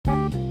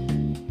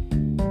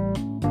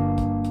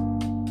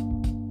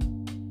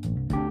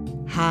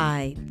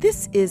Hi,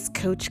 this is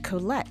Coach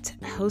Colette,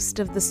 host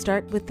of the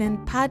Start Within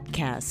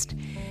podcast.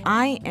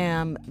 I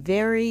am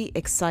very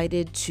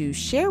excited to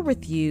share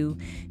with you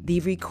the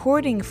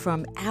recording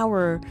from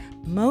our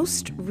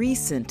most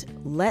recent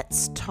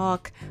Let's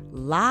Talk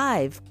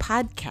Live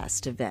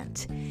podcast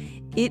event.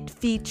 It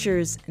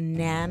features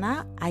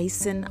Nana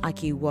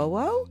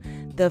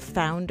Isen-Akiwowo, the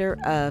founder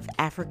of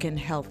African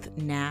Health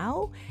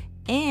Now,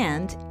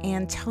 and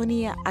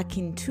Antonia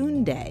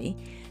Akintunde,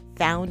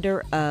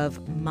 founder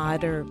of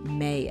Mater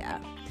Mea.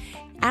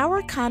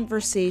 Our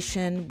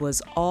conversation was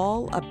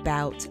all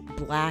about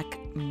Black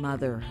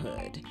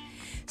motherhood.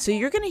 So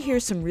you're going to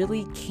hear some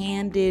really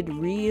candid,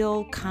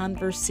 real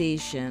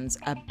conversations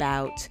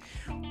about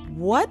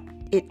what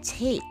it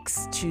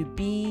takes to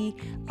be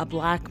a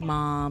Black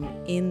mom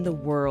in the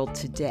world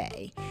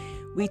today.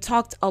 We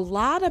talked a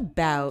lot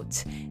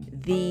about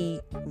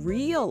the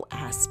real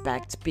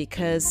aspect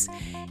because,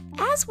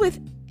 as with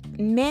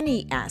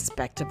many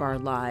aspects of our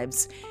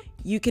lives,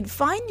 you can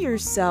find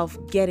yourself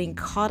getting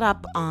caught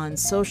up on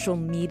social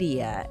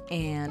media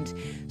and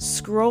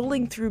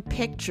scrolling through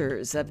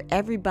pictures of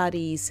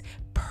everybody's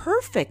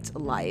perfect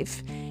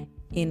life,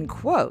 in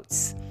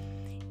quotes.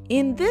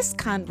 In this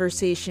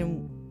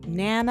conversation,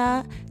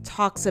 Nana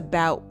talks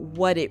about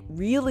what it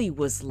really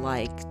was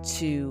like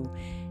to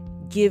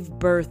give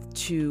birth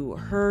to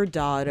her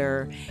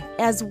daughter,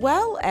 as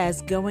well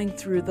as going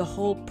through the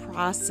whole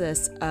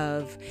process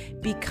of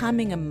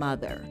becoming a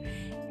mother.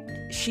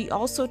 She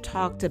also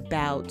talked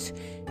about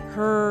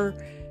her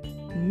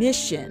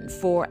mission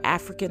for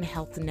African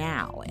Health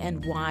Now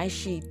and why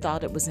she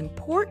thought it was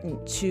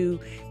important to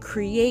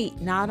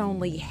create not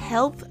only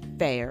health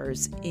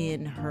fairs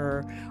in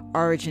her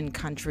origin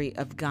country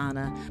of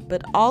Ghana,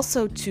 but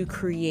also to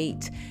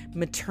create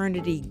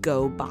maternity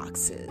go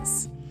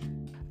boxes.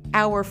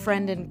 Our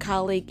friend and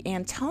colleague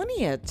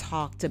Antonia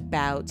talked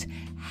about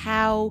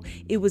how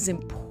it was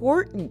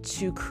important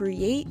to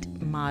create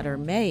Mater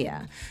Mea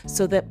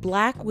so that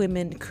Black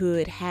women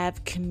could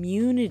have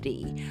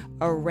community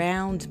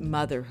around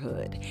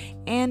motherhood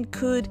and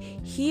could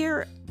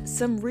hear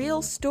some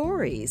real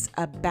stories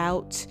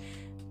about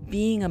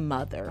being a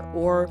mother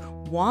or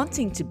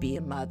wanting to be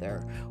a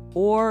mother,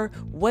 or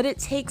what it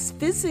takes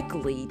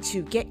physically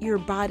to get your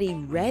body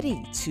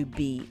ready to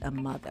be a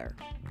mother.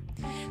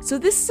 So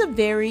this is a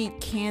very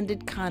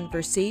candid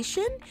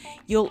conversation.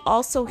 You'll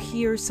also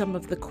hear some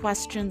of the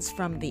questions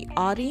from the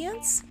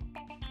audience.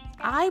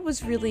 I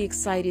was really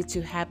excited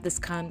to have this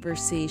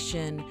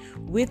conversation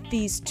with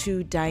these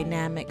two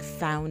dynamic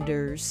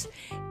founders.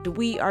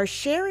 We are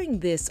sharing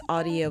this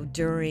audio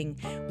during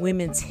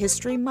Women's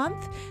History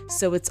Month,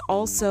 so it's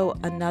also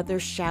another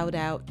shout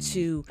out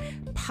to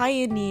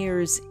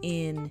pioneers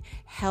in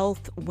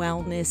health,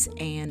 wellness,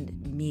 and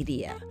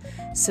media.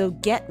 So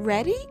get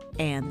ready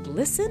and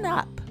listen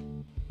up.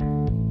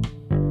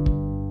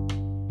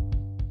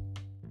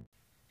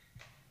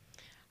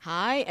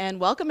 Hi, and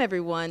welcome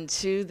everyone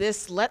to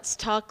this Let's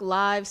Talk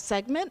Live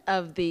segment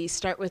of the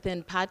Start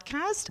Within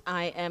podcast.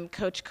 I am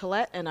Coach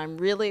Colette, and I'm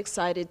really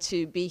excited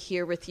to be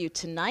here with you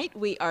tonight.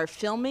 We are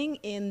filming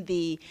in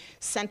the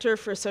Center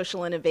for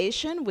Social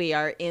Innovation. We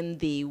are in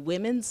the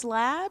Women's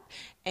Lab,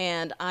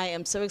 and I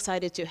am so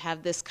excited to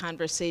have this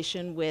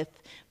conversation with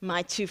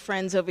my two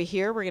friends over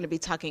here. We're going to be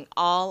talking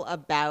all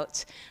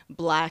about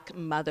Black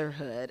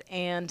motherhood.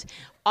 And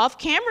off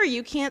camera,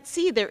 you can't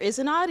see, there is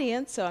an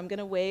audience, so I'm going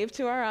to wave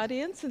to our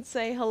audience and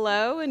say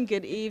hello and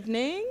good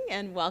evening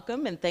and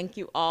welcome, and thank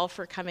you all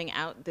for coming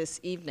out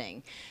this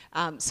evening.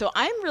 So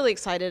I'm really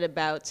excited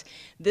about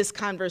this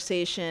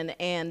conversation,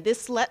 and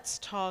this Let's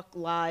Talk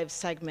Live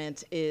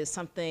segment is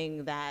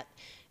something that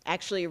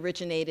actually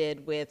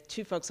originated with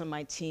two folks on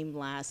my team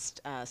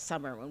last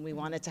summer when we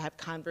wanted to have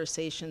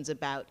conversations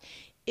about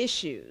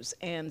issues.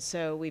 And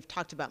so we've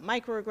talked about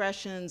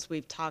microaggressions,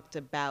 we've talked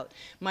about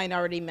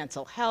minority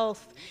mental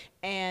health,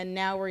 and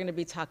now we're going to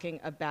be talking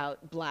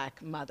about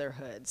Black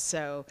motherhood.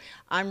 So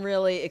I'm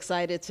really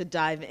excited to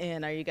dive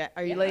in. Are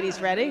you ladies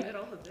ready?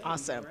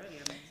 Awesome.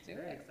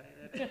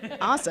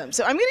 Awesome.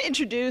 So I'm going to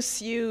introduce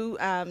you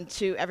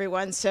to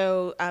everyone.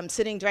 So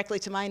sitting directly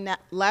to my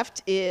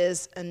left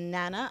is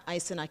Nana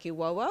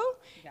Isen-Akiwowo.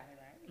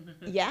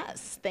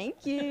 Yes,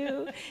 thank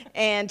you.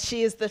 And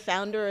she is the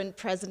founder and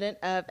president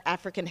of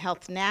African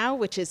Health Now,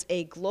 which is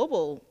a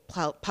global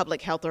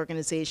public health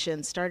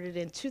organization started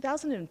in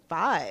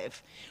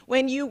 2005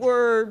 when you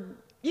were,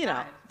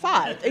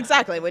 five.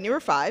 Exactly, when you were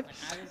five.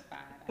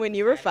 When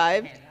you were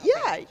five.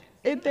 Yeah,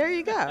 there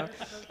you go.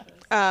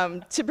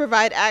 To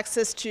provide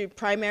access to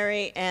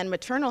primary and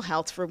maternal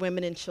health for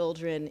women and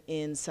children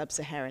in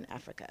sub-Saharan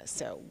Africa.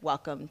 So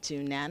welcome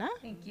to Nana.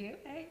 Thank you.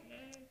 Hey.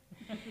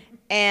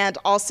 And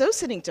also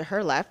sitting to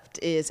her left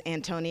is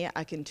Antonia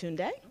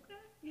Akintunde.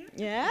 Okay.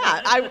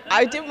 Yeah,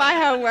 I did my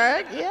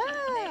homework.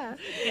 Yeah.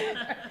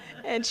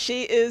 And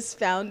she is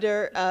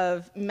founder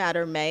of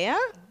Mater Mea,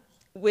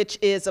 which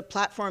is a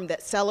platform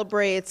that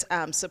celebrates,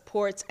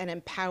 supports, and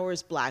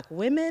empowers Black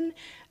women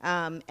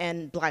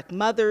and Black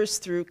mothers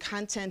through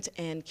content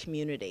and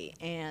community.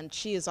 And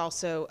she is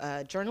also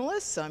a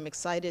journalist, so I'm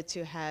excited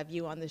to have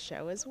you on the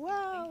show as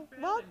well.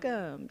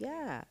 Welcome,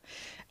 yeah.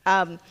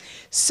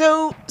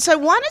 So I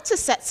wanted to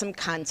set some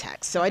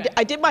context. So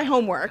I did my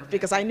homework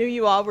because I knew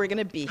you all were going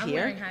to be here. I'm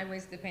wearing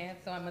high-waisted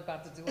pants, so I'm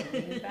about to do a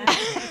lean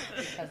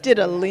back. Did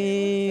a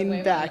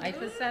lean back. I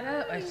just set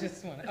up. I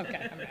just want to.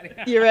 Okay, I'm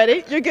ready. You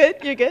ready? You're good.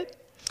 You're good.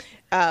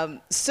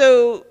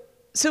 So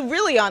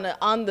really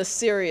on the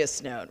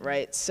serious note,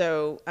 right?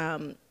 So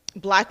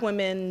Black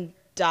women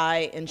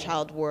die in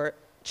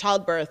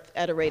childbirth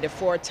at a rate of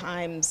 4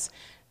 times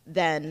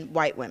than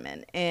white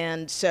women.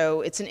 And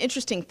so it's an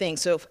interesting thing.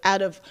 So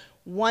out of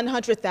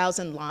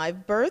 100,000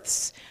 live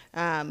births,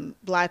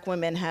 Black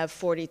women have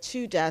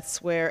 42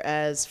 deaths,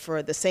 whereas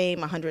for the same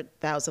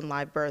 100,000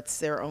 live births,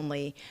 there are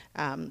only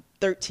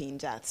 13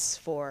 deaths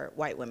for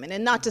white women.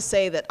 And not to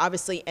say that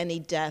obviously any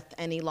death,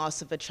 any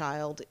loss of a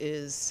child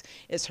is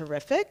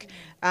horrific,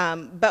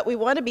 but we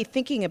want to be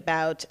thinking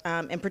about,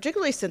 and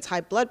particularly since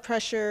high blood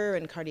pressure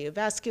and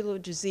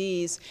cardiovascular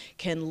disease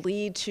can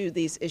lead to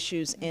these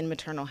issues in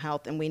maternal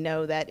health, and we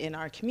know that in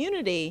our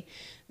community,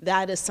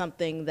 that is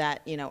something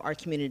that our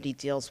community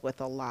deals with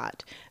a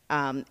lot.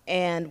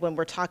 And when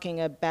we're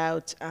talking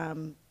about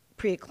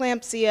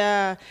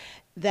preeclampsia,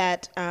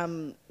 that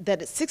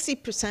it's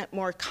 60%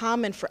 more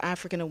common for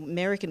African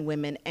American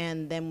women,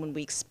 and then when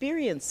we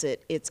experience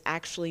it, it's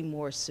actually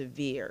more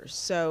severe.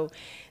 So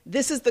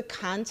this is the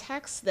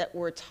context that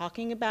we're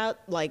talking about.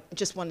 Like,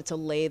 just wanted to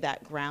lay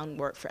that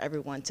groundwork for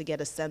everyone to get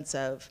a sense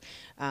of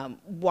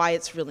why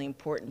it's really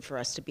important for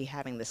us to be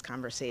having this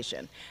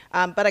conversation.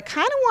 But I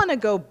kind of want to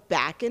go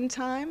back in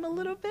time a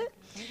little bit.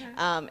 Okay.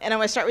 And I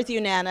want to start with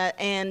you, Nana,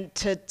 and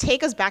to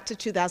take us back to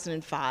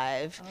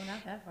 2005. Oh,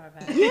 not that far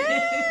back.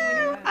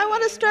 Yeah, I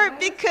want to start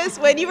because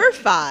when you were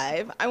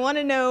 5, I want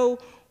to know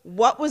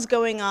what was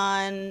going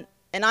on,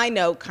 and I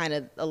know kind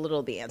of a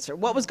little the answer.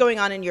 What was going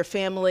on in your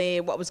family,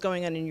 what was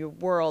going on in your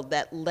world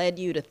that led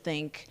you to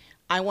think,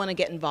 I want to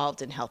get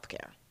involved in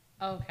healthcare?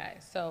 Okay,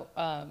 so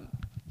I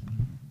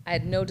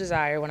had no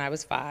desire when I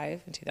was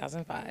 5, in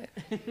 2005,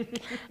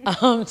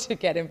 to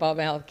get involved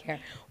in healthcare.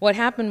 What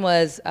happened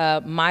was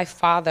my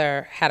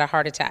father had a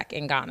heart attack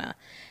in Ghana.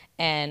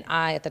 And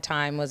I, at the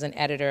time, was an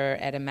editor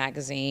at a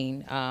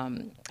magazine,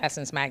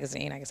 Essence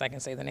Magazine. I guess I can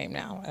say the name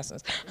now,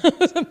 Essence.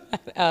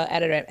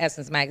 Editor at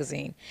Essence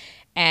Magazine.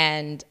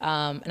 And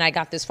I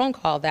got this phone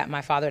call that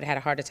my father had had a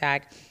heart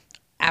attack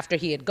after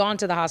he had gone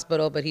to the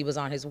hospital, but he was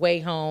on his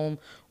way home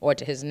or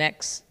to his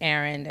next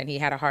errand, and he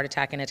had a heart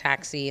attack in a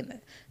taxi.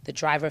 And the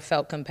driver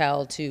felt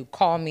compelled to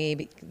call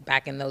me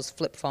back in those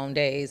flip phone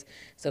days.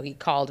 So he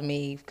called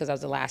me because I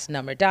was the last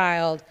number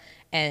dialed.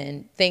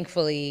 And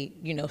thankfully,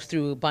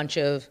 through a bunch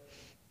of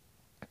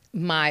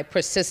my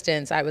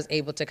persistence, I was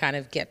able to kind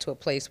of get to a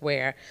place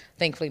where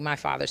thankfully my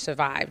father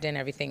survived and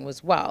everything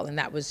was well. And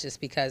that was just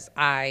because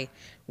I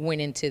went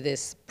into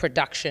this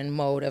production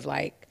mode of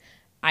like,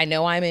 I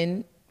know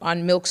I'm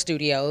on Milk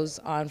Studios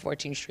on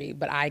 14th Street,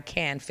 but I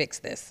can fix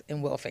this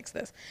and will fix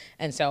this.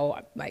 And so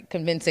like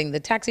convincing the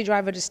taxi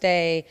driver to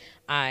stay,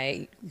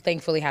 I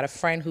thankfully had a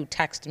friend who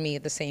texted me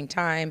at the same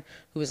time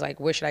who was like,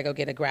 where should I go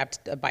get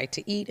a bite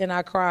to eat in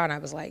Accra? And I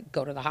was like,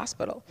 go to the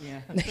hospital. Yeah.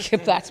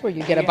 That's where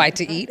you get a bite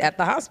to eat, at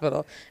the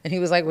hospital. And he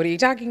was like, what are you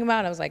talking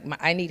about? I was like,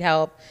 I need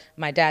help.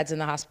 My dad's in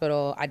the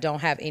hospital. I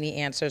don't have any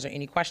answers or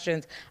any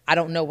questions. I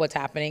don't know what's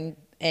happening.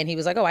 And he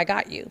was like, oh, I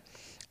got you.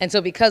 And so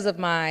because of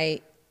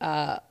my,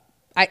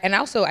 and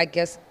also, I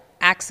guess,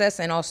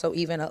 access and also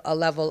even a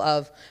level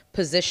of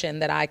position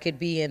that I could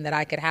be in, that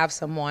I could have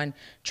someone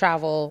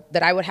travel,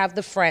 that I would have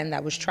the friend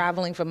that was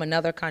traveling from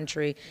another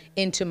country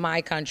into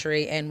my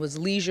country and was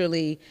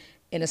leisurely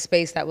in a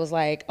space that was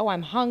like, oh,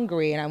 I'm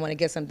hungry and I want to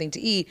get something to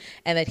eat,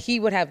 and that he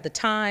would have the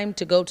time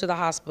to go to the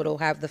hospital,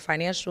 have the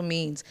financial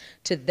means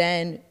to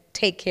then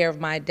take care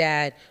of my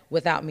dad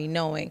without me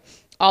knowing.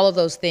 All of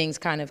those things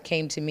kind of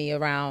came to me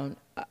around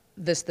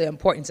the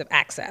importance of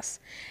access.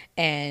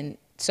 And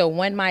so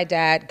when my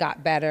dad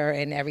got better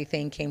and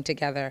everything came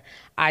together,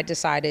 I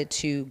decided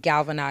to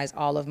galvanize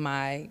all of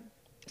my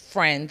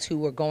friends who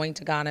were going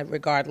to Ghana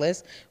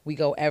regardless. We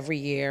go every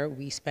year.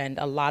 We spend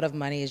a lot of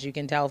money, as you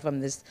can tell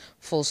from this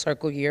full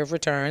circle year of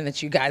return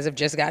that you guys have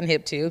just gotten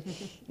hip to.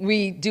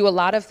 We do a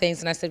lot of things,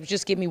 and I said,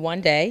 just give me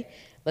one day.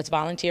 Let's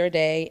volunteer a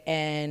day,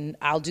 and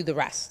I'll do the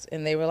rest.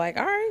 And they were like,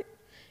 all right.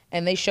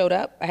 And they showed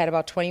up. I had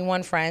about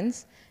 21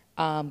 friends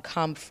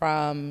come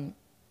from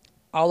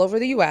all over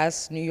the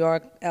US, New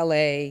York,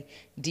 LA,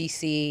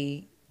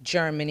 DC,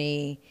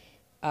 Germany,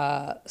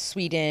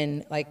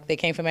 Sweden, like they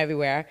came from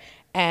everywhere.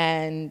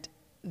 And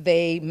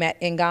they met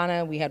in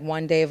Ghana. We had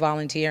one day of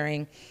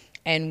volunteering.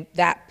 And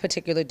that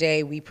particular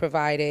day, we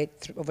provided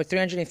over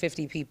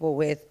 350 people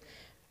with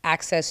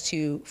access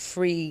to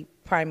free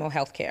primal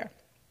health care.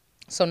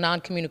 So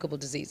non-communicable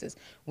diseases.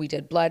 We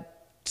did blood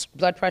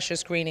pressure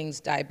screenings,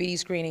 diabetes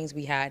screenings.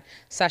 We had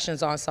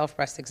sessions on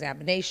self-breast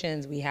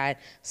examinations. We had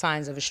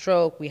signs of a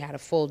stroke. We had a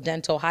full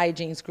dental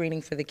hygiene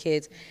screening for the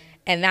kids.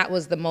 And that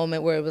was the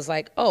moment where it was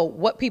like, oh,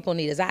 what people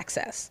need is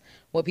access.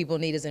 What people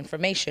need is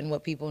information.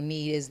 What people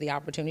need is the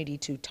opportunity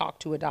to talk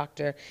to a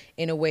doctor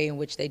in a way in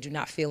which they do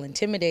not feel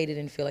intimidated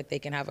and feel like they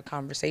can have a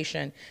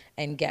conversation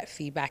and get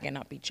feedback and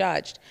not be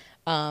judged.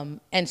 And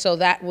so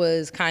that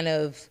was kind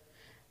of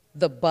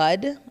the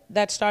bud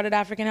that started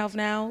African Health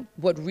Now.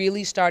 What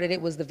really started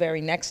it was the very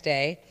next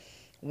day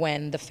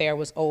when the fair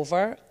was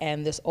over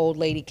and this old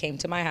lady came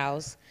to my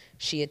house.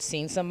 She had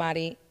seen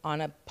somebody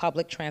on a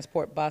public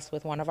transport bus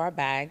with one of our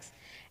bags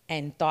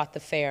and thought the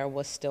fair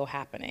was still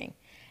happening.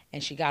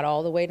 And she got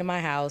all the way to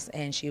my house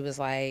and she was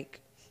like,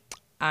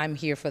 I'm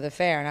here for the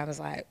fair. And I was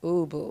like,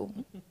 ooh, boo,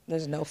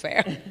 there's no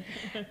fair.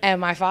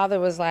 And my father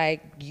was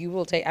like, you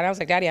will take, and I was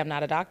like, Daddy, I'm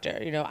not a doctor.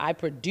 You know, I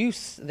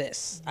produce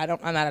this. I'm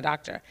not a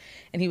doctor.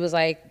 And he was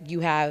like, you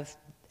have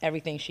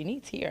everything she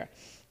needs here.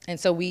 And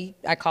so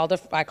I called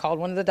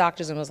one of the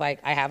doctors and was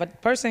like, I have a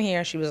person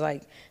here. She was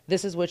like,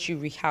 this is what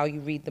how you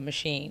read the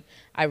machine.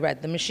 I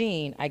read the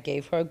machine. I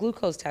gave her a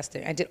glucose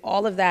testing. I did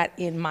all of that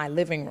in my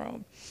living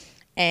room.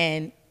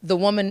 And the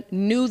woman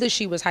knew that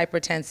she was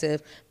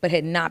hypertensive, but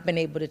had not been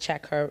able to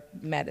check her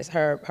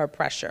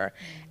pressure.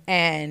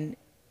 And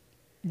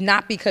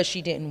not because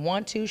she didn't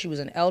want to, she was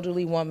an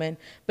elderly woman,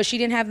 but she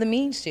didn't have the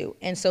means to.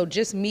 And so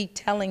just me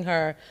telling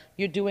her,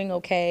 you're doing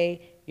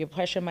okay, your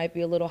pressure might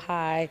be a little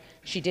high.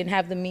 She didn't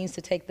have the means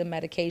to take the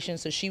medication,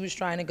 so she was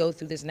trying to go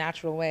through this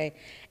natural way.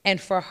 And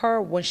for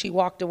her, when she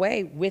walked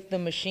away with the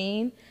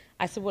machine,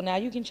 I said, well, now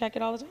you can check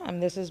it all the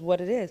time. This is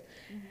what it is.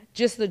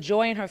 Just the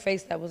joy in her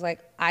face that was like,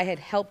 I had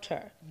helped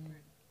her.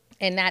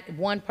 And that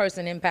one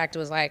person impact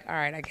was like, all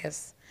right, I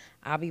guess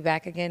I'll be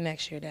back again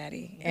next year,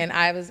 Daddy. And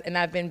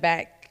I've been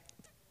back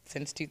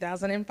since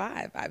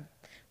 2005. I've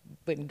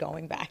been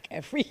going back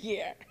every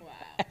year. Wow.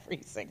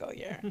 Every single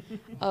year.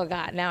 Oh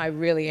God, now I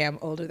really am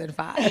older than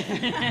 5.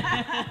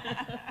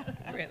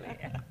 Really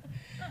am.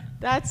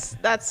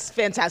 That's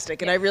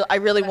fantastic, and I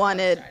really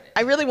wanted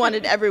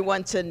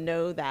everyone to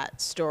know that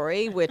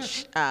story,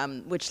 which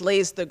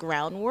lays the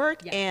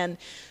groundwork. Yes. And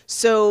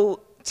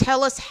so,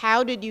 tell us,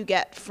 how did you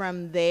get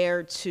from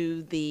there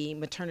to the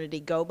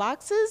maternity go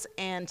boxes,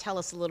 and tell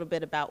us a little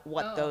bit about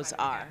what those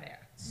are.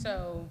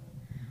 So,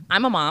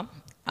 I'm a mom.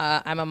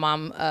 I'm a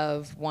mom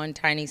of one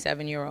tiny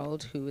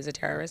 7-year-old who is a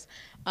terrorist,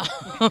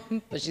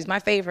 but she's my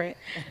favorite.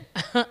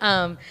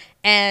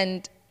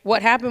 And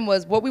what happened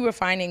was, what we were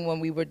finding when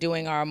we were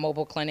doing our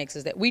mobile clinics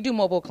is that we do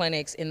mobile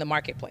clinics in the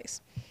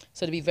marketplace.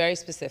 So to be very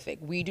specific,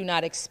 we do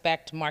not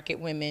expect market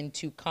women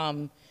to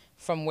come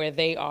from where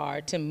they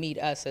are to meet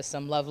us at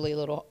some lovely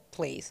little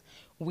place.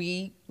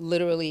 We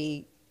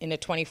literally, in a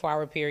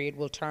 24-hour period,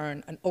 will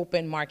turn an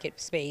open market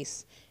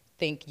space,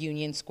 think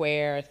Union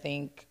Square,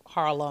 think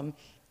Harlem,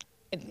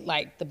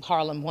 like the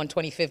Harlem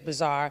 125th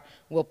Bazaar,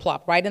 we'll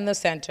plop right in the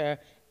center,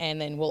 and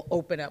then we'll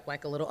open up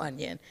like a little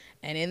onion.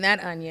 And in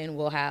that onion,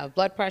 we'll have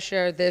blood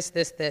pressure, this.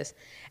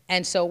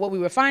 And so what we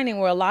were finding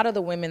were a lot of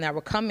the women that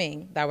were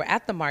coming, that were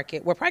at the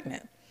market, were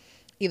pregnant.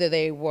 Either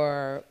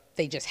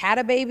they just had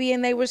a baby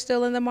and they were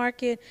still in the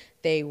market,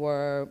 they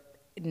were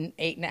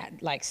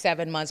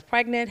 7 months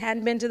pregnant,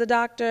 hadn't been to the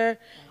doctor.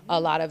 A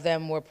lot of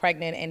them were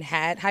pregnant and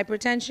had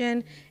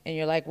hypertension. And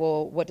you're like,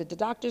 well, what did the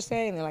doctor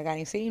say? And they're like, I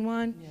ain't seen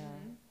one. Yeah.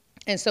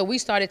 And so we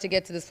started to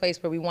get to this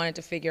place where we wanted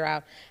to figure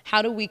out,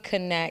 how do we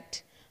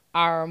connect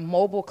our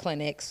mobile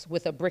clinics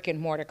with a brick and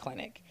mortar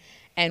clinic?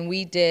 And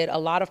we did a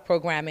lot of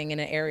programming in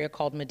an area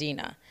called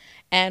Medina.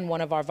 And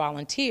one of our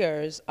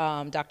volunteers,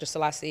 Dr.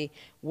 Selassie,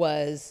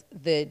 was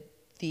the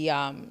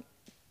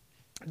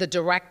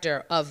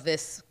director of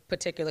this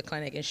particular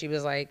clinic. And she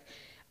was like,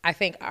 I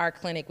think our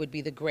clinic would be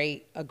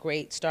a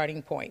great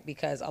starting point,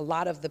 because a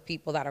lot of the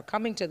people that are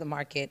coming to the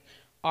market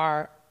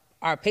are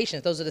our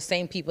patients. Those are the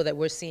same people that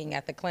we're seeing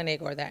at the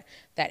clinic, or that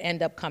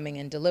end up coming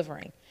and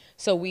delivering.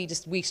 So we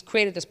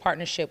created this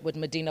partnership with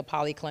Medina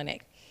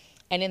Polyclinic.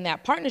 And in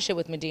that partnership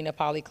with Medina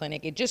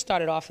Polyclinic, it just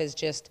started off as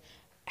just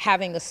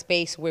having a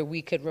space where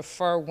we could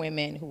refer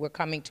women who were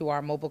coming to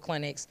our mobile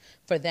clinics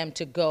for them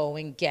to go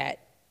and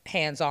get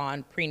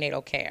hands-on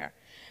prenatal care.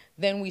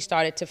 Then we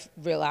started to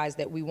realize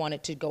that we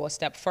wanted to go a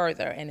step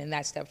further. And in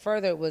that step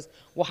further was,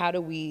 well, how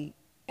do we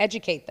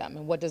educate them?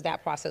 And what does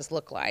that process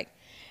look like?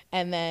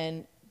 And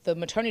then the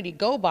Maternity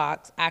Go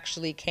Box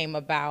actually came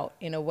about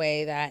in a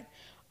way that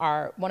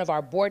one of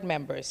our board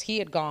members, he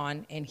had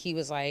gone and he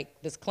was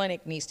like, this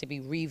clinic needs to be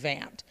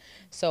revamped.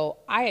 So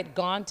I had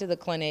gone to the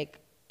clinic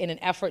in an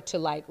effort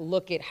to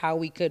look at how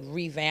we could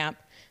revamp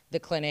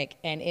the clinic.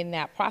 And in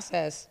that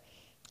process,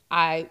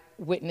 I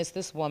witnessed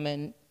this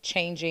woman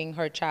changing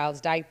her child's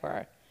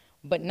diaper,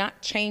 but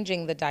not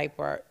changing the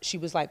diaper. She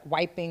was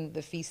wiping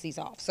the feces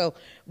off. So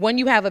when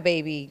you have a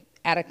baby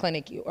at a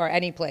clinic or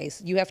any place,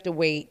 you have to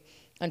wait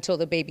until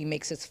the baby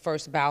makes its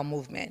first bowel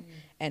movement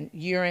and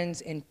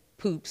urines and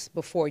poops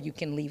before you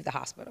can leave the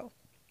hospital.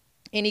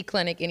 Any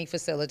clinic, any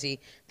facility,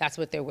 that's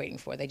what they're waiting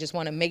for. They just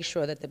want to make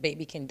sure that the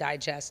baby can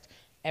digest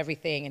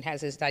everything and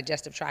has his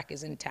digestive tract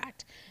is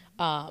intact.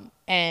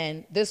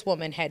 And this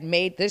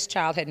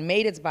child had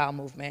made its bowel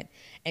movement,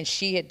 and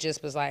she had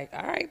just was like,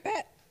 all right,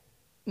 bet,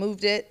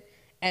 moved it.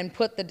 and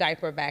put the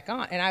diaper back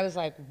on. And I was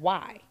like,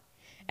 why?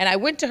 And I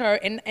went to her,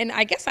 and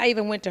I guess I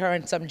even went to her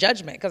in some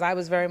judgment, because I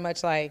was very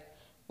much like,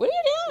 what are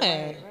you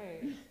doing?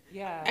 Right.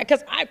 Yeah.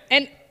 Because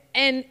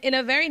and in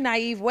a very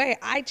naive way,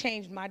 I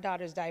changed my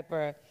daughter's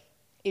diaper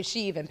if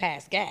she even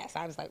passed gas.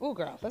 I was like, "Ooh,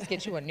 girl, let's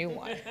get you a new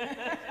one.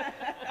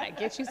 Like,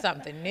 get you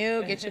something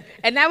new.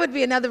 And that would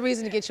be another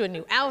reason to get you a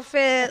new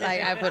outfit.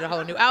 Like, I put a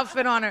whole new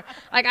outfit on her.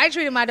 Like, I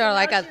treated my daughter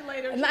like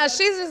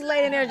she's just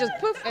laying there, just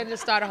poof, and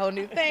just start a whole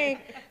new thing.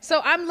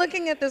 So I'm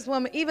looking at this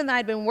woman, even though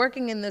I'd been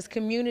working in this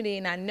community,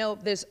 and I know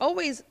there's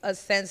always a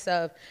sense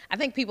of, I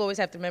think people always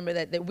have to remember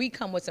that we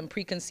come with some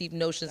preconceived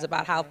notions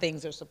about how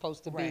things are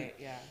supposed to be. Right,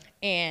 yeah.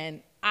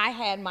 And I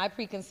had my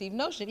preconceived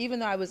notion, even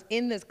though I was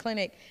in this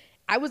clinic.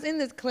 I was in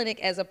this clinic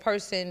as a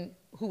person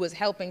who was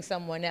helping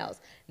someone else,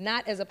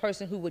 not as a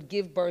person who would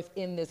give birth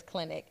in this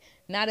clinic,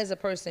 not as a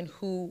person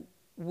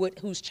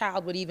whose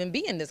child would even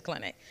be in this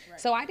clinic.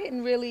 Right. So I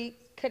didn't really,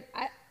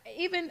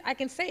 I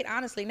can say it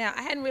honestly now,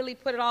 I hadn't really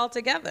put it all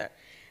together.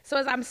 So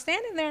as I'm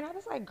standing there, and I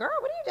was like, girl,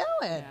 what are you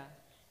doing? Yeah.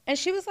 And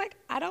she was like,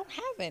 I don't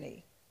have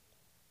any.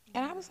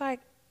 And I was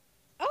like,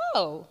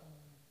 oh.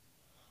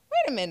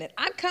 Wait a minute,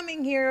 I'm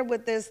coming here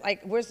with this,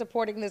 like, we're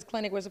supporting this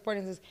clinic, we're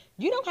supporting this.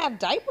 You don't have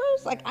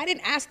diapers? Like, I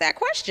didn't ask that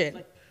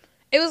question.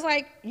 It was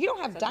like, you don't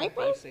have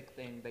diapers? Basic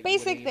thing.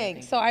 Basic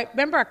thing. So I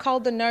remember I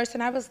called the nurse,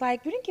 and I was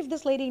like, you didn't give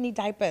this lady any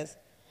diapers.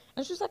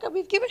 And she was like, oh,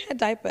 we've given her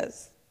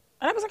diapers.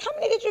 And I was like, how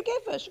many did you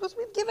give her? She goes,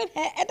 we've given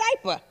her a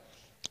diaper.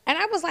 And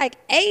I was like,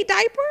 a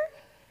diaper?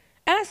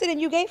 And I said, and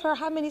you gave her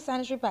how many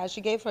sanitary pads?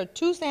 She gave her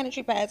 2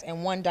 sanitary pads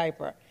and 1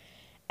 diaper.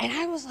 And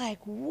I was like,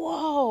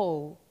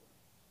 whoa.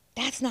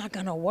 That's not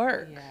gonna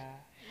work. Yeah.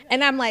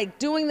 And I'm like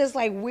doing this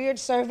like weird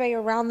survey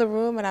around the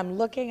room, and I'm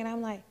looking, and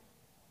I'm like,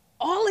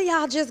 all of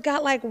y'all just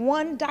got like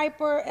 1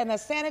 diaper and a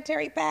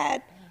sanitary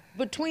pad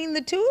between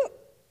the 2?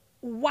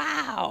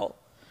 Wow.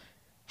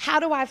 How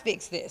do I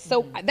fix this?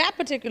 So that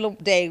particular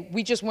day,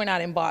 we just went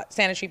out and bought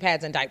sanitary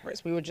pads and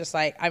diapers. We were just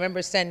like, I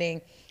remember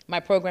sending my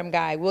program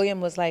guy,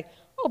 William was like,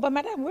 oh, but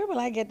madam, where will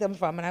I get them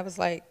from? And I was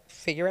like,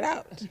 figure it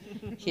out.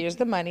 Here's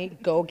the money,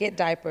 go get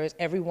diapers.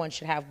 Everyone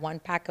should have 1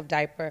 pack of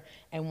diaper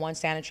and 1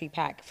 sanitary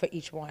pack for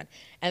each one.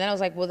 And then I was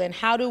like, well, then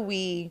how do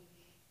we,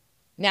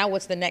 now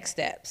what's the next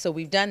step? So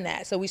we've done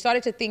that. So we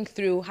started to think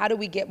through, how do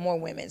we get more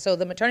women? So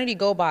the Maternity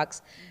Go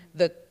Box,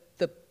 the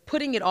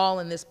putting it all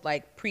in this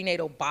like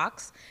prenatal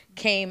box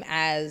came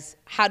as,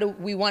 how do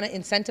we want to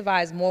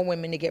incentivize more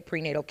women to get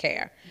prenatal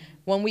care?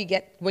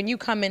 When you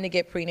come in to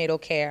get prenatal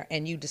care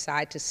and you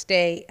decide to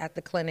stay at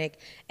the clinic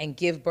and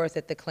give birth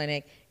at the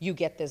clinic, you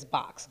get this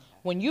box.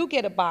 When you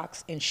get a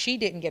box and she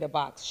didn't get a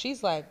box,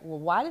 she's like, well,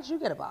 why did you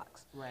get a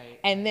box? Right.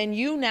 And then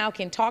you now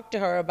can talk to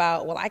her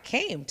about, well, I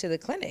came to the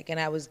clinic and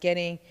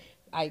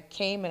I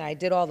came and I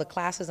did all the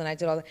classes and I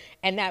did all that,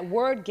 and that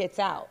word gets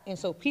out. And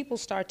so people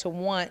start to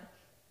want,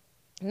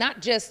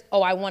 not just,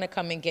 oh, I want to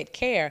come and get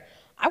care.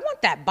 I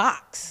want that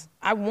box.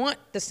 I want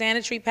the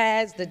sanitary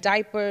pads, the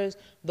diapers,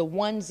 the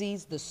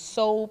onesies, the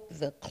soap,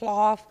 the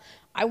cloth.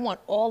 I want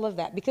all of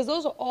that, because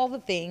those are all the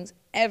things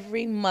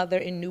every mother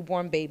and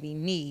newborn baby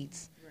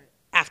needs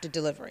after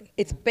delivery.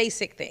 It's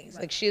basic things.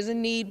 Like, she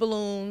doesn't need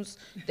balloons.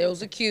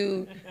 Those are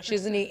cute. She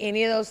doesn't need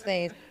any of those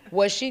things.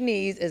 What she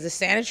needs is a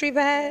sanitary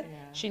pad.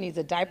 She needs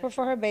a diaper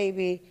for her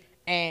baby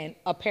and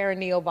a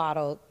Perineal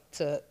bottle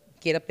to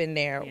get up in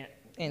there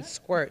and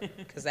squirt,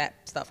 because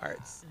that stuff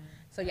hurts.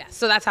 So yeah,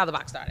 so that's how the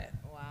box started.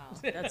 Wow,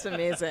 that's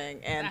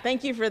amazing. And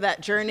thank you for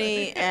that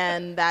journey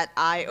and that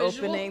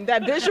eye-opening,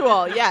 that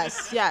visual,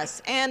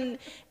 yes. And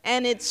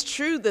it's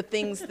true, the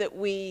things that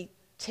we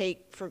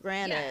take for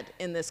granted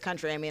in this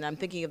country. I mean, I'm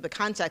thinking of the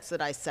context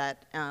that I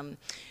set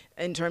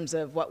in terms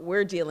of what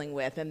we're dealing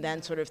with, and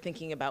then sort of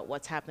thinking about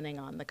what's happening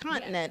on the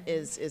continent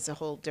is a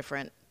whole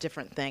different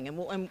thing.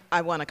 And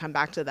I want to come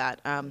back to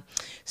that.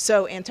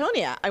 So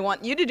Antonia, I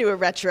want you to do a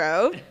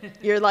retro.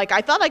 You're like,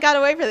 I thought I got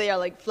away from it. You're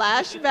like,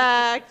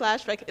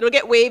 flashback. It'll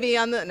get wavy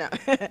on the, no.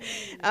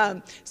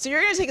 So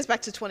you're going to take us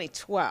back to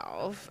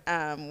 2012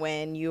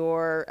 when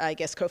your, I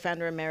guess,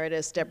 co-founder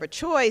emeritus, Deborah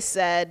Choi,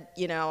 said,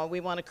 you know, we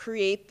want to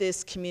create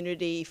this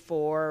community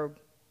for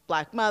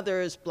Black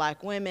mothers,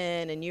 Black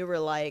women, and you were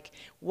like,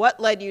 what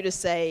led you to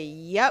say,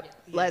 yep,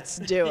 let's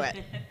do it?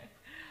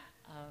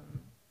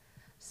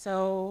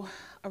 So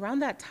around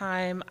that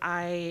time,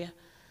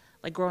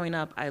 like growing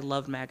up, I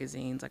loved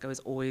magazines. Like, I was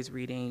always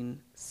reading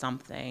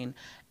something,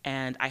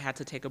 and I had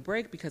to take a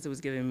break because it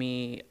was giving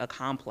me a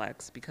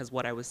complex, because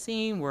what I was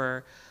seeing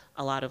were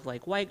a lot of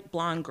like white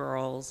blonde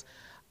girls,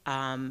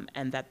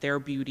 and that their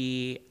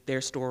beauty,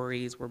 their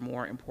stories were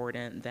more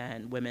important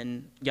than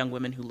young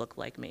women who look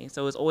like me.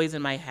 So it was always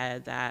in my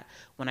head that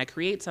when I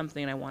create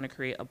something, I want to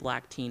create a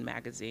Black teen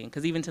magazine,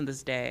 because even to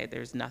this day,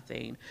 there's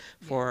nothing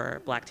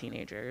for Black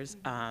teenagers.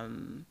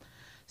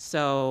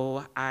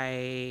 So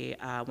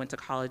I went to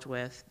college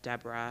with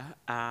Deborah,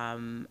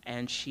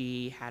 and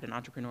she had an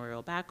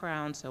entrepreneurial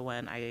background. So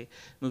when I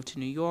moved to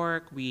New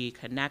York, we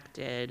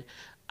connected.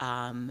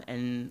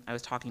 And I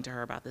was talking to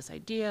her about this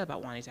idea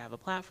about wanting to have a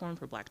platform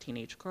for Black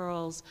teenage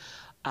girls.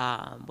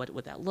 What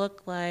would that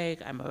look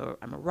like? I'm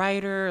a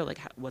writer. Like,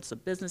 what's the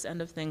business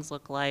end of things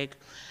look like?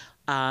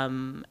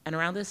 And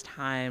around this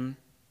time,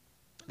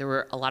 there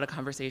were a lot of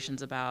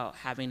conversations about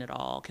having it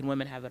all. Can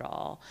women have it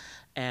all?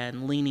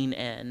 And leaning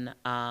in.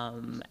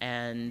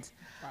 And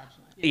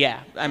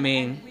yeah, I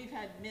mean, and we've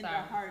had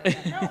Minda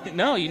Hart.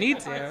 No, you need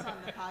to. On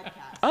the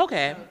podcast.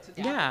 Okay, So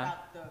to talk yeah.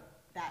 about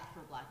that for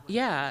Black women.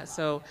 Yeah,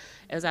 so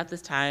it was at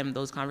this time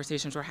those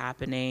conversations were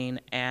happening,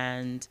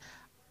 and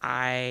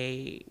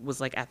I was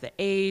like at the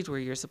age where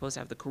you're supposed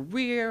to have the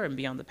career and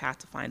be on the path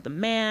to find the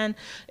man.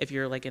 If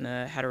you're like in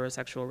a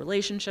heterosexual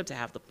relationship, to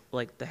have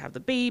the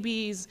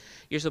babies,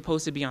 you're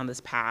supposed to be on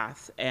this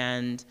path.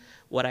 And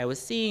what I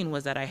was seeing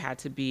was that I had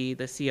to be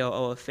the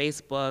COO of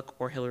Facebook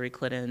or Hillary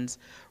Clinton's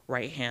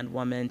right-hand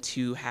woman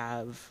to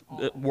have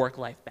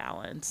work-life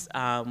balance,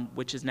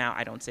 which is now,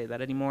 I don't say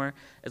that anymore,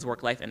 is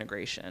work-life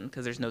integration,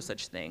 because there's no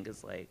such thing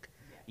as like,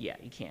 yeah,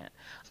 you can't.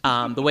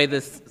 The way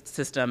this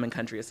system and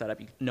country is set up,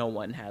 no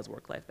one has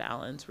work-life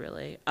balance,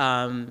 really.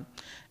 And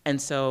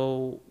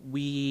so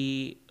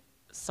we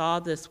saw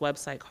this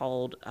website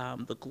called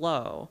The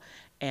Glow,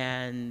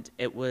 and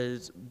it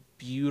was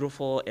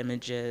beautiful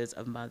images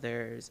of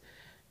mothers,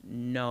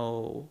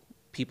 no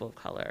people of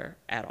color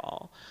at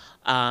all.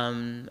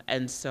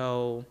 And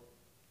so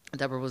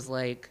Deborah was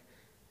like,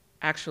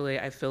 actually,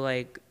 I feel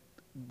like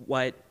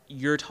what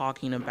you're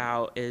talking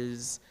about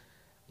is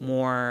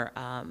more,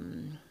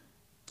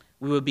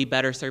 we would be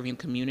better serving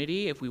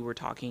community if we were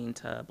talking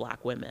to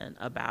Black women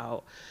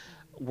about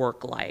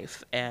work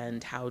life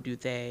and how do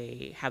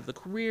they have the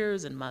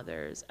careers and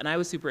mothers. And I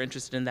was super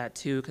interested in that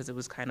too, because it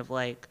was kind of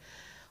like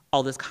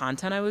all this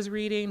content I was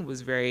reading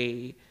was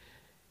very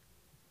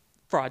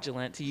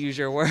fraudulent, to use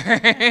your word.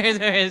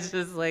 It's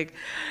just like,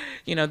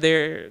 you know,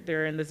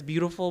 they're in this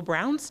beautiful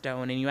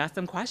brownstone, and you ask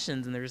them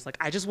questions, and they're just like,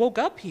 I just woke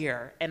up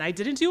here, and I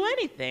didn't do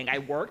anything. I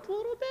worked a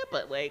little bit,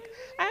 but like,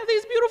 I have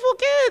these beautiful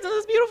kids, and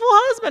this beautiful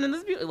husband, and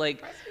this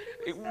like,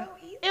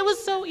 it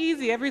was so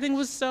easy. Everything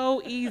was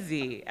so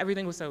easy.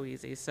 Everything was so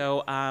easy.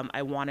 So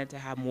I wanted to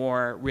have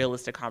more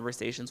realistic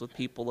conversations with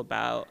people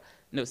about,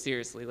 no,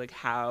 seriously, like,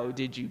 how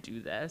did you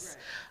do this?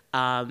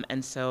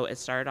 And so it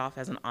started off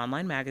as an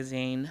online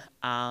magazine.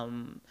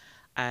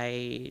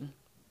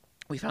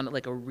 We found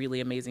like a really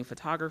amazing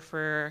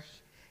photographer.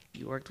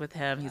 You worked with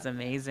him, he's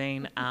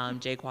amazing.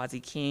 Jay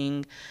Quasi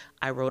King.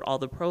 I wrote all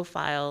the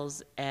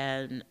profiles,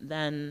 and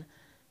then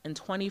in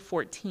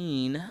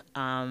 2014,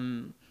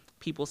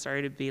 people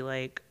started to be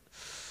like,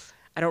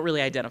 I don't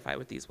really identify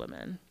with these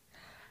women.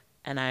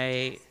 And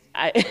I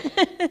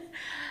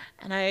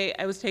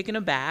was taken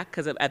aback,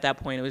 because at that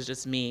point it was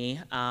just me,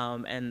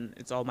 and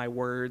it's all my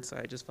words, so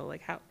I just felt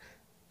like,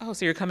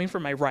 so you're coming for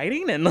my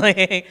writing? And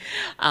like,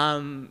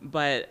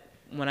 but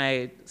when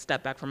I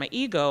stepped back from my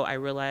ego, I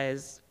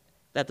realized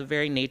that the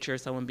very nature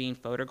of someone being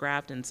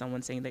photographed and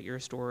someone saying that your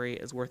story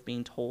is worth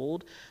being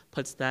told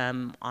puts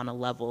them on a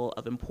level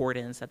of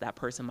importance that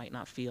person might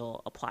not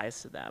feel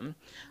applies to them.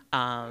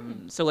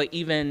 So like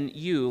even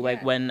you,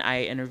 like when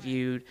I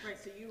interviewed. Right,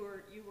 so you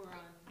were on.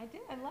 I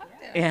did. I loved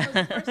it. Yeah. It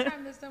was the first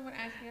time that someone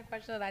asked me a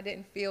question that I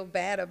didn't feel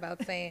bad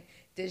about saying,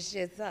 this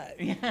shit sucks.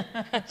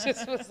 I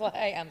just was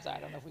like, I'm sorry, I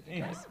don't know if we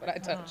can curse, but I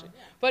touched it.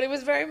 But it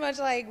was very much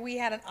like we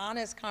had an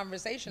honest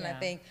conversation. I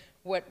think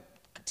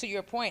to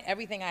your point,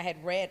 everything I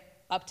had read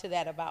up to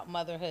that about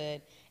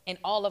motherhood and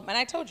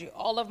I told you,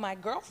 all of my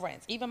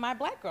girlfriends, even my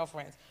Black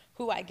girlfriends,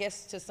 who I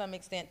guess to some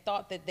extent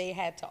thought that they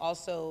had to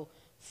also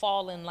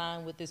fall in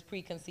line with this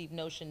preconceived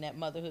notion that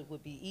motherhood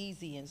would be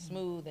easy and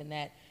smooth, and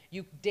that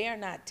you dare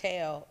not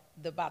tell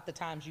about the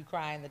times you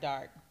cry in the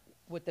dark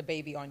with the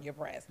baby on your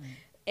breast.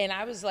 And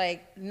I was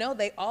like, no,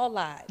 they all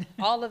lied.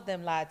 All of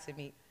them lied to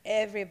me.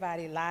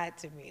 Everybody lied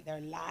to me. They're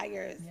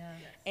liars. Yeah.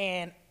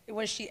 And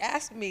when she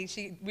asked me,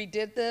 we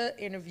did the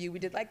interview. We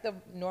did like the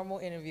normal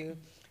interview,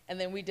 and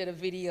then we did a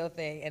video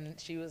thing. And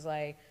she was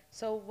like,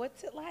 "So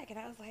what's it like?" And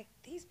I was like,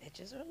 "These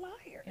bitches are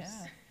liars.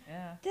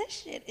 Yeah. This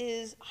shit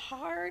is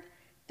hard.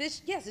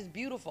 Yes, it's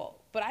beautiful."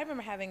 But I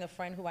remember having a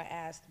friend who I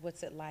asked,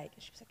 "What's it like?"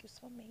 And she was like, "It's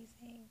so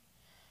amazing.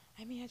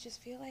 I mean, I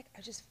just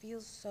feel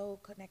so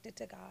connected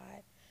to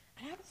God."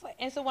 And I was like,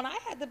 and so when I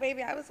had the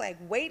baby, I was like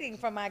waiting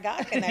for my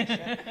God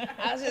connection.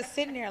 I was just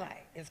sitting there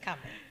like, it's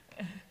coming.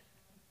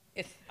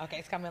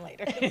 It's coming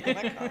later.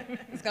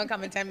 It's gonna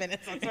come in 10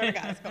 minutes. I swear to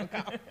God, it's gonna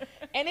come.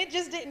 And it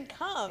just didn't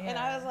come. Yeah. And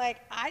I was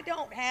like, I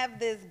don't have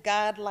this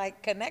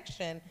God-like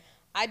connection.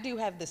 I do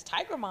have this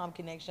tiger mom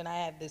connection.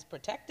 I have this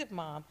protective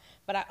mom,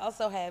 but I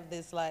also have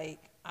this like,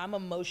 I'm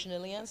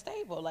emotionally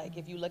unstable. Like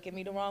if you look at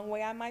me the wrong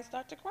way, I might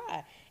start to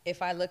cry.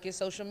 If I look at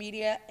social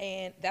media,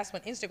 and that's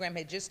when Instagram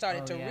had just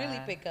started to really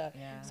pick up.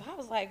 Yeah. So I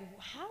was like,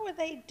 how are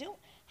they doing?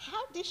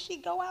 How did she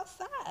go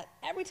outside?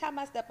 Every time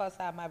I step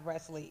outside, my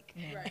breasts leak.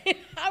 Yeah. Right.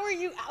 How are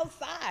you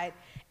outside?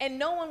 And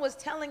no one was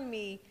telling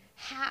me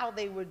how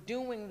they were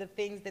doing the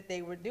things that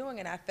they were doing,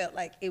 and I felt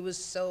like it was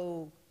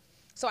so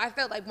I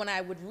felt like when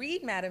I would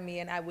read Madame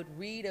Mia and I would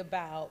read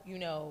about,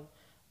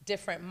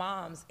 different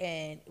moms,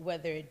 and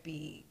whether it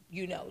be,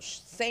 you know,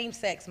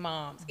 same-sex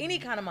moms, any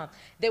kind of mom,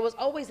 there was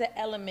always an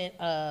element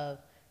of,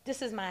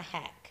 this is my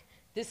hack.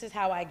 This is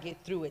how I get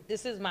through it.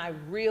 This is my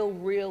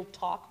real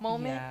talk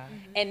moment. Yeah.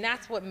 And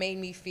that's what made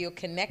me feel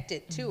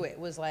connected to it,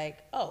 was like,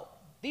 oh,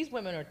 these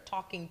women are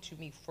talking to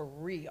me for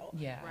real.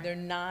 Yeah. They're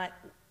not,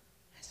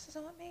 this is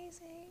so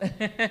amazing.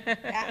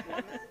 That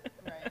woman?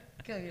 Right.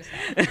 Kill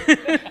yourself.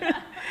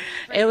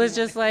 It was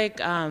just like,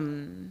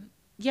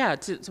 yeah,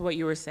 to what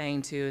you were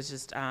saying too, is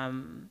just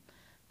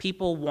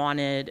people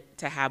wanted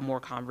to have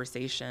more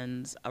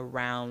conversations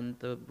around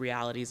the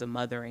realities of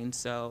mothering.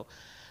 So,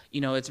 you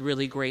know, it's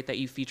really great that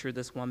you feature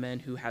this woman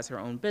who has her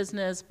own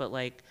business, but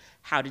like,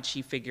 how did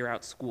she figure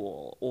out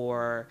school?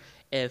 Or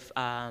if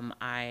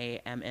I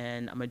am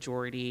in a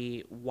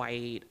majority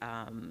white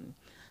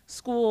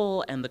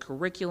school and the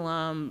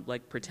curriculum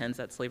like pretends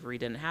that slavery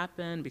didn't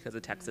happen because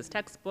of Texas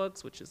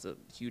textbooks, which is a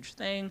huge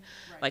thing.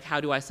 Right. Like,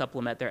 how do I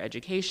supplement their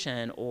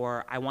education?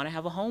 Or I want to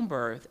have a home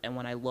birth, and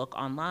when I look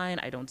online,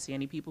 I don't see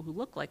any people who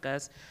look like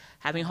us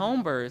having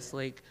home births.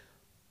 Like,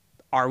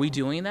 are we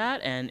doing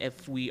that? And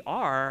if we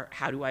are,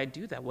 how do I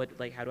do that?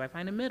 How do I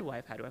find a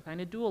midwife? How do I find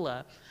a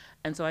doula?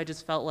 And so I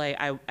just felt like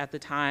at the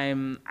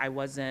time, I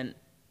wasn't,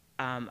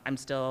 I'm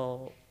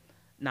still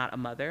not a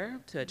mother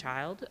to a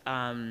child.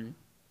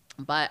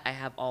 But I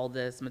have all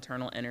this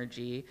maternal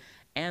energy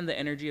and the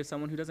energy of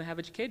someone who doesn't have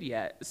a kid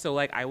yet. So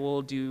like, I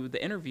will do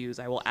the interviews,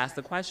 I will ask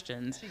the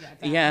questions.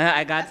 Yeah,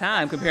 I got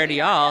time compared to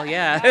y'all,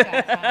 yeah.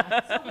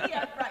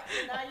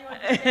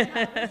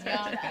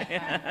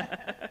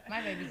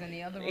 My baby's in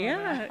the other room,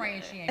 and I'm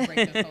praying she ain't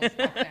break this whole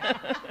stuff down.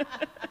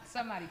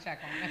 Somebody check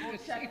on that. We'll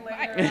check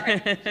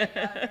later.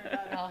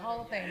 The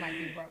whole thing might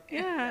be broken.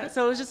 Yeah,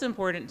 so it was just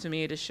important to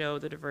me to show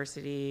the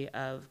diversity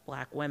of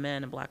Black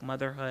women and Black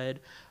motherhood.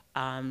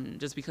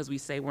 Just because we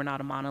say we're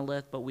not a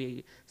monolith, but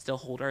we still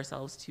hold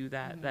ourselves to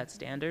that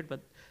standard.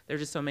 But there's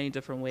just so many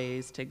different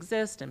ways to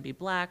exist and be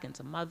Black and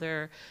to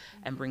mother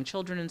and bring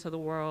children into the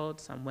world.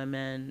 Some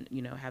women,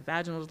 you know, have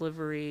vaginal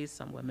deliveries.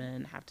 Some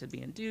women have to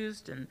be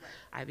induced and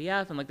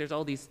IVF. And like, there's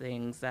all these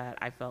things that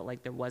I felt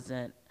like there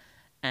wasn't,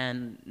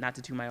 and not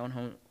to toot my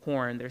own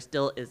horn, there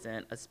still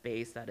isn't a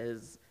space that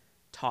is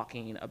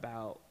talking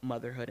about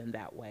motherhood in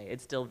that way.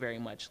 It's still very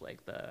much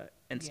like the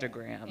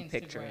Instagram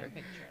picture.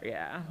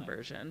 Yeah,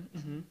 version.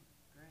 Mm-hmm.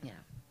 Yeah.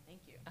 Thank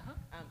you.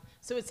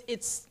 So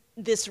it's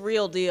this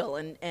real deal,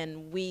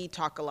 and we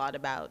talk a lot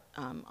about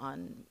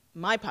on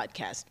my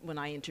podcast when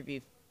I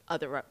interview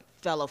other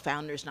fellow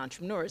founders and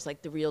entrepreneurs,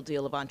 like the real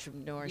deal of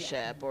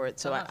entrepreneurship, or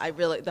so I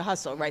really, the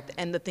hustle, right,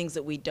 and the things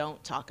that we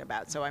don't talk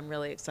about. So I'm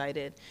really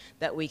excited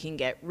that we can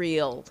get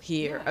real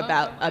here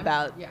about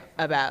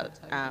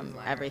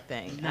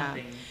everything.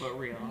 Nothing but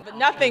real.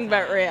 Nothing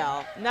but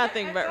real.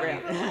 Nothing but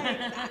real.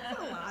 That's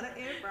a lot of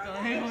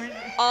info.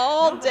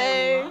 All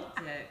day.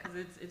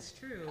 Because it's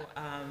true.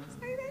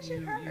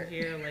 You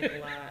hear like a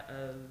lot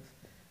of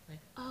like,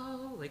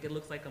 oh, like it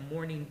looks like a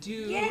morning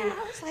dew,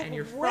 like, and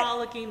you're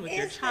frolicking with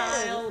your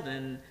child,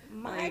 and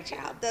my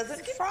child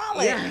doesn't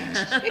frolic.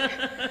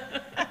 Yeah.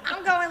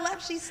 I'm going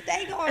left, she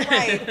stay going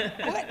right.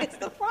 What is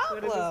the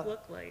problem? What does it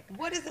look like?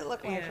 What does it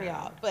look like for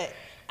y'all? But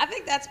I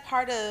think that's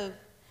part of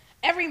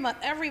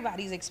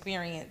everybody's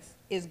experience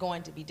is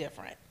going to be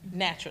different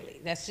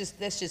naturally. That's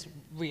just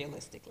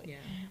realistically. Yeah.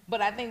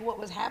 But I think what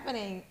was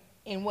happening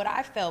and what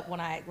I felt when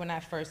I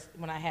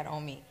had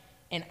Omi.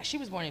 And she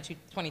was born in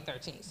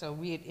 2013, so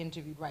we had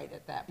interviewed right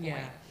at that point.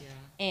 Yeah.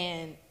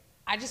 And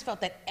I just felt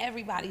that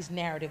everybody's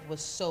narrative was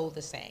so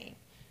the same.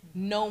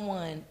 No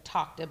one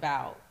talked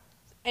about,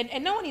 and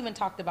no one even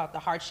talked about the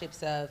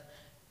hardships of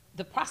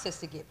the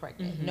process to get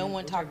pregnant. Mm-hmm. No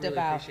one talked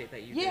about,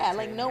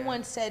 no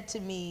one said to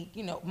me,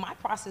 you know, my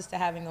process to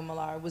having a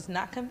Malara was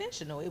not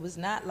conventional. It was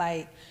not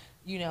like,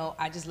 you know,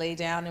 I just lay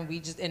down and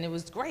and it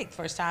was great.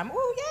 First time,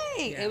 oh,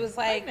 yay. Yeah. It was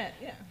like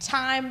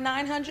time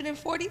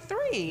 943.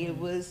 Mm-hmm. It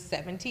was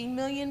 17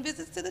 million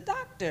visits to the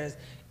doctors.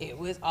 It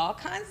was all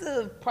kinds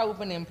of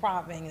probing and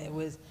prodding.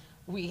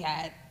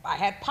 I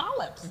had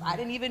polyps. Mm-hmm. I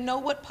didn't even know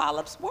what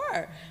polyps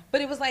were.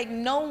 But it was like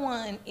no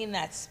one in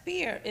that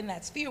sphere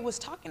was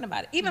talking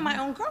about it. Even my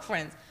own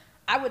girlfriends.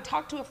 I would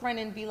talk to a friend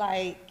and be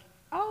like,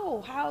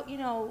 oh, how,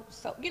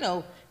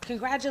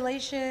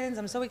 congratulations.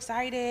 I'm so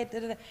excited. Da,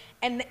 da, da.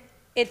 And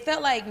it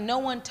felt like no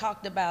one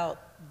talked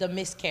about the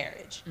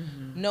miscarriage.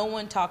 Mm-hmm. No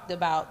one talked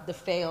about the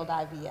failed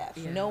IVF.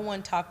 Yeah. No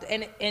one talked,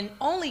 and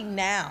only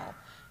now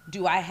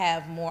do I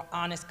have more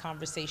honest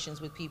conversations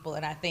with people.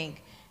 And I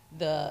think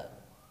the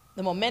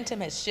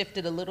momentum has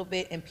shifted a little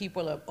bit, and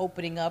people are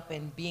opening up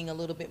and being a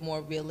little bit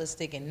more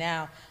realistic. And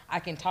now I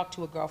can talk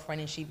to a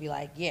girlfriend and she'd be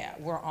like, yeah,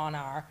 we're on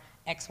our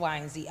X, Y,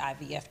 and Z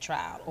IVF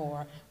trial,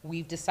 or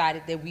we've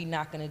decided that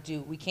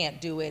we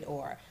can't do it,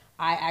 or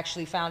I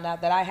actually found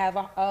out that I have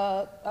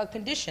a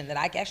condition that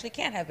I actually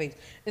can't have babies.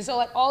 And so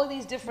like all of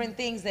these different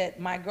things that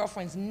my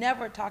girlfriends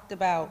never talked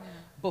about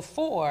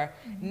before,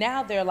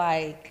 now they're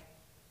like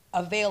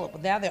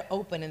available. Now they're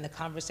open and the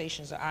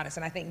conversations are honest.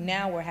 And I think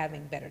now we're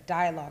having better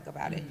dialogue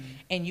about it.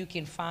 And you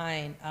can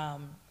find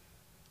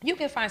you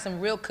can find some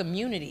real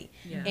community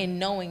in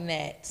knowing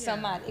that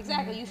somebody,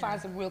 exactly, you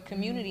find some real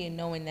community in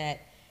knowing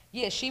that,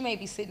 yeah, she may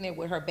be sitting there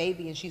with her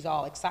baby and she's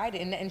all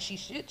excited, and she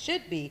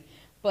should be,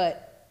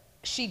 but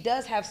she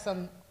does have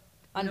some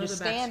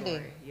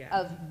understanding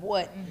of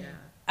what,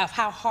 of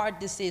how hard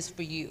this is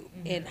for you,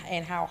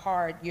 and how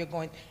hard you're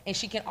going, and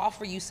she can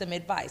offer you some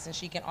advice, and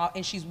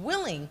she's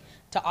willing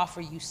to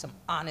offer you some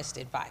honest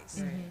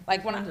advice.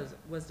 Like when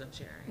wisdom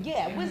sharing.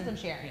 Yeah, wisdom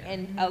sharing.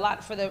 And a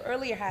lot, for the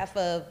earlier half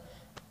of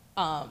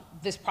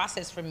this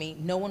process for me,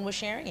 no one was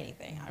sharing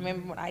anything. I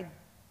remember when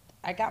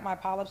I got my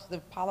the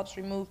polyps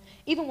removed,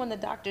 even when the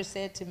doctor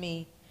said to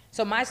me,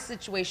 so my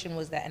situation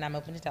was that, and I'm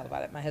open to tell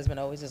about it. My husband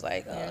always is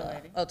like,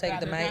 "Oh, take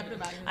the mic."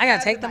 I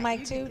gotta take the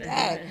mic too.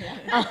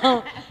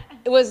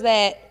 It was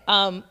that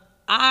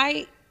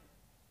I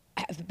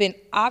have been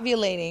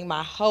ovulating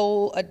my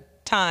whole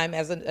time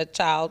as a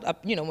child,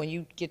 up, you know, when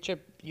you get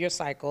your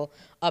cycle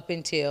up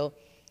until,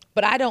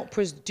 but I don't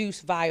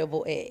produce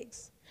viable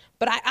eggs.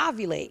 But I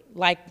ovulate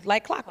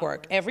like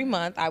clockwork. Every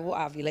month I will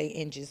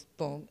ovulate and just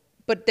boom.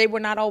 But they were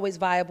not always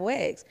viable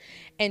eggs.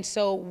 And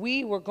so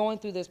we were going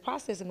through this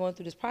process,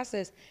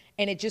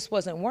 and it just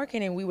wasn't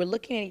working. And we were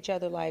looking at each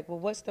other like, well,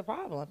 what's the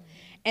problem?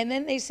 And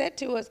then they said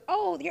to us,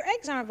 oh, your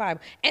eggs aren't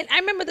viable. And I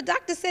remember the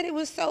doctor said it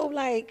was so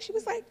like, she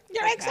was like,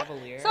 your eggs are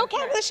so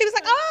cavalier. She was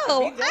like,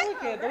 oh. Those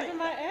are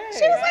my eggs.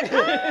 She was like,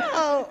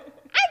 oh,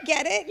 I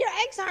get it. Your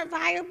eggs aren't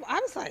viable. I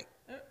was like,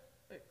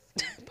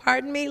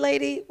 pardon me,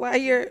 lady, while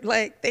you're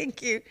like,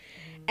 thank you.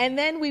 And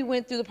then we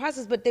went through the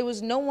process, but there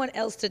was no one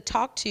else to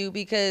talk to,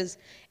 because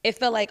it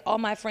felt like all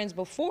my friends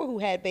before who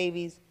had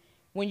babies,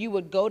 when you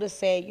would go to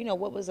say, you know,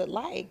 what was it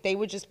like? They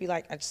would just be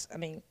like, it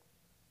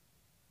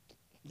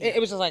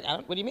was just like,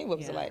 what do you mean, what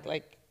was it like?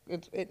 Like,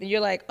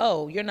 you're like,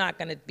 oh, you're not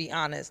gonna be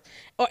honest.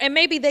 And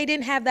maybe they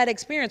didn't have that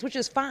experience, which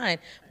is fine,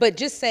 but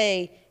just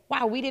say,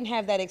 wow, we didn't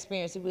have that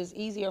experience. It was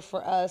easier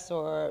for us,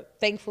 or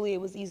thankfully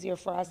it was easier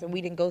for us and we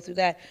didn't go through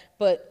that.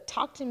 But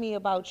talk to me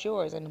about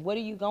yours, and what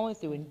are you going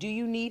through, and do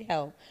you need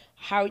help?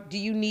 How do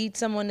you need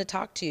someone to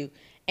talk to?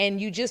 And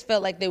you just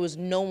felt like there was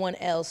no one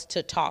else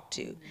to talk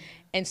to.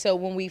 And so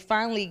when we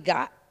finally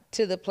got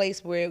to the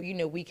place where, you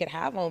know, we could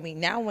have Omi,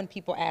 now when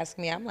people ask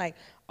me, I'm like,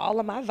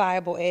 all of my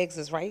viable eggs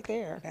is right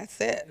there.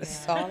 That's it.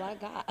 That's all I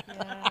got.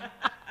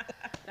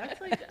 That's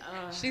like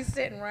she's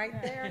sitting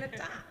right there at the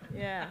top.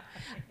 Yeah,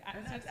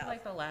 that's just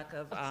like the lack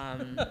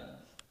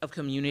of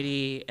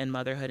community and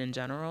motherhood in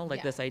general.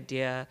 Like this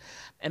idea,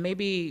 and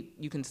maybe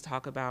you can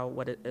talk about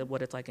what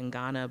it's like in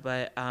Ghana.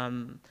 But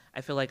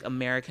I feel like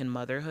American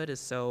motherhood is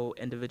so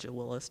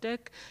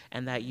individualistic,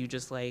 and that you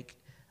just like,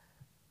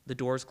 the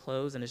doors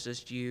close and it's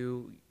just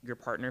you, your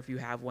partner, if you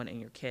have one,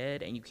 and your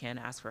kid, and you can't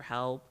ask for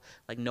help.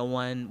 Like no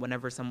one,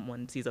 whenever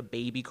someone sees a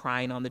baby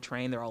crying on the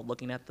train, they're all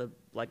looking at the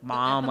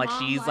mom, like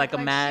she's like a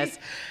mess.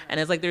 And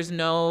it's like, there's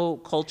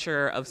no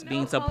culture of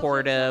being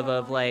supportive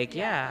of like,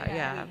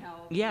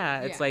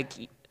 it's like,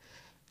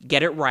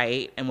 get it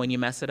right. And when you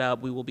mess it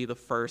up, we will be the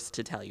first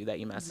to tell you that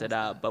you messed it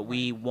up, but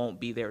we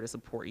won't be there to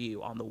support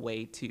you on the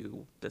way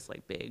to this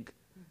like big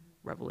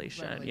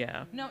revelation.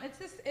 No,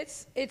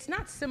 it's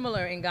not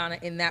similar in Ghana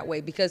in that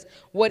way, because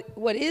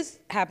what is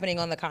happening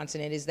on the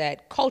continent is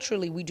that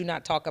culturally we do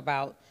not talk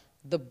about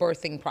the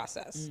birthing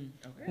process.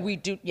 We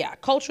do,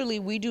 culturally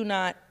we do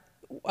not.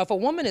 If a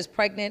woman is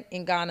pregnant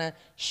in Ghana,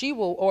 she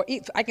will, or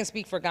if, I can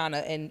speak for Ghana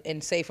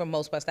and say for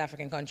most West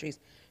African countries,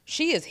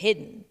 she is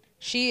hidden.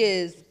 She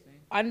is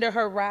under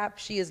her wrap.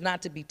 She is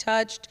not to be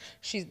touched.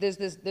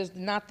 There's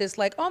not this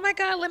like, oh my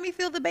God, let me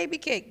feel the baby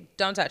kick.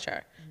 Don't touch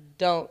her.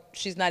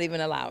 She's not even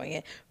allowing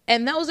it.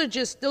 And those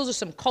are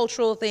some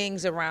cultural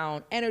things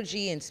around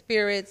energy and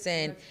spirits,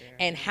 and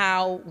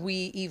how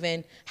we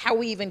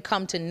even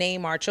come to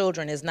name our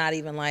children is not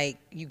even like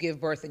you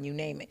give birth and you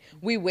name it.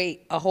 We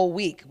wait a whole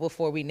week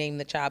before we name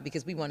the child,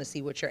 because we want to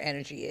see what your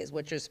energy is,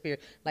 what your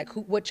spirit, like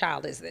what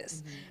child is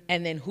this?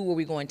 And then who are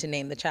we going to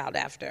name the child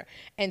after?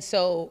 And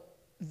so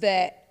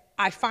that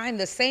I find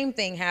the same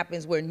thing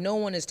happens where no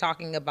one is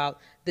talking about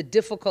the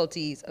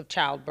difficulties of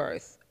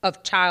childbirth,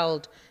 of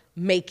child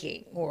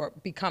making or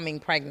becoming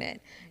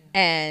pregnant.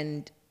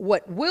 And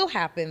what will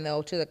happen,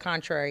 though, to the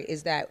contrary,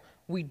 is that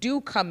we do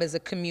come as a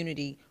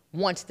community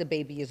once the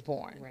baby is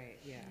born. Right,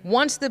 yeah.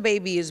 Once the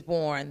baby is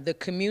born, the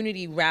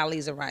community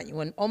rallies around you.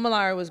 When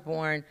Omalara was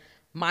born,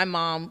 my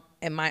mom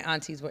and my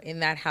aunties were in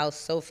that house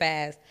so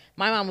fast.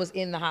 My mom was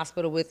in the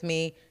hospital with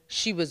me.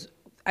 She was,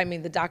 I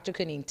mean, the doctor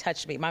couldn't even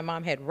touch me. My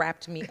mom had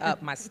wrapped me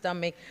up, my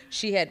stomach.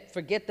 She had,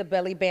 forget the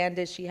belly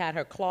bandage, she had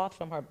her cloth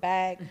from her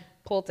bag,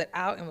 pulled it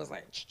out and was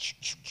like,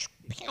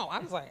 I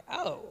was like,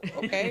 oh,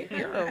 okay,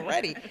 you're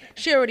ready.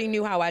 She already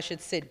knew how I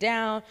should sit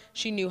down.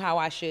 She knew how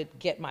I should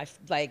get my,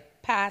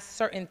 like, pass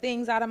certain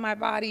things out of my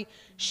body.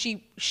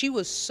 She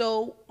was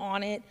so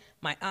on it.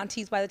 My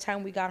aunties, by the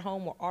time we got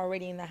home, were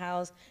already in the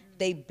house.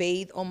 They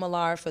bathed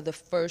Omalara for the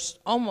first,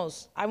 I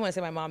want to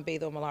say my mom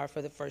bathed Omalara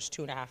for the first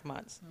 2.5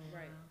 months.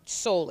 Right.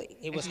 Solely.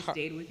 It was her.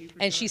 She stayed with you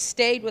for she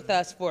stayed with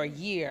us for a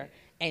year.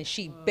 and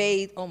she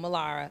bathed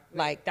Omalara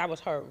like that was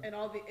her. And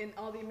all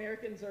the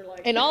Americans are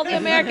like. And all the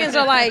Americans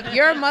are like,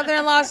 your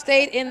mother-in-law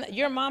stayed in,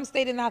 your mom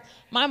stayed in the house.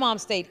 My mom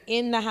stayed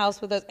in the house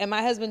with us, and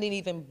my husband didn't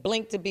even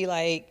blink to be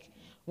like,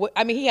 what,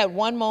 I mean, he had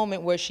one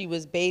moment where she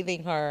was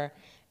bathing her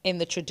in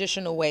the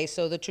traditional way.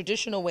 So the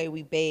traditional way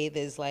we bathe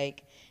is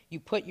like, you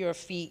put your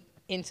feet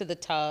into the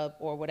tub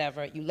or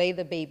whatever, you lay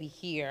the baby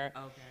here.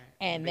 Okay.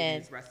 And The then,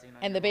 baby's resting on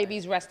and your the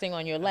baby's resting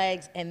on your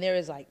legs, and there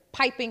is like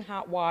piping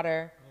hot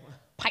water,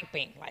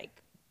 piping, like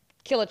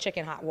killer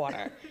chicken hot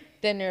water.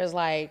 Then there's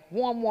like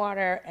warm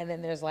water, and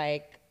then there's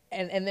like,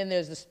 and then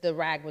there's this, the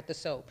rag with the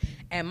soap.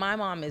 And my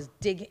mom is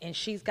digging, and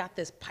she's got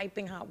this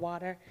piping hot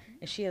water,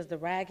 and she has the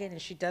rag in,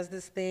 and she does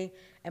this thing,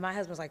 and my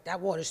husband's like,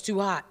 that water's too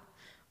hot.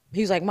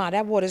 He's like, Ma,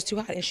 that water's too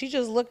hot. And she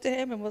just looked at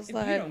him and was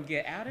like, you don't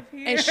get out of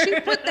here. and she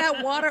put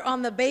that water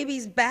on the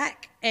baby's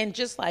back and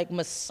just like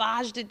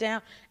massaged it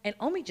down, and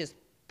Omi just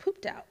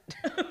pooped out.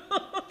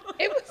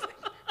 It was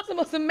the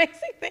most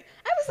amazing thing.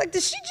 I was like,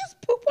 did she just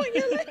poop on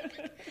your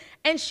leg?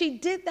 And she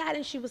did that,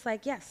 and she was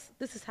like, yes,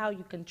 this is how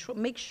you control,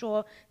 make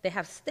sure they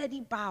have steady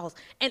bowels.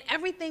 And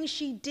everything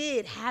she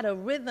did had a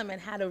rhythm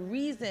and had a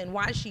reason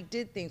why she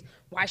did things,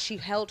 why she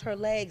held her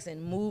legs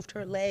and moved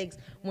her legs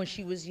when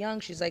she was young.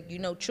 She's like, you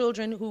know,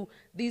 children who,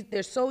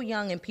 they're so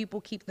young and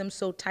people keep them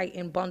so tight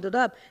and bundled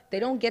up, they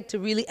don't get to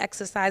really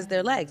exercise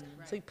their legs.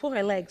 So you pull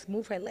her legs,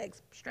 move her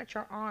legs, stretch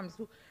her arms.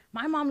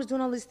 My mom was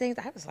doing all these things.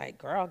 I was like,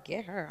 girl,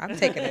 get her. I'm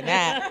taking a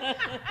nap.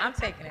 I'm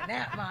taking a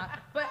nap, Mom.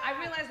 But I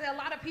realized that a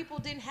lot of people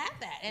didn't have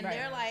that. And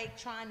they're like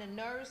trying to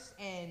nurse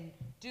and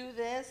do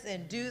this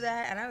and do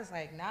that. And I was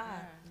like, nah,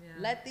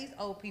 let these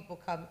old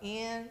people come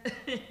in.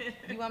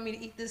 You want me to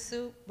eat this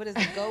soup? What is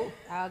it, goat?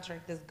 I'll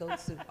drink this goat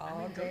soup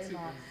all day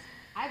long.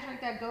 I drank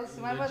that goat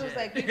soup. My mother was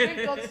like, you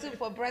drink goat soup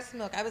for breast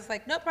milk. I was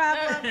like, no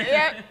problem.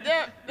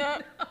 Yep.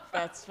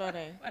 That's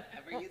funny.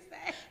 Whatever you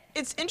say.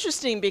 It's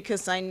interesting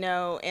because I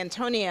know,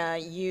 Antonia,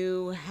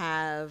 you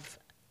have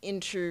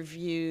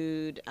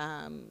interviewed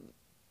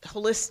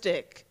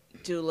holistic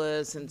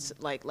doulas and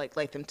like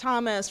Latham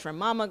Thomas from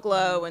Mama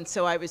Glow, and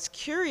so I was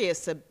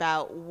curious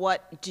about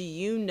what do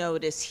you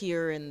notice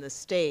here in the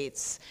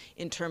States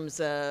in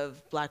terms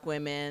of Black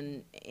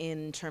women,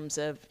 in terms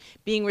of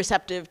being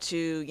receptive to,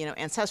 you know,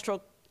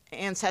 ancestral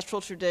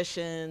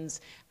traditions,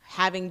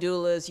 having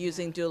doulas,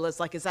 using doulas.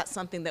 Like, is that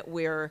something that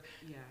we're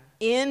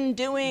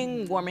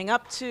doing, warming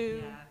up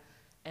to? Yeah.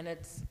 And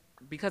it's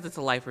because it's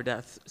a life or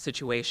death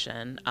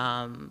situation.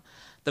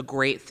 The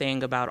great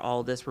thing about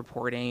all this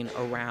reporting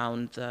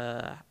around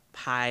the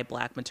high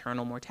Black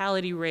maternal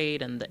mortality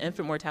rate and the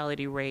infant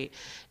mortality rate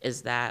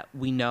is that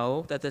we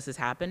know that this is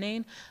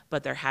happening,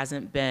 but there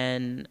hasn't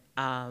been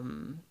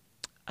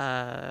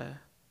there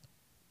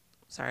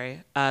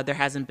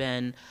hasn't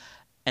been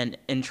an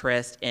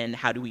interest in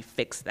how do we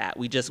fix that.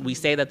 We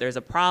say that there's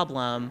a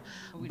problem,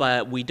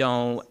 but we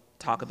don't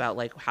talk about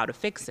like how to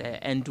fix it.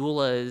 And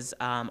doulas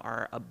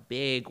are a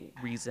big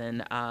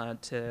reason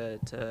to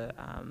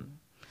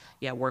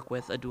work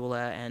with a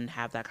doula and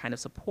have that kind of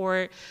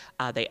support.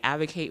 They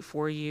advocate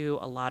for you.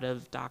 A lot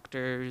of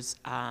doctors,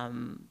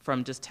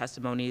 from just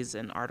testimonies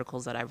and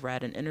articles that I've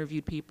read and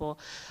interviewed people,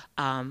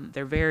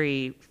 they're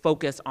very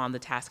focused on the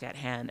task at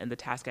hand, and the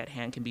task at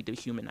hand can be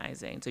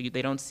dehumanizing. So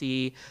they don't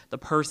see the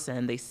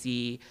person, they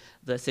see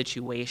the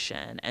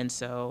situation. And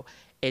so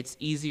it's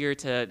easier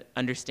to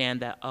understand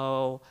that,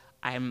 oh,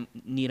 I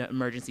need an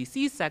emergency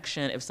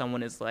C-section if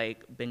someone has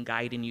like been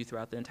guiding you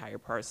throughout the entire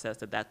process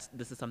that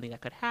this is something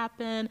that could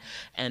happen,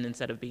 and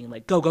instead of being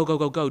like go,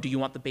 do you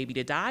want the baby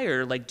to die,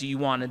 or like do you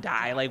want to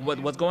die, like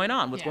what's going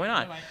on,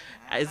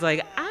 it's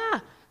like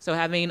so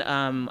having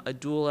a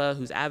doula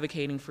who's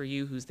advocating for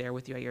you, who's there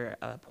with you at your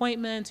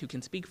appointments, who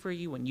can speak for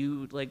you when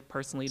you like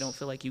personally don't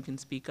feel like you can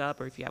speak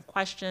up, or if you have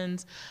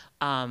questions,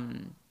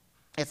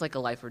 it's like a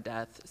life or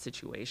death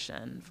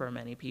situation for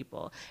many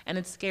people. And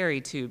it's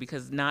scary too,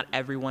 because not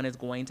everyone is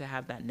going to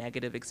have that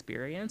negative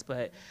experience,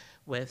 but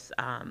with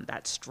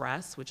that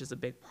stress, which is a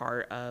big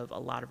part of a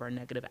lot of our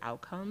negative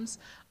outcomes,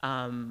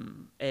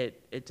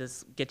 it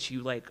just gets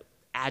you like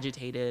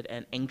agitated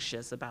and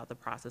anxious about the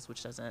process,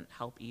 which doesn't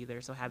help either.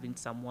 So having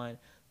someone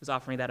who's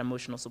offering that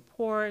emotional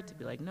support to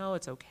be like, no,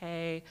 it's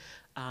okay,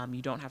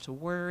 you don't have to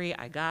worry,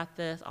 I got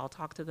this, I'll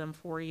talk to them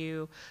for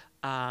you.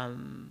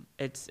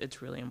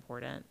 It's really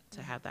important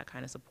to have that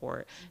kind of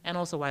support. And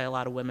also why a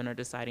lot of women are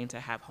deciding to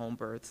have home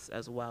births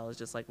as well, is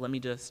just like, let me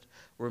just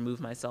remove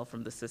myself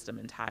from the system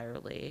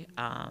entirely,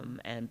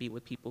 and be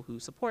with people who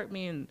support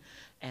me,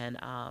 and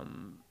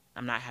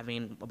I'm not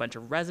having a bunch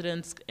of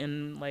residents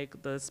in like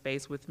the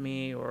space with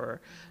me, or,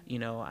 you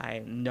know,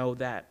 I know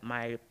that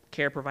my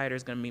care provider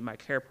is going to be my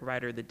care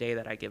provider the day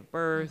that I give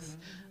birth.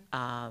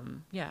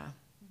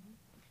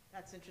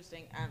 That's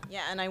interesting.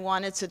 And I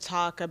wanted to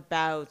talk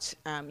about,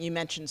 you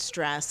mentioned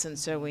stress, and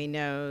so we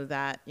know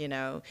that, you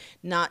know,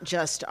 not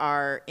just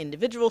our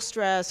individual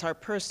stress, our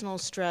personal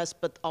stress,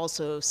 but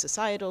also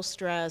societal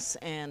stress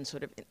and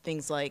sort of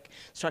things like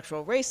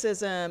structural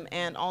racism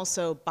and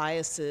also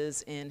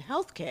biases in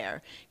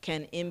healthcare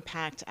can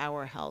impact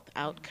our health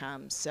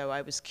outcomes. So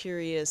I was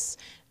curious,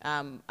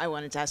 I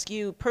wanted to ask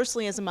you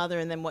personally as a mother,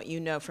 and then what you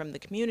know from the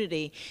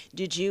community.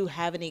 Did you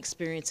have any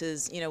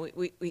experiences? You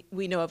know,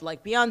 we know of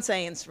like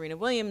Beyonce and Serena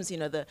Williams. You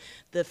know,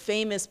 the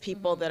famous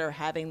people that are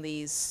having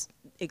these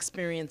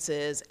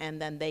experiences,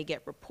 and then they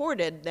get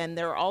reported. Then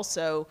there are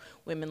also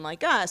women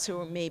like us who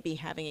are maybe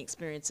having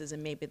experiences,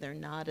 and maybe they're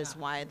not as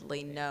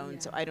widely known.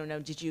 So I don't know.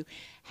 Did you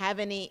have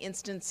any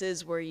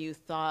instances where you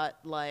thought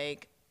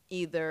like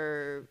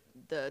either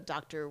the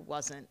doctor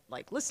wasn't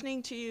like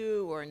listening to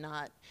you or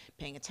not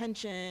paying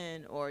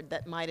attention, or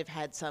that might have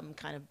had some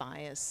kind of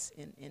bias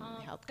in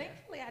healthcare?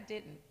 Thankfully, I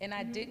didn't, and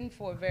I didn't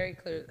for a very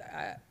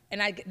clear.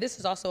 This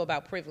is also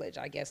about privilege,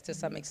 I guess, to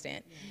some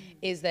extent,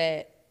 is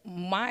that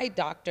my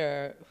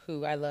doctor,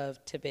 who I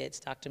love to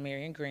bits, Dr.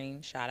 Marion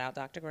Green, shout out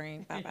Dr.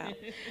 Green, pop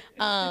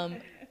out.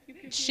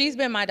 She's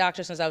been my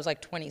doctor since I was like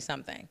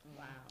 20-something.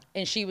 Wow.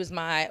 And she was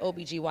my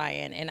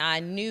OBGYN, and I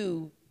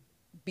knew,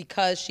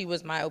 because she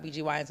was my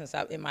OBGYN since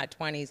I was in my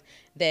 20s,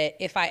 that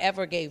if I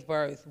ever gave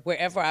birth,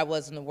 wherever I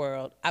was in the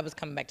world, I was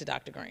coming back to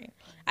Dr. Green.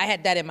 I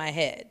had that in my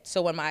head.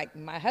 So when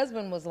my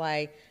husband was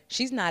like,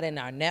 she's not in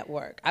our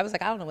network, I was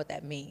like, I don't know what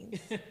that means.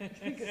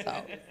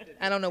 So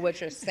I don't know what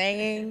you're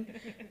saying.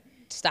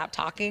 Stop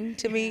talking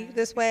to me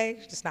this way.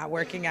 It's just not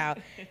working out.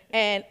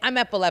 And I'm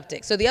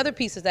epileptic. So the other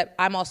piece is that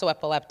I'm also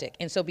epileptic.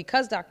 And so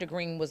because Dr.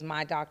 Green was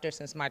my doctor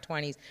since my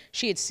 20s,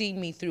 she had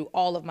seen me through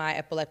all of my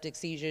epileptic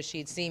seizures. She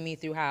had seen me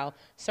through how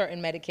certain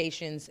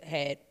medications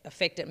had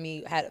affected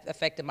me, had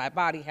affected my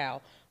body,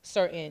 how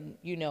certain,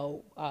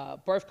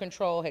 birth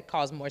control had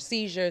caused more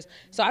seizures.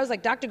 So I was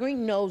like, Dr.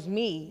 Green knows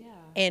me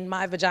and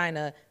my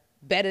vagina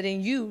better than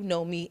you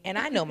know me, and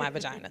I know my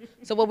vagina.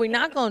 So what we're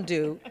not gonna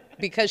do,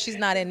 because she's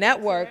not in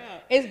network,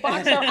 is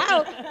box her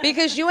out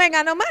because you ain't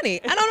got no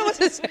money. I don't know what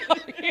to tell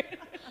you.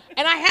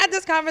 And I had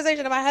this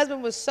conversation, and my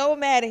husband was so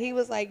mad, and he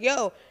was like,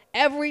 yo,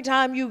 every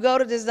time you go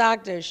to this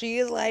doctor, she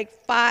is like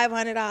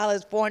 $500,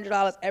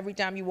 $400 every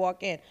time you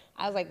walk in.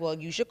 I was like, well,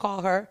 you should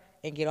call her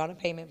and get on a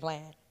payment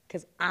plan,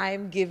 because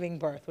I'm giving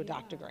birth with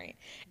Dr. Green.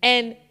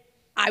 And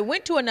I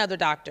went to another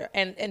doctor,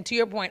 and to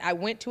your point, I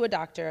went to a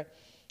doctor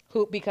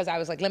because I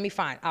was like,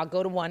 I'll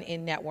go to one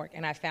in network.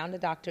 And I found a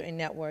doctor in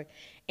network.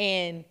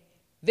 And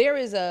there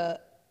is a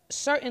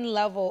certain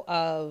level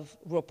of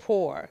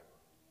rapport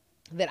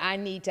that I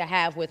need to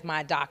have with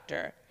my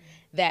doctor,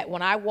 that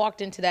when I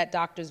walked into that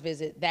doctor's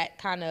visit,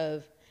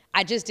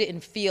 I just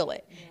didn't feel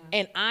it. Yeah.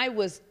 And I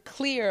was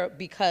clear,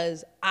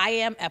 because I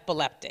am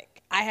epileptic.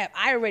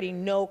 I already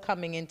know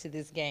coming into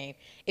this game,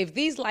 if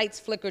these lights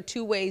flicker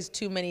too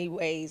many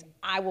ways,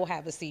 I will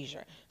have a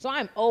seizure. So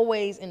I'm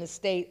always in a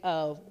state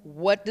of,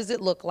 what does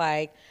it look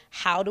like?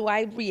 How do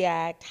I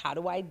react? How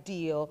do I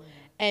deal?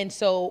 And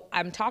so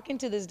I'm talking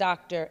to this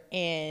doctor,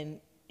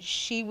 and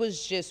she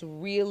was just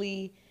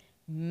really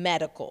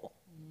medical.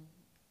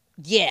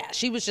 Yeah,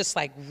 she was just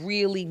like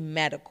really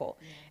medical.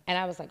 And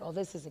I was like, oh,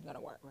 this isn't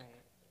gonna work. Right.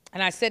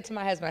 And I said to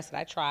my husband, I said,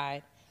 I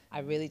tried. I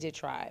really did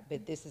try,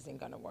 but this isn't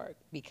gonna work,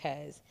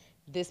 because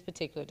this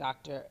particular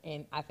doctor,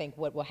 and I think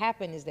what will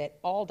happen is that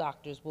all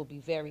doctors will be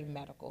very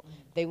medical.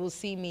 They will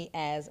see me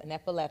as an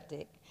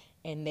epileptic,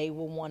 and they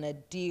will wanna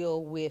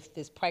deal with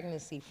this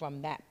pregnancy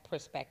from that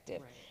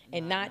perspective,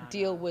 and not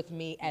deal with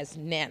me as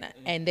Nana.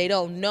 And they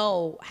don't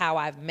know how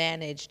I've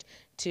managed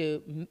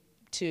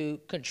to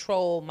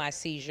control my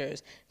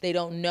seizures. They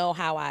don't know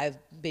how I've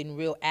been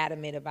real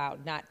adamant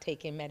about not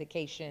taking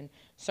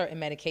certain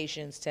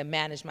medications to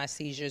manage my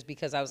seizures,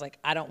 because I was like,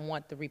 I don't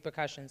want the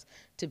repercussions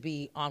to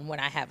be on when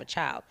I have a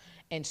child.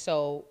 And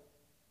so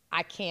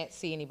I can't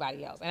see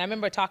anybody else. And I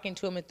remember talking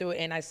to him and through it,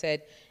 and I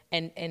said,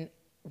 and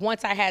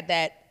once I had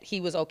that,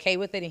 he was okay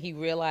with it, and he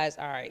realized,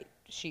 all right,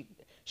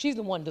 she's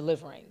the one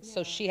delivering,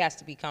 so she has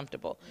to be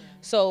comfortable.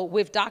 So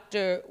with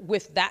Dr.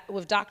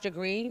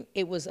 Green,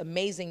 it was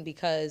amazing,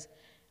 because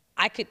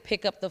I could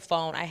pick up the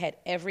phone. I had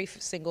every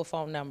single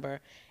phone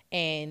number,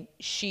 and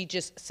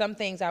some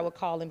things I would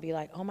call and be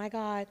like, oh my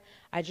God,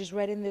 I just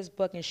read in this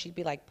book, and she'd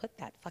be like, put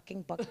that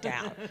fucking book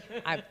down.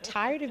 I'm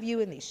tired of you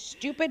and these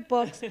stupid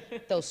books,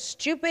 those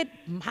stupid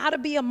how to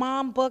be a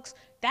mom books.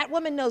 That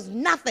woman knows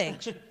nothing.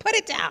 Put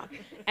it down.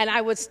 And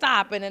I would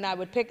stop, and then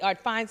I'd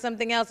find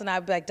something else, and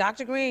I'd be like,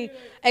 Dr. Green,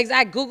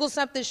 I Google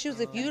something, she was,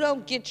 if you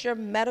don't get your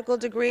medical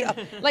degree,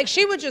 like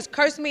she would just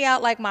curse me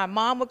out like my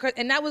mom would curse,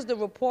 and that was the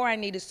rapport I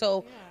needed.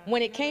 So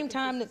when it came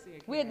time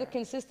we had the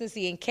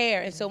consistency and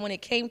care, and so when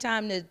it came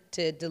time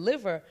to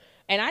deliver,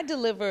 and I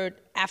delivered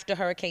after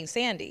Hurricane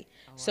Sandy.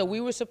 Oh, wow. So we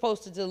were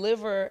supposed to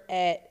deliver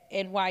at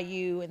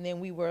NYU, and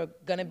then we were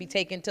gonna be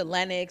taken to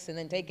Lenox, and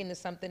then taken to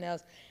something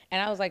else. And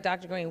I was like,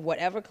 Dr. Green,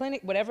 whatever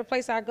clinic, whatever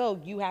place I go,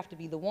 you have to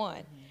be the one.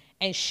 Mm-hmm.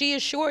 And she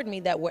assured me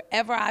that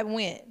wherever I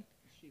went,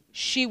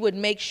 she would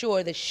make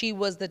sure that she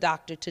was the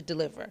doctor to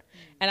deliver.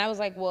 Mm-hmm. And I was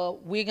like, well,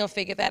 we're gonna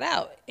figure that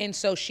out. And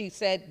so she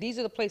said, these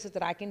are the places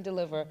that I can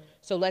deliver,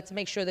 so let's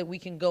make sure that we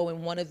can go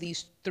in one of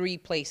these 3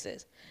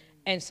 places.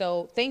 And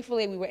so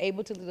thankfully we were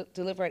able to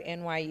deliver at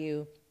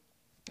NYU.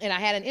 And I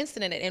had an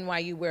incident at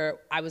NYU where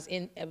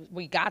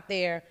we got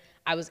there,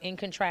 I was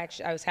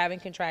having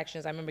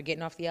contractions. I remember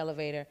getting off the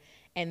elevator,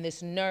 and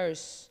this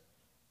nurse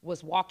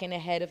was walking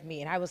ahead of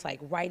me, and I was like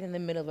right in the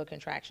middle of a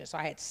contraction. So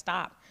I had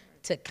stopped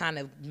to kind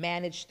of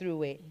manage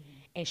through it.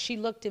 And she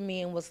looked at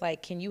me and was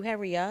like, "Can you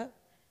hurry up?"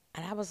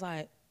 And I was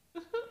like,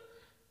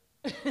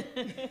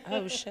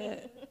 "Oh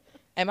shit."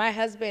 And my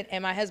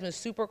husband's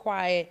super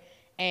quiet,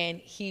 and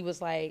he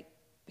was like,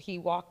 he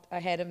walked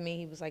ahead of me.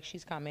 He was like,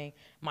 "She's coming."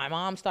 My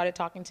mom started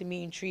talking to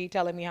me in Tree,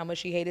 telling me how much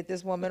she hated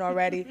this woman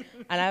already.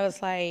 And I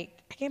was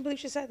like, I can't believe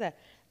she said that.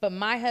 But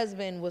my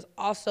husband was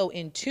also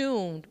in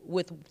tune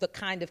with the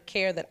kind of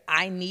care that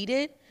I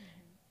needed.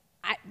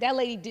 That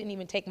lady didn't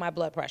even take my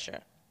blood pressure.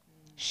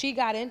 She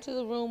got into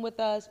the room with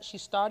us. She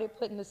started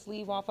putting the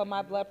sleeve off of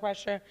my blood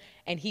pressure,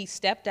 and he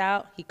stepped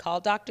out. He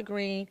called Dr.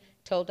 Green,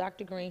 told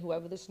Dr. Green,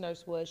 whoever this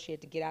nurse was, she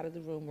had to get out of the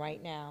room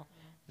right now.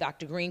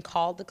 Dr. Green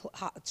called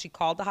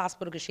the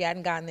hospital because she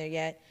hadn't gotten there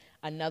yet.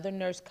 Another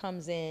nurse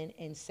comes in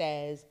and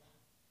says,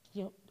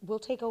 "We'll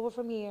take over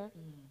from here."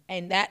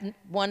 And that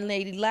one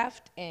lady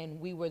left, and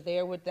we were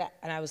there with that,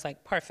 and I was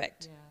like,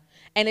 perfect. Yeah.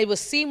 And it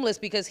was seamless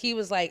because he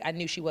was like, I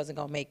knew she wasn't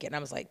gonna make it, and I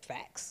was like,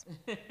 facts,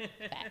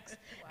 facts.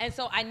 Wow. And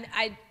so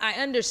I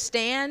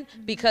understand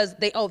because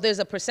there's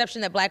a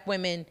perception that Black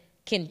women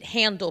can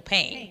handle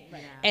pain.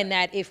 Right. And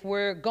that if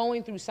we're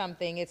going through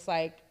something, it's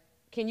like,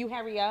 can you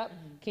hurry up?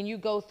 Can you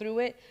go through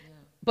it? Yeah.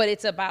 But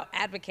it's about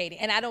advocating.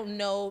 And I don't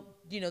know,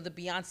 the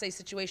Beyonce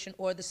situation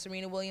or the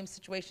Serena Williams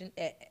situation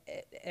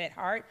at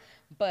heart,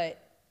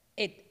 but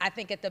I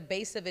think at the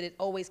base of it, it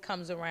always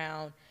comes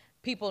around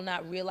people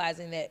not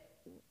realizing that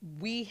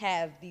we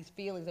have these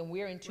feelings and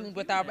we're in tune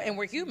with and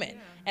we're human.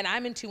 Yeah. And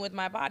I'm in tune with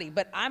my body.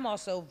 But I'm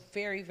also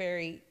very,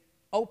 very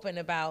open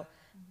about,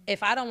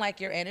 if I don't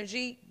like your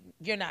energy,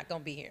 you're not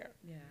gonna be here.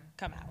 Yeah.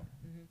 Come out.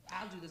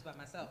 I'll do this by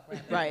myself.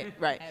 Right.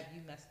 Have you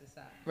mess this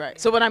up? Right.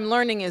 So what I'm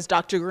learning is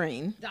Dr.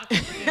 Green. Dr.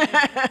 Green,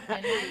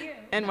 NYU.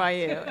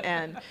 NYU.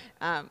 And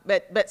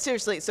but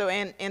seriously, so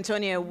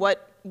Antonia,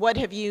 what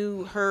have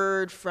you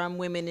heard from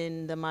women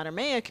in the Mater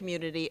Mea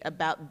community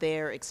about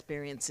their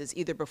experiences,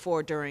 either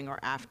before, during, or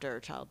after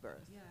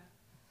childbirth? Yeah.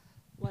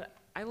 What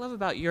I love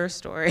about your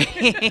story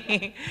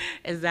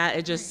is that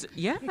it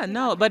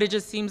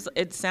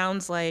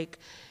sounds like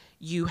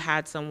you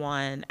had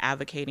someone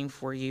advocating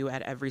for you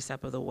at every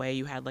step of the way.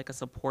 You had like a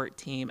support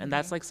team. And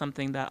that's like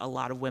something that a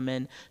lot of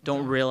women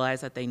don't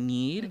realize that they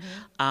need,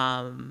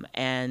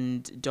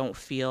 and don't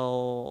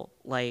feel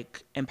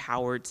like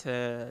empowered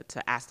to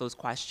ask those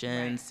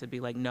questions, to be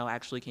like, no,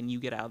 actually, can you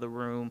get out of the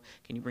room?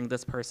 Can you bring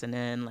this person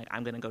in? Like,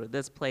 I'm gonna go to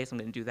this place, I'm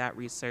gonna do that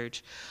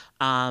research.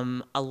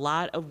 A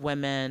lot of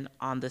women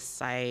on the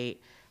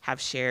site have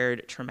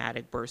shared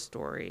traumatic birth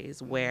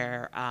stories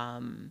where,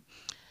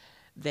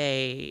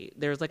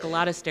 there's like a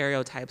lot of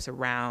stereotypes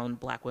around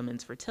Black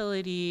women's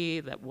fertility,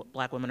 that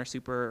Black women are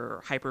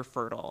super hyper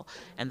fertile,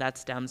 and that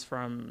stems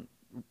from,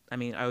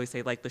 I always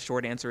say like the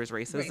short answer is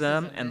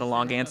racism. And the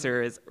long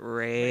answer is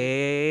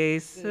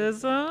racism.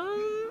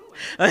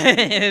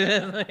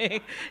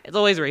 It's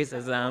always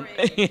racism.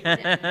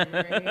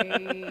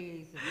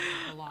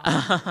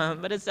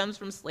 But it stems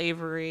from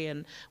slavery,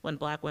 and when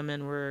Black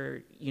women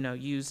were,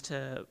 used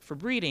for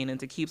breeding and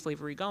to keep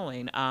slavery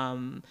going,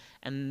 and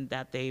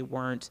that they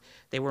were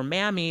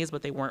mammies,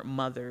 but they weren't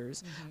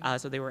mothers.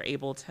 So they were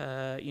able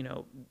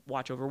to,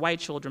 watch over white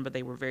children, but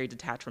they were very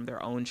detached from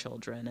their own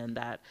children, and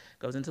that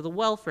goes into the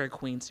welfare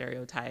queen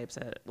stereotypes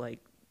that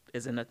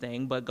isn't a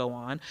thing, but go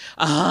on.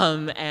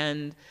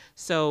 And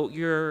so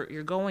you're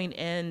going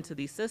into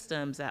these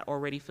systems that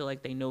already feel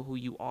like they know who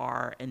you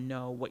are and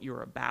know what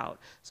you're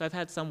about. So I've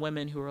had some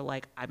women who are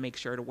like, I make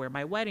sure to wear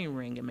my wedding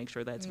ring and make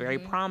sure that it's very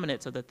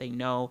prominent so that they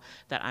know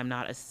that I'm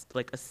not a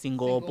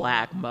single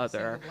Black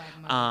mother.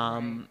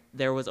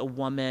 There was a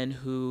woman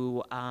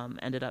who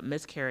ended up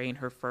miscarrying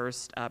her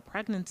first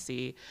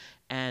pregnancy,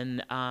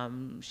 and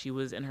she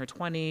was in her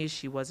 20s.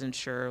 She wasn't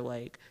sure,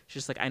 she's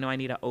just like, I know I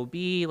need an OB,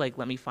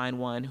 let me find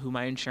one who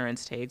my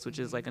insurance takes, which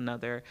is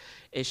another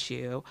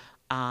issue.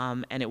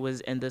 And it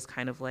was in this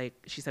kind of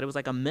she said it was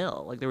like a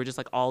mill. There were just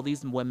all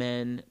these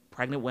women,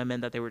 pregnant women,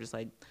 that they were just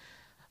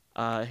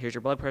here's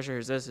your blood pressure,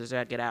 here's this, here's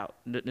that, get out,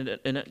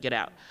 get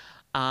out.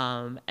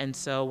 And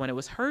so when it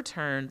was her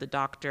turn, the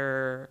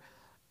doctor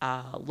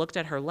looked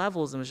at her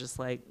levels and was just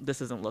like,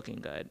 this isn't looking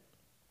good.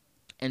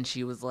 And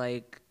she was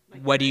like,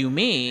 what do you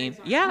mean?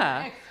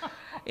 Yeah.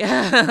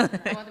 Yeah.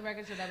 I want the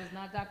record so that was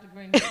not Dr.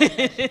 Green. She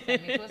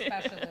sent me to a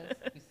specialist.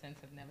 We since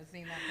have never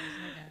seen that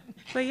person again.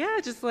 But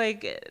yeah, just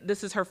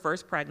this is her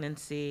first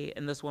pregnancy,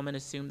 and this woman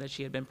assumed that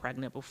she had been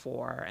pregnant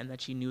before and that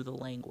she knew the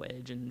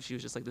language, and she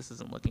was just like, this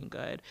isn't looking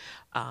good.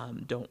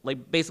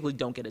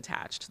 Don't get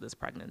attached to this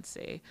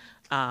pregnancy.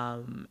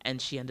 And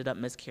she ended up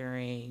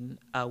miscarrying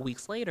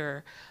weeks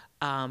later,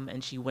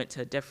 and she went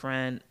to a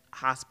different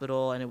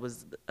hospital, and it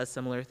was a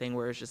similar thing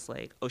where it's just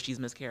oh, she's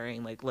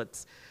miscarrying,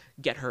 let's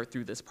get her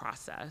through this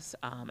process,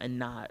 and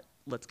not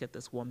let's get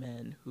this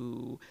woman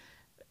who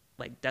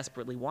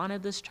desperately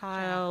wanted this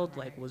child,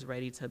 was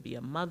ready to be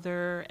a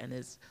mother and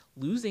is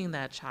losing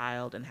that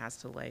child and has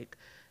to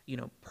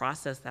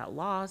process that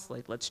loss.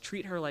 Like, let's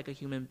treat her like a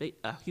human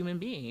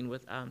being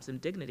with some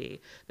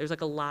dignity. There's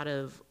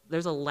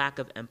a lack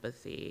of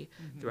empathy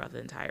throughout the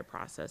entire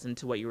process. And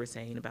to what you were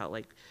saying about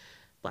like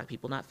Black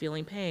people not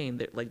feeling pain,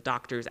 that like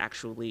doctors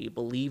actually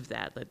believe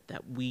that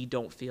we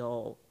don't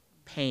feel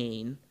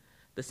pain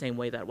the same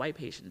way that white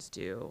patients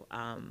do.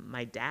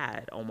 My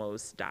dad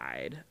almost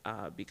died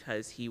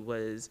because he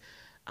was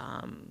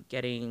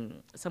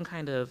getting some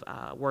kind of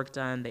work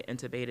done. They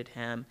intubated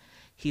him.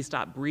 He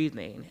stopped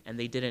breathing, and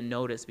they didn't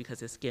notice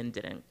because his skin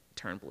didn't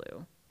turn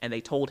blue. And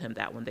they told him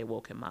that when they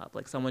woke him up.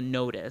 Like, someone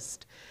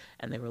noticed,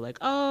 and they were like,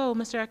 "Oh,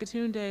 Mr.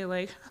 Akatunde,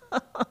 like,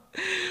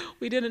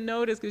 we didn't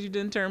notice because you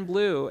didn't turn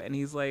blue." And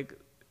he's like,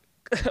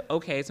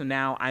 "Okay, so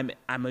now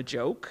I'm a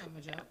joke.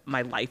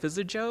 My life is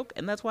a joke."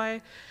 And that's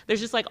why there's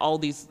just like all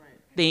these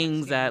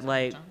things that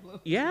like,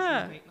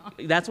 yeah,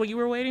 that's what you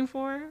were waiting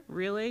for?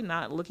 Really?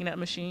 Not looking at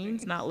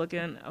machines? Not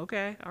looking,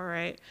 okay, all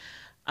right.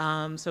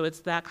 So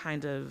it's that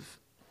kind of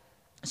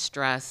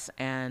stress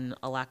and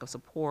a lack of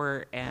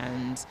support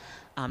and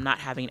not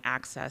having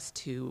access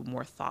to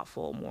more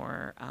thoughtful,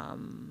 more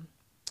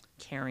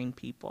caring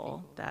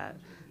people that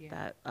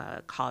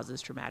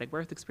causes traumatic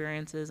birth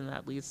experiences, and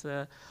that leads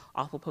to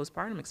awful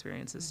postpartum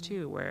experiences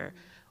too, where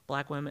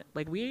Black women,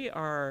 like, we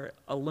are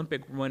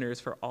Olympic winners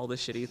for all the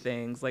shitty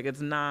things. Like, it's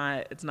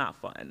not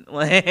fun.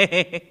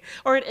 Like,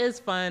 or it is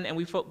fun, and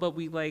we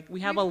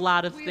have a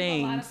lot of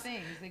things.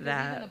 Because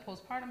that even the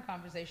postpartum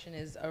conversation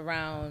is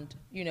around,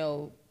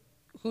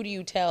 who do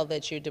you tell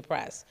that you're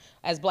depressed?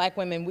 As Black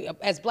women,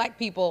 as Black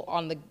people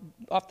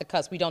off the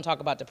cusp, we don't talk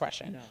about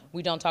depression. No.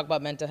 We don't talk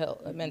about mental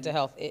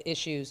health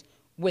issues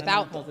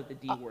without. Everyone calls it the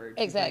D word.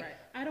 Exactly. Like,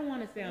 I don't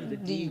want to say I'm the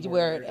D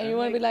word. word. And you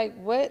want to be like,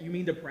 what? You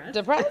mean depressed?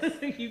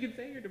 Depressed? You can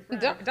say you're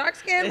depressed. Dark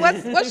skin?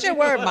 What's your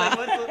word, Ma?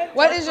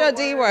 What is your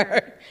D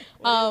word?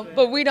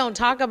 But we don't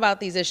talk about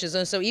these issues.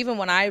 And so even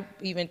when I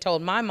even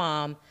told my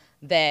mom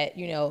that,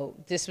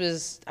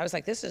 I was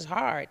like, this is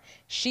hard.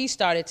 She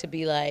started to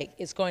be like,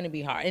 it's going to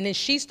be hard. And then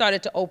she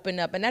started to open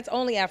up. And that's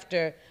only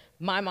after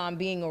my mom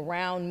being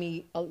around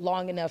me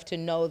long enough to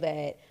know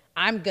that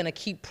I'm going to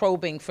keep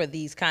probing for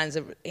these kinds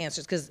of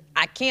answers, because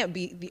I can't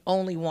be the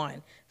only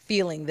one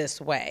feeling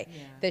this way.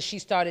 Yeah. That she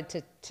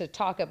started to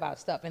talk about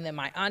stuff, and then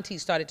my auntie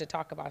started to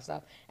talk about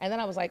stuff, and then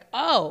I was like,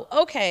 oh,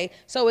 okay,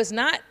 so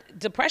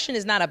depression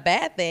is not a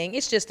bad thing.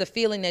 It's just a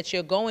feeling that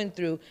you're going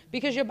through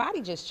because your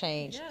body just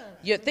changed. Yeah.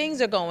 Your things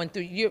are going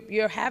through.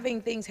 You're having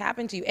things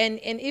happen to you,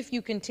 and if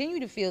you continue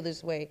to feel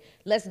this way,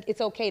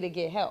 it's okay to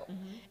get help.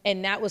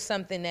 And that was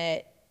something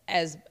that,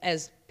 as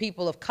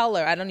people of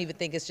color, I don't even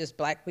think it's just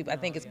Black people. I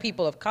think it's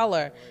people of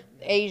color,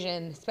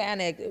 Asian,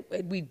 Hispanic.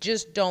 We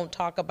just don't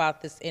talk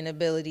about this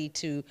inability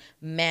to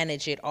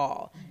manage it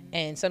all.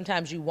 And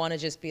sometimes you want to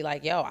just be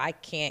like, yo, I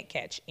can't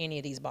catch any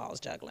of these balls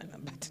juggling.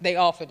 They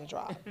all finna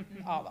drop,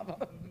 all of them.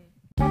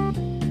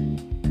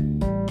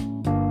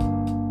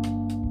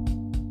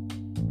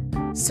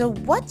 So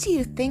what do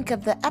you think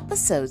of the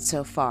episode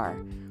so far?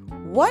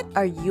 What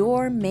are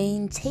your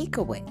main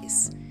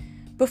takeaways?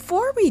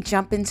 Before we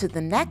jump into the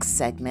next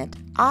segment,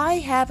 I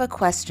have a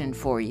question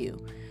for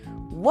you.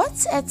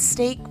 What's at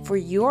stake for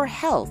your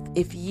health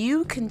if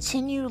you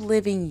continue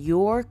living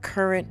your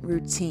current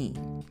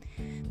routine?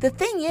 The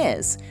thing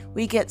is,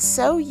 we get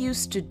so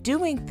used to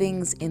doing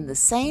things in the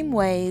same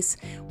ways,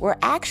 we're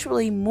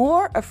actually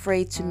more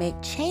afraid to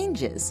make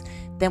changes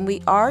than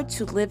we are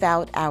to live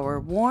out our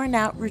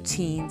worn-out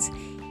routines,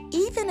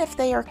 even if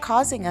they are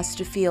causing us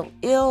to feel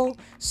ill,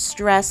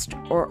 stressed,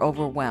 or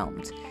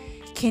overwhelmed.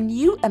 Can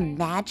you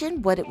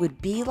imagine what it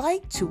would be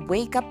like to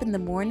wake up in the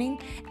morning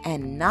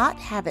and not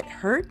have it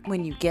hurt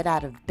when you get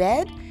out of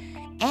bed,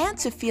 and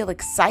to feel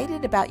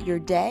excited about your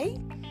day?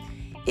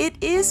 It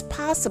is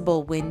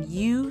possible when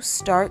you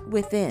start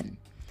within,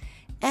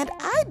 and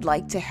I'd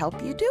like to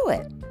help you do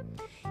it.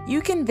 You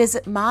can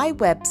visit my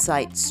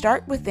website,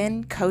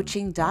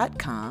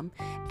 startwithincoaching.com,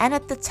 and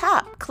at the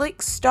top,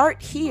 click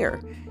Start Here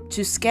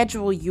to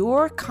schedule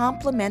your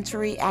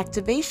complimentary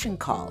activation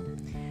call.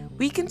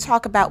 We can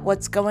talk about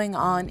what's going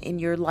on in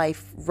your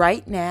life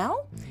right now,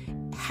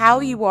 how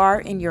you are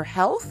in your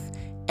health,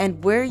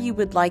 and where you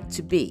would like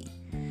to be.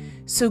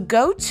 So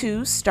go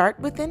to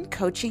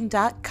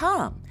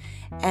startwithincoaching.com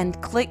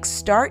and click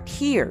Start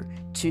Here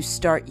to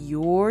start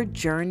your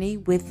journey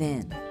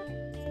within.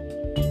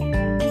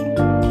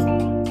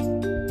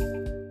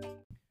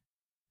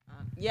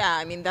 Yeah,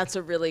 I mean, that's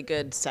a really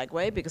good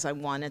segue, because I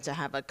wanted to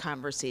have a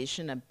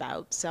conversation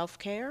about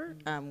self-care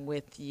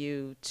with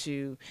you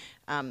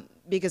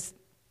because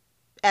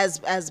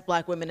as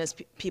Black women, as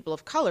people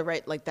of color,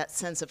 right, like that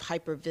sense of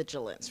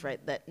hypervigilance, right,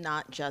 that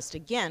not just,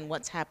 again,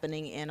 what's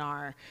happening in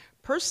our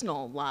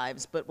personal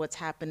lives, but what's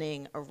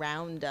happening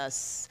around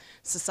us,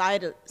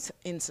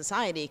 in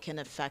society can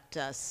affect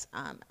us,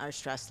 our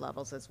stress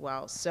levels as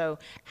well. So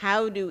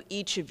how do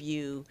each of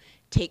you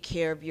take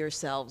care of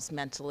yourselves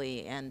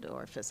mentally and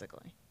or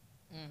physically?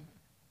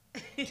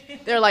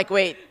 They're like,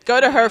 wait,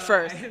 go to her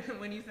first.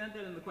 When you sent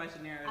it in the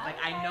questionnaire, I was like,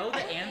 I know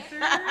the answer.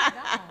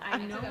 I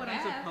know what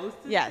I'm supposed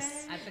to say.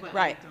 Yes, but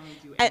right. I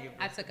don't do any of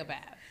I took a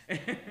bath.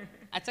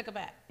 I took a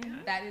bath.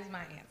 That is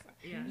my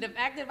answer. The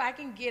fact that if I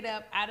can get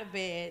up out of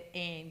bed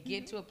and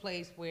get to a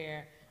place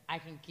where I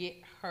can get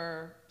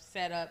her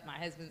set up, my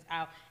husband's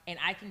out, and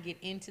I can get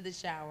into the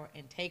shower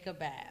and take a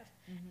bath,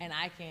 and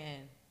I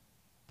can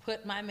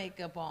put my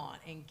makeup on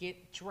and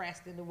get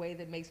dressed in a way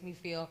that makes me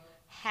feel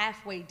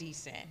halfway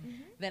decent,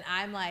 then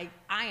I'm like,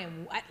 I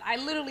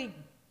literally,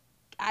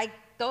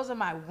 those are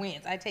my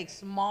wins. I take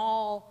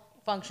small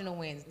functional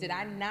wins. Did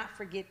I not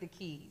forget the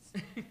keys?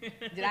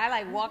 Did I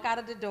like walk out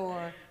of the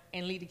door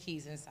and leave the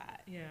keys inside?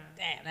 Yeah.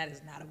 Damn, that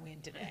is not a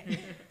win today.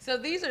 So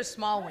these are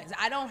small wins.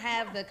 I don't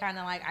have the kind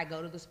of like, I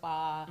go to the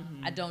spa.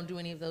 I don't do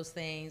any of those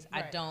things.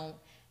 Right. I don't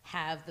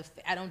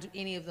do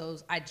any of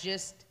those.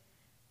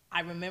 I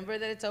remember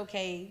that it's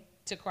okay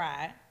to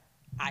cry.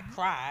 I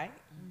cry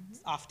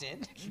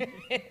often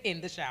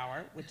in the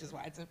shower, which is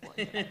why it's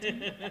important.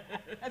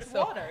 That's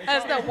water.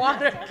 As the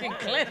water can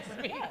cleanse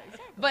me. Yeah,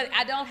 exactly. But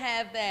I don't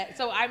have that.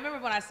 So I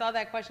remember when I saw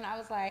that question, I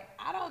was like,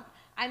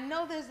 I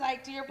know there's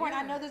like, to your point,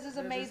 I know there's this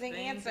amazing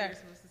answer.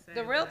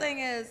 The real thing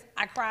is,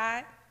 I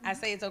cry. I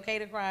say it's okay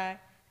to cry.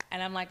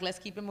 And I'm like, let's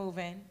keep it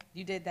moving.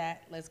 You did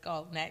that. Let's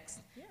go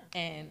next. Yeah.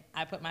 And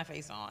I put my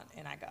face on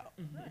and I go.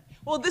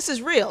 Well, this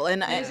is real,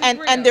 and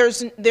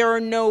there are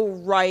no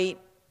right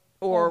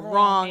or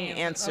wrong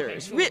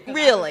answers. Okay,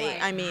 really,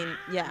 like, I mean,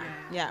 yeah.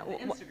 The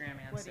Instagram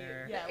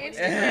answer.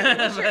 Instagram.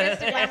 What's your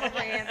Instagram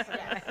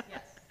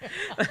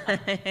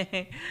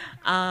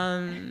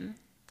answer?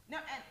 No,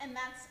 and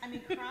that's, I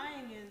mean,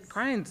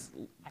 crying's.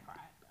 I cry.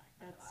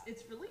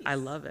 It's release. I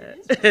love it.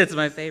 It's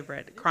my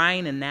favorite.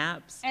 Crying and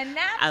naps. And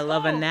naps. I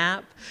love a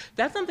nap.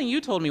 That's something you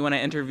told me when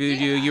I interviewed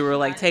you. You were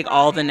like, take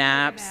all the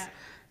naps.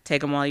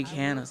 Take them while you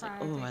can. I was like,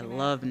 oh, I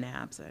love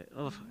naps. I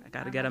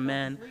got to get them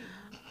in.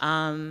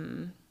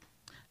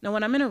 No,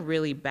 when I'm in a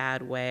really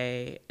bad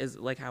way is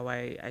like how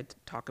I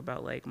talk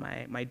about like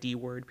my D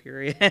word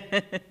period.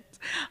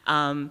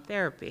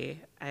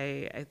 Therapy.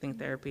 I think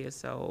therapy is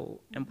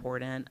so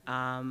important.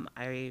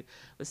 I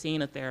was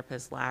seeing a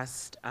therapist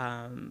last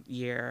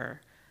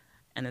year,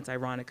 and it's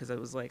ironic because it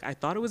was like, I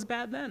thought it was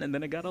bad then, and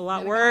then it got a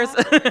lot worse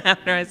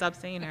after I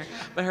stopped seeing her.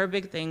 But her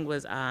big thing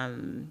was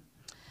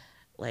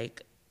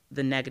like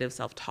the negative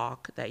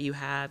self-talk that you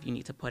have, you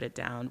need to put it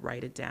down,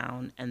 write it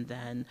down, and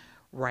then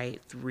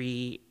write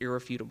 3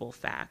 irrefutable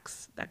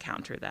facts that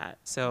counter that.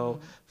 So,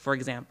 for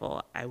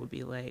example, I would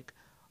be like,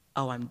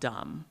 oh, I'm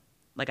dumb.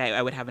 Like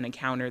I would have an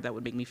encounter that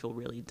would make me feel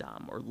really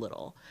dumb or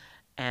little.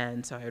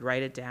 And so I would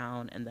write it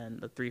down, and then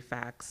the 3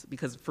 facts,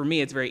 because for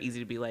me, it's very easy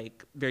to be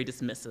like very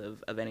dismissive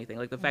of anything.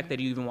 Like the fact that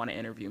you even want to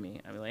interview me,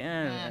 I'd be like,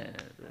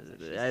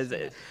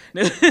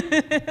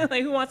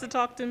 like who wants to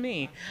talk to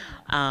me?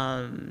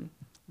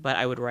 But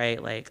I would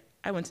write like,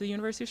 I went to the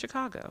University of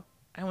Chicago.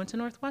 I went to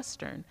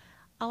Northwestern.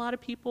 A lot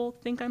of people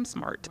think I'm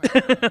smart.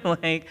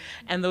 Like,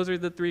 and those are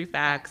the 3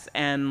 facts,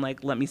 and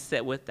like, let me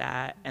sit with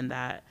that, and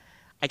that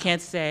I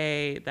can't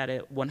say that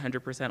it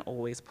 100%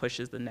 always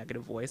pushes the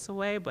negative voice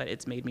away, but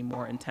it's made me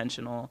more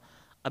intentional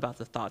about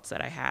the thoughts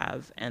that I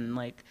have, and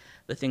like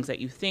the things that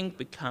you think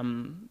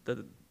become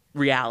the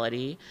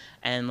reality,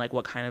 and like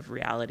what kind of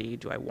reality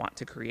do I want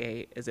to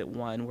create? Is it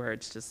one where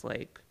it's just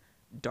like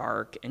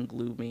dark and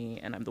gloomy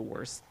and I'm the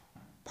worst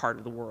part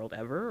of the world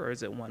ever, or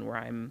is it one where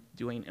I'm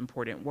doing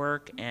important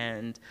work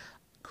and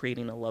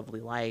creating a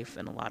lovely life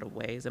in a lot of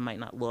ways? It might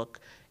not look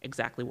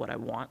exactly what I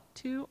want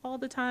to all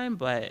the time,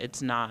 but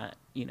it's not,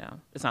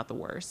 it's not the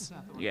worst.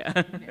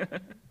 Yeah.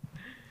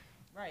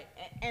 Right,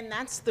 and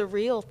that's the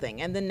real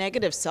thing, and the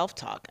negative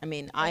self-talk. I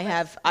mean, I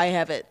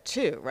have it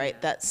too, right?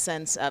 That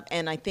sense of,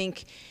 and I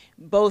think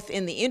both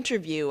in the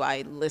interview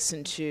I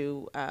listened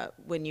to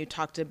when you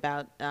talked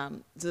about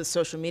the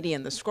social media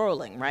and the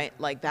scrolling, right?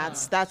 Like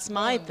that's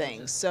my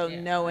thing. So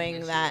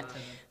knowing that,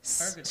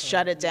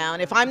 shut it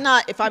down. If I'm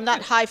not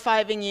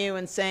high-fiving you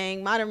and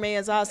saying Mater Mea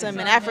is awesome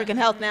and African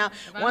Health Now,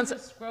 I'm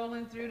just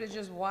scrolling through to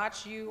just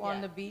watch you on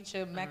the beach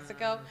of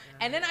Mexico,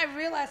 and then I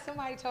realized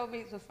somebody told me,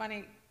 it was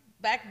funny.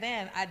 Back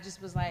then, I just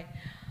was like,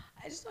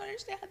 I just don't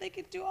understand how they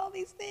could do all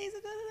these things.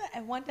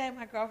 And one day,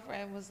 my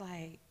girlfriend was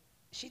like,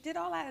 she did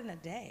all that in a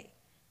day.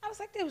 I was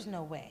like, there was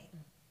no way.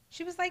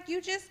 She was like, you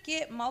just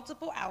get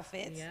multiple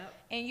outfits,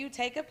 and you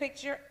take a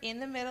picture in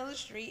the middle of the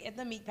street at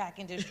the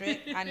meatpacking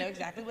district. I know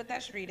exactly what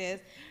that street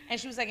is. And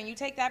she was like, and you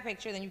take that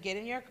picture, then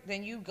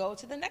you go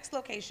to the next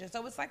location.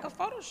 So it's like a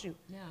photo shoot.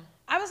 Yeah.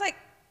 I was like,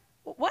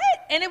 what?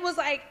 And it was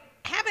like,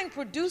 having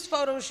produced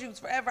photo shoots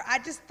forever, I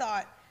just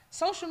thought,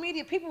 social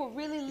media, people were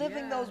really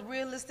living those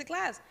realistic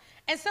lives.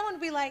 And someone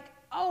would be like,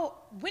 oh,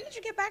 when did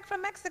you get back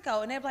from Mexico?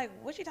 And they'd be like,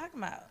 what you talking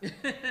about?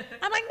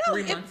 I'm like, no.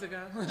 3 months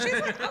ago. She's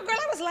like, oh, girl,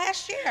 that was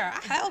last year. I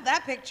held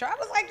that picture. I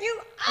was like,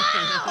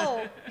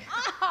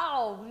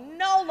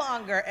 no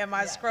longer am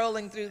I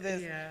scrolling through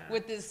this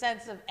with this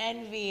sense of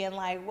envy and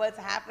like what's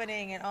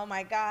happening and oh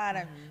my God,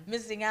 I'm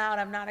missing out.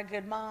 I'm not a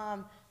good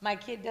mom. My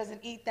kid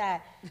doesn't eat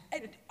that.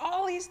 And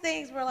all these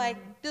things were like,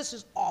 this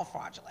is all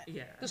fraudulent.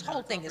 Yeah, This no,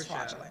 whole it's thing all is for show.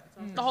 fraudulent.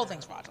 The whole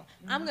thing's fraudulent.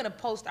 I'm going to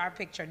post our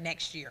picture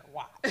next year.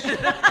 Watch.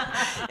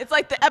 It's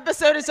like the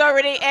episode is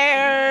already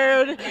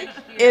aired.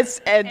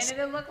 And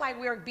it'll look like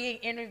we're being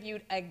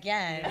interviewed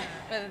again.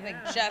 But the thing,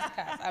 just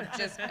cause.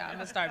 I'm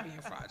gonna start being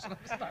fraudulent.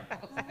 I'm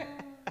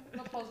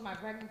gonna post my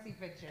pregnancy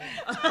picture.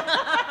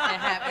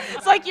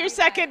 It's like your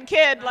second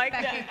kid, like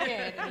that. Second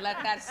kid and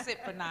let that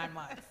sit for 9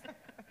 months.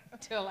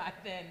 Till I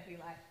then be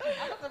like,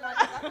 that's when I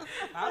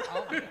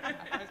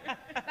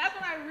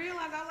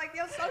realized, I was like,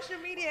 yo,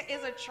 social media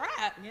is a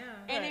trap. Yeah.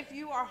 And if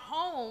you are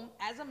home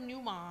as a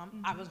new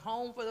mom, I was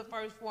home for the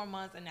first 4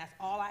 months and that's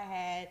all I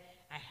had.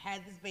 I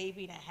had this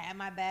baby and I had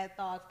my bad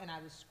thoughts and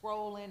I was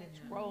scrolling and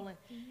scrolling.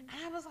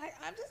 And I was like,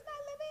 I'm just not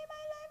living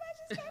my life. I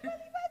just can't believe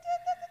I did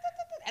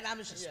this. And I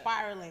was just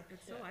spiraling.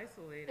 It's so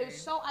isolating. It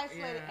was so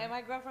isolated. Yeah. And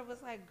my girlfriend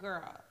was like,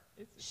 girl,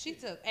 she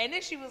took, and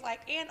then she was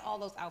like, and all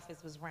those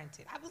outfits was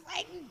rented. I was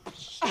like,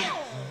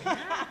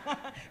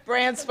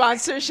 Brand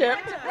sponsorship.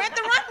 Rent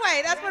the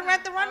Runway. That's when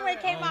Rent the Runway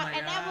came Oh out. my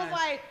And I was God.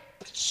 like,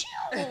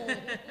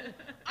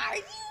 are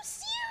you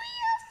serious?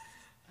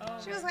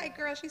 She was like,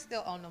 girl, she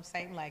still own them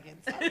same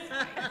leggings. I was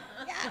like,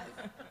 yes,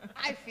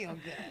 I feel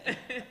good.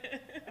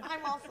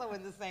 I'm also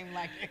in the same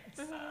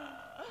leggings.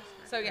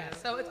 So yeah,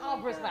 so it's all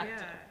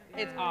perspective.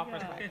 It's all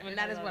perspective. And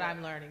that is what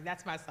I'm learning.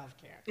 That's my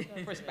self-care,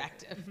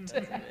 perspective.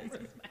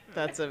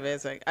 That's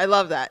amazing. I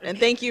love that. And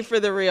thank you for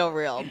the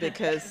real,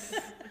 because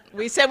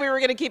we said we were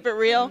going to keep it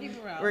real.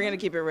 We're going to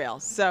keep it real.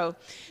 So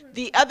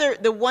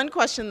the one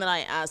question that I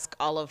ask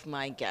all of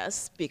my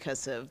guests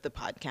because of the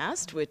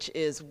podcast, which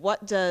is,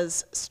 what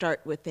does start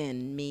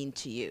within mean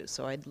to you?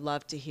 So I'd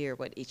love to hear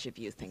what each of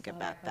you think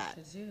about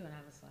that. To do, and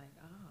I was like,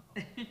 oh,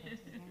 what does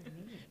that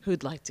mean?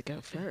 Who'd like to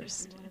go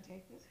first? You want to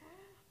take this one?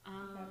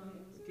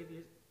 Give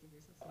yourself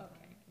some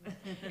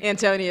time.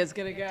 Antonia's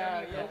going to go.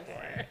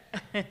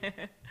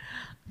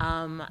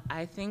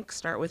 I think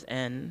start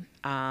within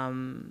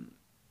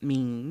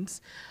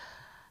means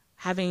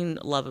having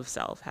love of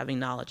self, having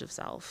knowledge of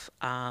self,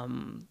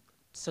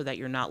 so that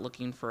you're not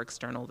looking for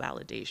external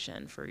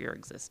validation for your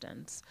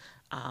existence.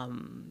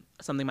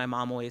 Something my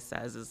mom always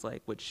says is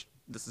like, which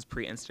this is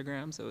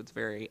pre-Instagram, so it's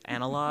very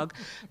analog,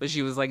 but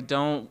she was like,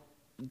 don't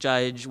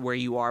judge where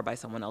you are by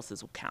someone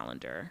else's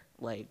calendar.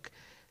 Like,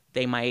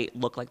 they might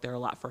look like they're a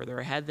lot further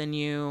ahead than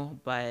you,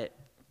 but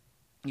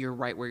you're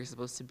right where you're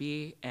supposed to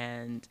be.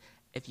 And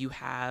if you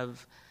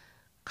have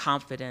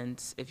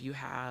confidence, if you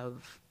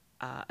have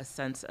a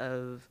sense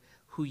of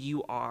who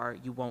you are,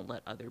 you won't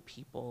let other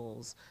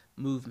people's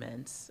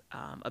movements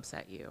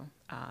upset you.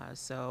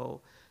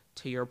 So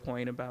to your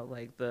point about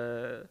like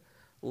the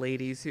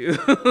ladies who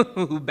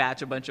who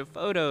batch a bunch of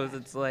photos,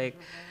 it's like,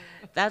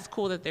 that's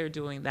cool that they're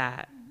doing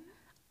that.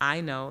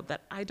 I know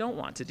that I don't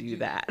want to do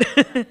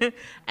that.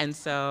 And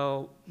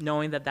so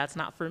knowing that that's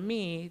not for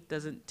me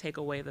doesn't take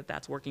away that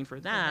that's working for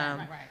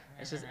them.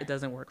 It's just, it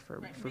doesn't work for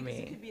It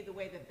me. could be the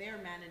way that they're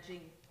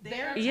managing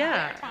Their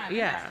Yeah, time.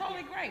 yeah. That's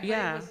totally great.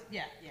 Yeah. But it was,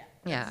 yeah.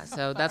 Yeah,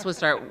 so that's what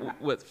start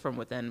with from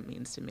within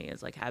means to me,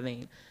 is like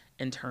having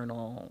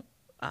internal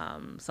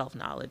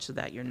self-knowledge, so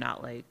that you're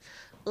not like,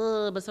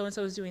 oh, but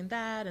so-and-so is doing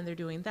that and they're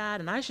doing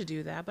that and I should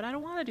do that, but I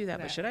don't want to do that,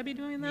 but should I be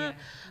doing that?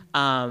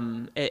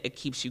 It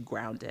keeps you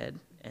grounded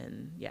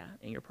in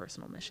your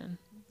personal mission.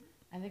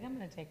 I think I'm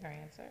going to take her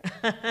answer.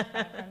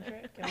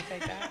 500. Can I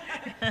take that?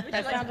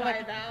 That sounds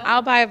like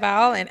I'll buy a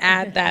vowel and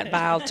add that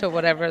vowel to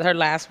whatever her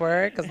last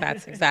word, because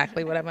that's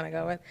exactly what I'm going to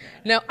go with.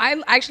 No,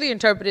 I actually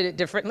interpreted it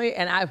differently,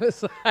 and I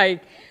was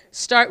like,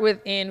 start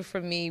within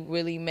for me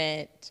really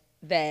meant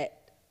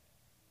that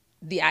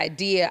the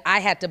idea, I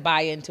had to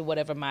buy into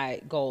whatever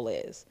my goal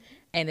is.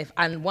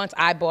 And once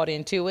I bought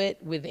into it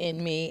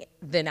within me,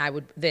 then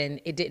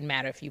it didn't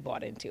matter if you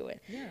bought into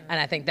it. Yeah. And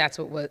I think that's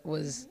what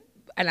was,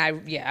 and I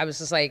was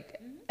just like,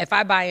 if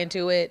I buy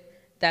into it,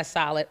 that's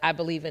solid. I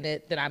believe in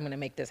it, then I'm going to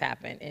make this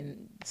happen.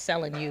 And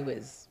selling you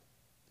is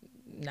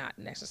not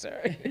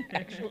necessary,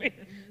 actually.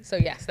 So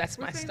yes, that's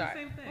my start.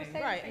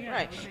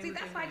 Right. See,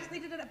 that's why I just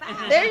needed it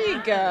back. There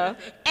you go.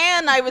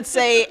 And I would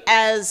say,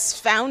 as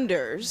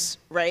founders,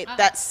 right,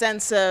 that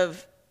sense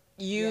of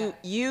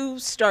you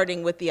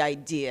starting with the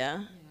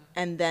idea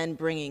and then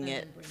bringing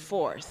it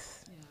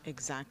forth.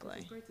 Exactly.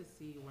 It's great to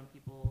see when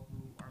people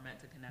who are meant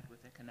to connect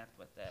with it connect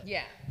with it.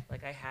 Yeah.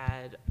 Like, I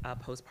had a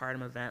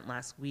postpartum event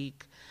last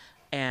week,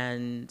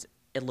 and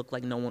it looked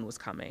like no one was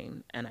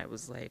coming. And I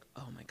was like,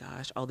 oh my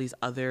gosh, all these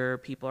other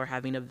people are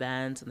having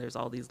events, and there's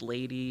all these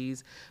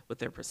ladies with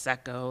their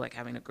Prosecco, like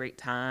having a great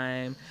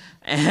time.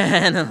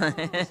 And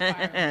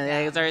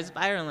I started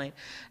spiraling.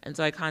 And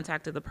so I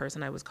contacted the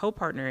person I was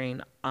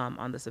co-partnering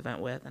on this event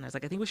with, and I was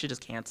like, I think we should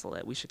just cancel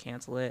it. We should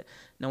cancel it.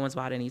 No one's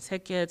bought any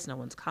tickets. No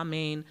one's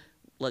coming.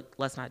 Look,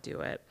 let's not do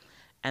it.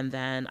 And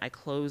then I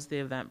closed the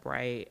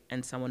Eventbrite,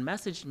 and someone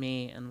messaged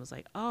me and was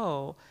like,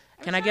 oh,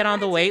 can I get on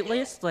the wait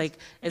list? Like,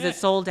 is it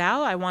sold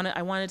out? I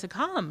wanted to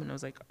come. And I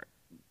was like,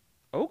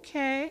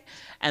 okay.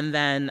 And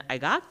then I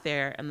got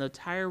there, and the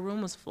entire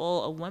room was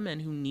full of women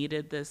who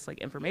needed this like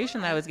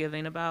information that I was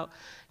giving about,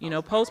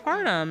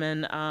 postpartum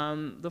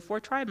and the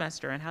fourth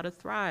trimester and how to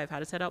thrive, how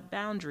to set up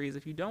boundaries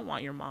if you don't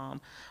want your mom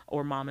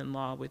or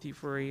mom-in-law with you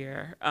for a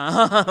year.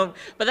 But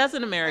that's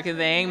an American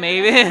thing,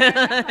 maybe. Some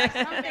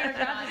things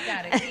y'all just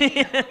gotta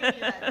eat.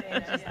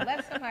 And just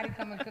let somebody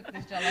come and cook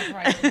this jollof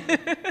rice for you.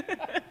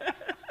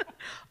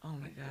 Oh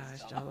my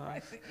gosh,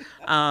 jollof.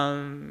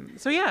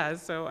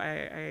 So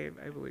I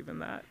believe in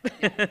that. Oh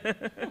my God,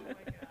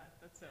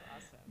 that's so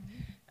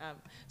awesome.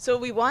 So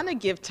we want to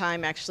give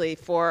time actually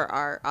for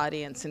our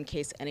audience in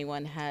case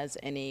anyone has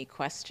any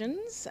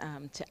questions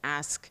to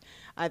ask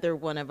either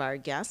one of our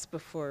guests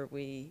before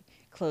we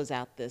close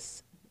out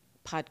this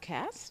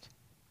podcast.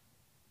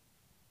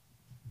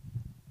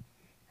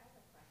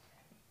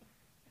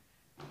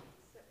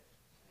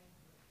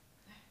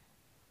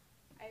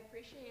 I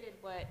appreciated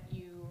what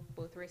you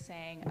both were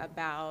saying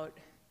about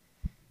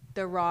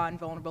the raw and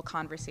vulnerable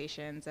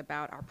conversations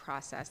about our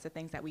process, the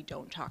things that we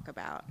don't talk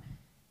about.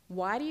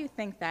 Why do you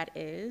think that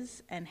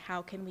is, and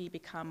how can we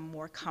become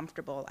more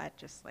comfortable at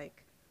just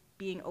like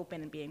being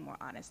open and being more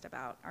honest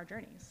about our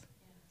journeys?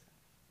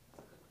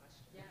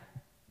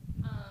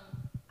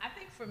 I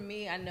think for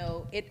me, I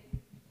know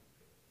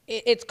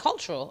it's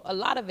cultural. A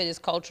lot of it is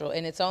cultural,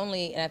 and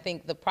and I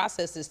think the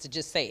process is to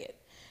just say it.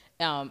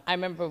 I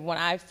remember when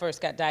I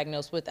first got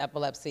diagnosed with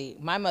epilepsy,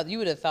 my mother, you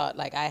would have thought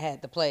like I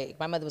had the plague.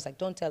 My mother was like,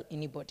 don't tell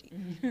anybody.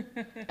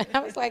 And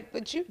I was like,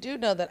 but you do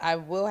know that I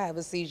will have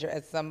a seizure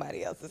at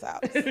somebody else's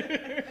house.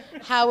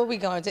 How are we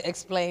going to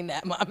explain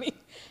that, mommy?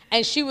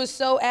 And she was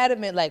so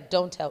adamant, like,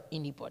 don't tell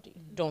anybody.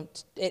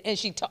 Don't. And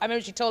I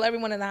remember she told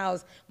everyone in the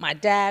house, my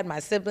dad, my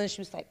siblings,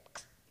 she was like,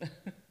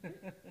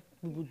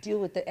 we will deal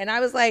with it. And I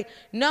was like,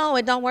 no,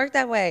 it don't work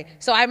that way.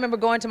 So I remember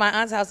going to my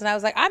aunt's house and I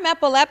was like, I'm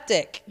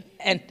epileptic.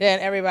 And then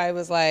everybody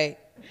was like,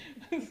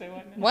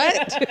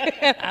 what?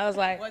 And I was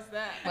like, what's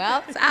that?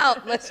 Well, it's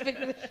out. Let's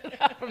figure this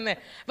shit out from there.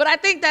 But I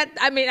think that,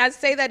 I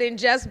say that in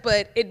jest,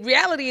 but in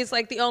reality, it's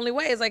like the only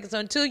way. It's like, it's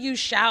until you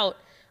shout,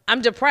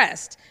 I'm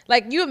depressed.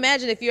 Like, you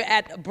imagine if you're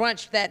at a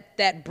brunch,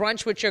 that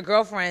brunch with your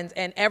girlfriends,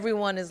 and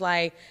everyone is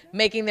like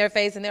making their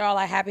face and they're all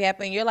like happy,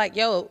 and you're like,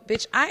 yo,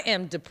 bitch, I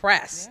am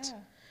depressed. Yeah.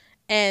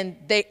 And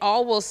they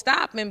all will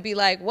stop and be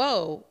like,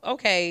 whoa,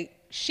 okay,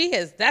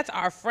 that's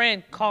our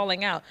friend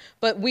calling out.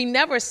 But we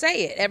never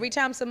say it. Every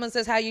time someone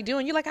says, how you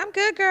doing? You're like, I'm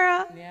good,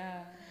 girl.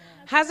 Yeah.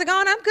 How's it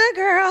going? I'm good,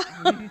 girl.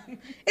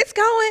 It's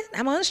going.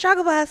 I'm on the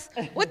struggle bus.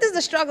 What does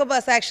the struggle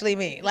bus actually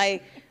mean?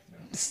 Like,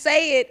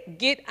 say it,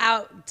 get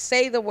out,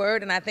 say the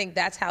word, and I think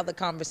that's how the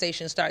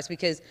conversation starts,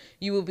 because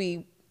you will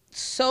be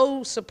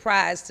so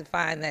surprised to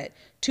find that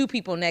two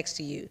people next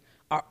to you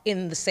are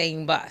in the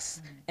same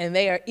bus, and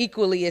they are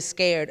equally as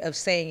scared of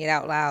saying it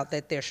out loud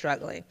that they're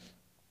struggling.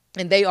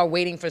 And they are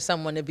waiting for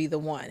someone to be the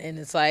one. And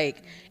it's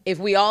like, if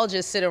we all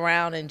just sit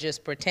around and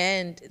just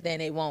pretend, then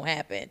it won't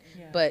happen.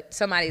 Yeah. But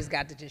somebody's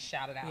got to just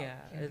shout it out. Yeah,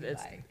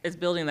 it's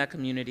building that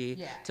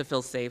community to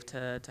feel safe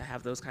to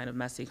have those kind of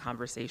messy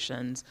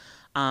conversations.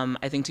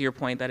 I think to your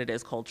point that it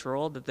is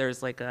cultural, that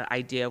there's like an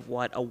idea of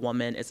what a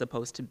woman is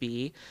supposed to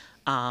be,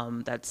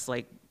 that's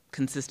like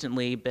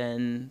consistently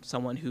been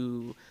someone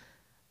who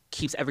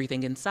keeps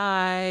everything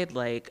inside,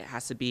 like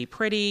has to be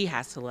pretty,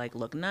 has to like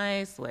look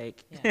nice,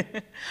 like,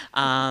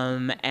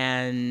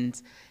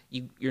 and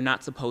you're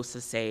not supposed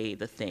to say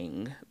the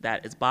thing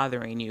that is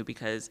bothering you,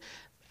 because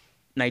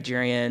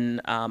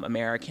Nigerian,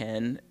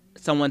 American,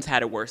 someone's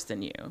had it worse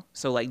than you.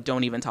 So like,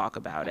 don't even talk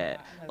about it.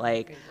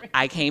 Like,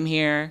 I came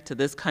here to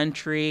this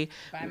country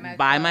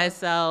by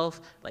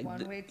myself. Like,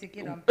 one-way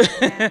ticket on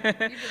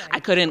I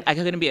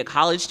couldn't be a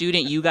college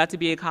student. You got to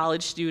be a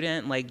college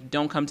student. Like,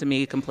 don't come to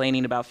me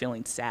complaining about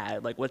feeling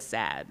sad. Like, what's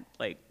sad?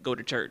 Like, go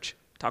to church.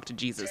 Talk to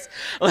Jesus.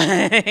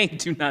 Like,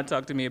 do not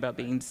talk to me about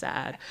being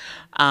sad.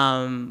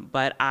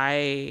 But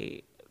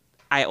I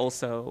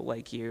also,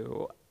 like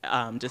you,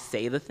 just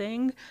say the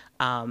thing,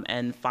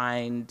 and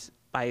find,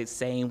 by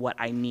saying what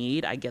I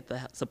need, I get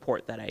the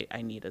support that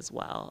I need as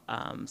well.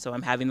 So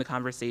I'm having the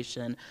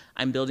conversation,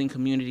 I'm building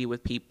community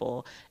with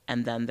people,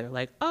 and then they're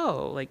like,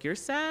 oh, like, you're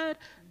sad?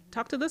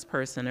 Talk to this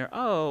person. Or,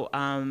 oh,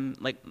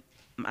 like,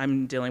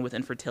 I'm dealing with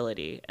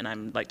infertility, and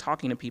I'm like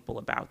talking to people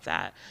about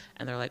that,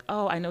 and they're like,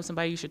 oh, I know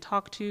somebody you should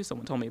talk to.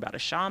 Someone told me about a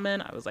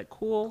shaman. I was like,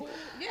 cool.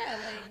 Yeah,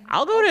 like,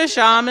 I'll go to a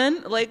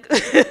shaman. Like,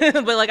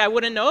 but like, I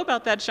wouldn't know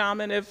about that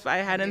shaman if I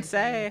hadn't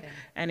say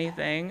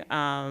anything.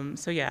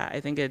 So yeah, I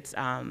think it's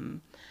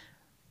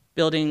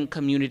building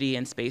community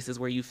and spaces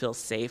where you feel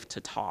safe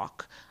to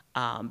talk.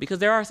 Because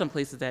there are some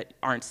places that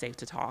aren't safe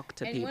to talk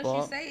to people. And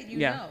once you say it, you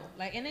know.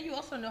 Like, and then you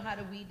also know how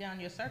to weed down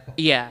your circle.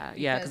 Yeah,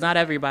 because not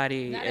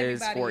everybody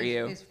is for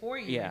you. Is for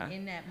you. Yeah.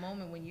 In that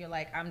moment when you're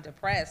like, I'm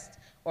depressed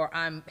or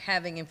I'm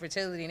having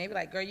infertility, and they be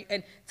like, girl,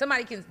 and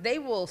somebody they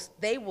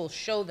will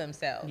show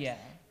themselves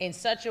in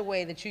such a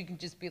way that you can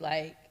just be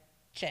like,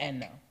 check. And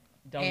no,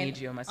 don't need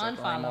you in my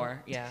circle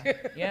anymore. Yeah,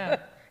 yeah.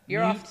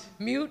 You're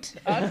mute,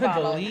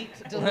 unfollow,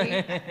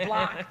 delete,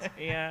 blocked.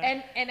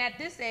 Yeah. And at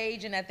this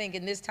age, and I think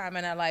in this time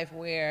in our life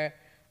where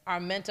our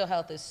mental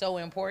health is so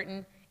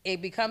important,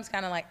 it becomes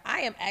kind of like,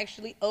 I am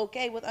actually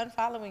okay with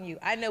unfollowing you.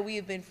 I know we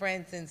have been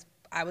friends since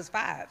I was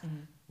 5.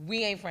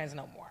 We ain't friends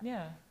no more.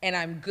 Yeah. And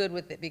I'm good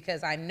with it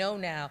because I know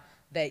now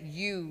that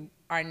you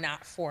are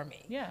not for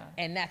me. Yeah.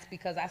 And that's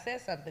because I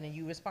said something and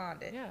you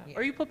responded. Yeah.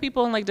 Or you put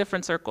people in like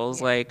different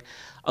circles, like,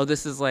 oh,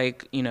 this is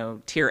like,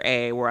 tier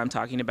A where I'm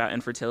talking about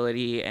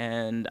infertility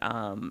and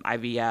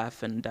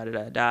IVF and da da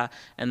da da.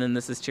 And then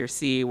this is tier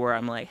C where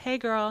I'm like, hey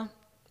girl,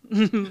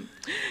 bye.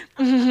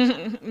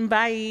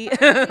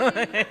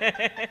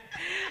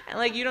 And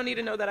like, you don't need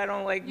to know that I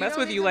don't like mess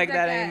with you like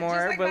that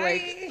anymore. But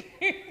like,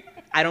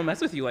 I don't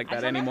mess with you like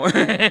that anymore.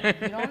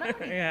 You don't know.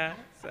 Yeah.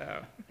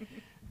 So.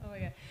 Oh my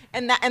God.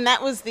 And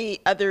that was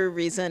the other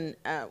reason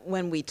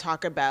when we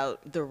talk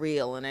about the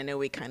real, and I know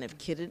we kind of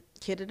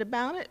kidded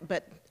about it,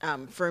 but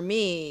for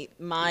me,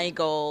 my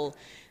goal,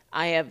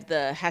 I have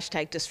the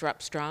hashtag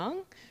Disrupt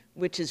Strong,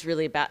 which is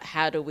really about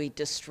how do we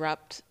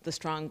disrupt the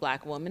strong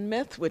black woman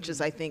myth, which is,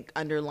 I think,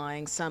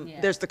 underlying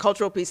there's the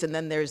cultural piece, and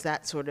then there's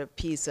that sort of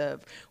piece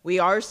of we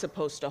are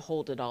supposed to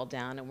hold it all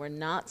down, and we're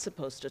not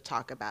supposed to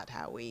talk about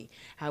how we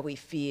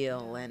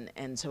feel,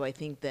 and so I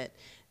think that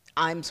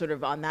I'm sort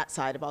of on that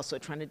side of also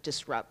trying to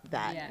disrupt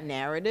that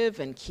narrative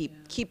and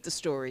keep the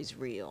stories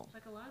real.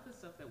 Like a lot of the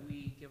stuff that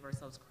we give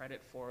ourselves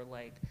credit for,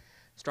 like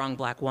strong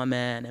black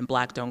woman and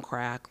black don't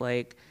crack,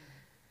 like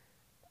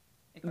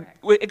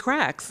it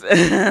cracks.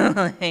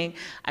 Like,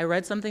 I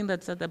read something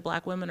that said that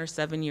black women are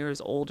 7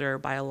 years older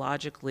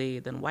biologically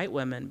than white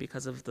women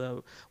because of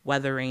the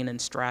weathering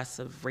and stress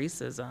of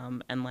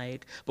racism, and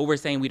like, but we're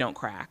saying we don't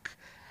crack.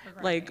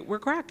 Like, we're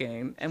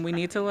cracking, and we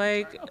need to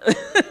like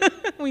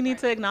we need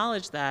to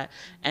acknowledge that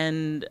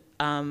and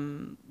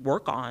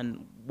work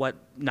on what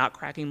not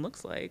cracking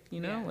looks like,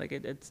 like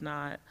it's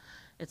not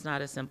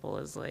as simple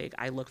as like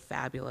I look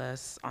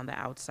fabulous on the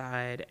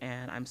outside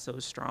and I'm so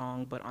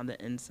strong, but on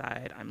the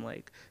inside I'm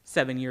like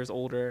 7 years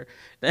older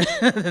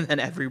than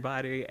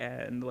everybody,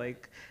 and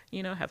like,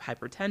 have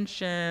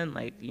hypertension,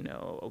 like,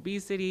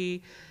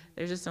 obesity.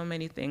 There's just so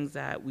many things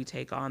that we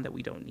take on that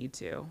we don't need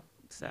to.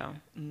 So.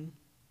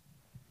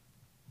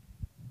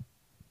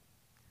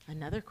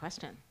 Another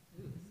question.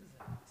 Ooh,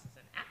 this is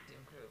an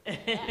active group.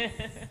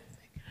 Yes.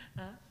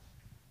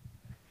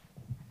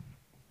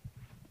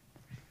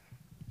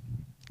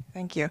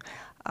 Thank you.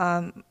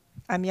 I'm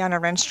Jana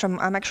Renström.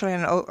 I'm actually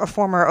a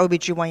former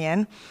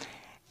OBGYN.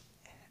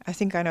 I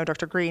think I know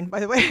Dr. Green, by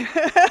the way.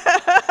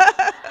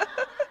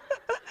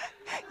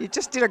 You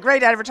just did a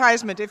great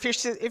advertisement if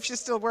she's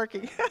still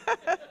working.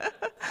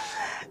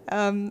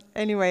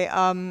 Anyway,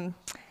 I'm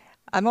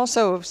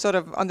also sort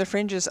of on the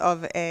fringes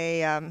of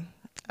a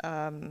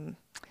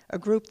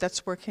group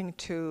that's working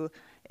to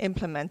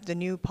implement the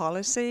new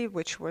policy,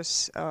 which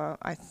was,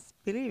 I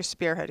believe,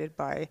 spearheaded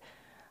by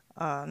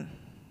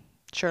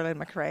Shirley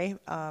McRae,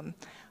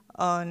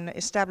 on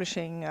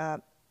establishing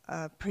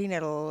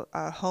prenatal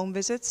home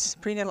visits,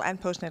 prenatal and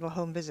postnatal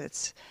home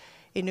visits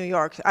in New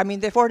York. I mean,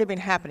 they've already been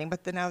happening,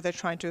 but now they're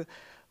trying to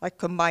like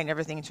combine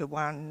everything into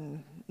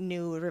one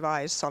new,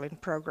 revised, solid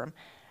program.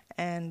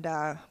 And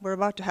we're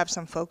about to have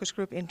some focus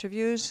group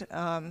interviews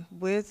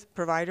with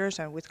providers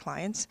and with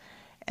clients.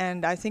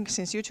 And I think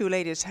since you two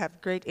ladies have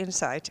great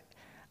insight,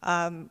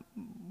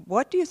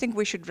 what do you think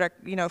we should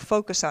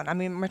focus on? I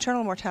mean,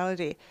 maternal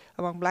mortality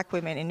among black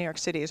women in New York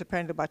City is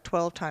apparently about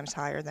 12 times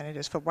higher than it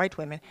is for white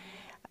women.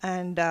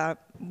 And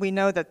we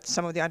know that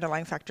some of the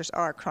underlying factors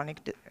are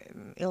chronic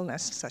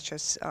illness, such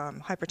as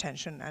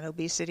hypertension and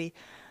obesity,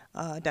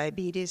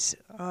 diabetes.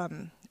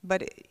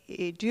 But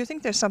do you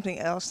think there's something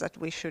else that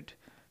we should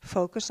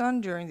focus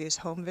on during these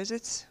home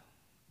visits?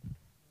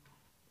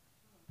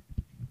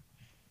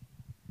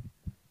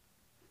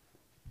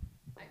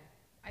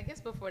 I guess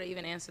before they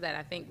even answer that,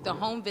 I think the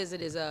home visit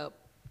is a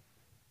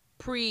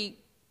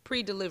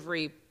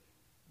pre-delivery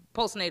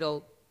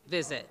postnatal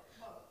visit,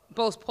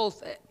 both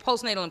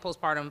postnatal and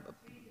postpartum.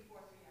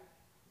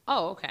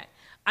 Oh, okay.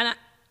 And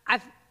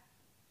I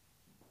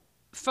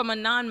from a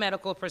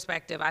non-medical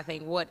perspective, I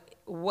think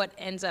what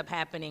ends up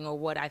happening, or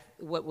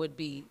what would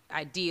be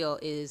ideal,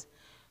 is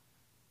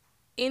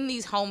in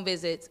these home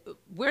visits,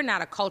 we're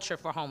not a culture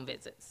for home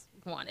visits.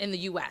 One, in the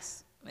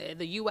U.S.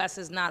 The U.S.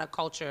 is not a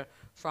culture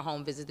for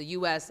home visits. The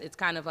U.S., it's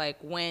kind of like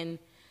when,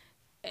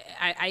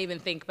 I even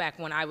think back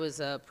when I was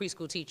a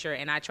preschool teacher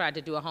and I tried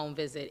to do a home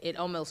visit, it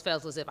almost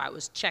felt as if I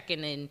was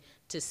checking in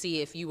to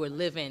see if you were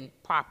living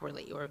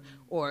properly,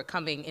 or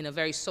coming in a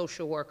very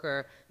social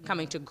worker,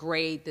 coming to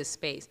grade this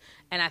space.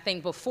 And I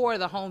think before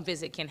the home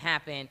visit can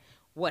happen,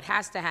 what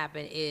has to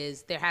happen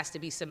is there has to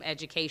be some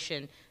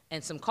education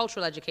and some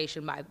cultural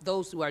education by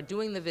those who are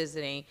doing the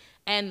visiting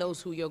and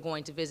those who you're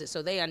going to visit,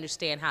 so they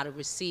understand how to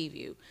receive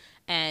you.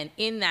 And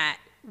in that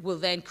will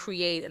then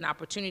create an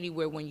opportunity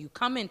where when you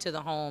come into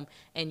the home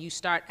and you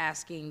start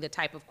asking the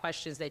type of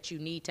questions that you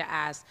need to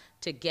ask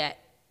to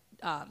get,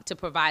 to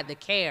provide the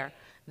care,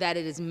 that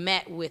it is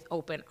met with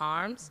open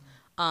arms.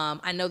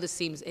 I know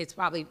it's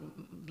probably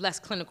less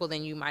clinical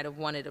than you might have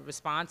wanted a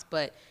response,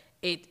 but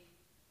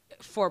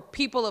for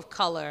people of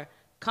color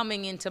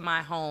coming into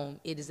my home,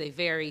 it is a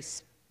very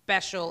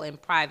special and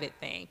private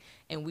thing,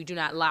 and we do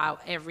not allow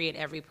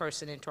every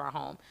person into our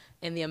home.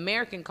 In the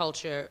American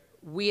culture,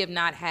 we have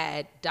not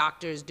had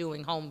doctors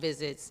doing home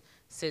visits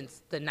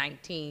since the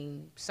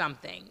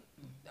 19-something,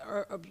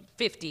 or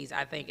 50s,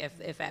 I think,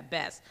 if at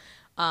best.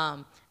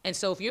 And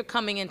so if you're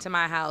coming into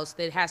my house,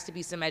 there has to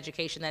be some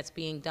education that's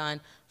being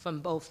done from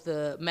both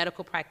the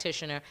medical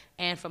practitioner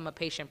and from a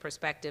patient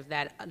perspective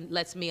that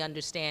lets me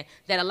understand,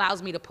 that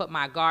allows me to put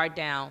my guard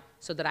down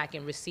so that I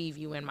can receive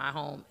you in my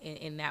home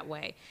in that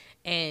way.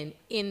 And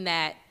in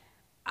that,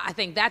 I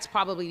think that's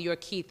probably your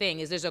key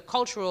thing, is there's a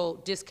cultural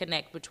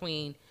disconnect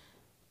between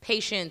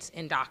patients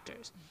and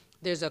doctors.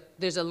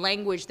 There's a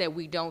language that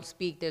we don't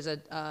speak. There's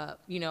a,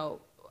 you know,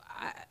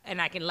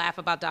 and I can laugh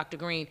about Dr.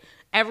 Green.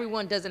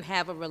 Everyone doesn't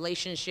have a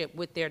relationship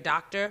with their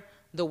doctor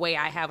the way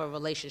I have a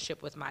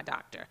relationship with my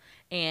doctor.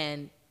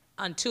 And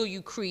until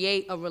you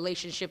create a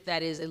relationship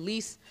that is at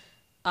least,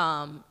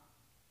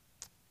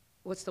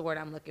 what's the word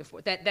I'm looking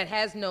for? That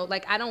has no,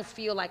 like, I don't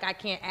feel like I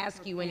can't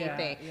ask you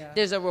anything. Yeah.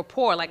 There's a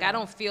rapport. Like, I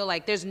don't feel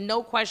like there's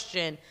no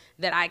question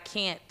that I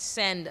can't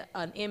send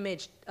an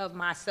image of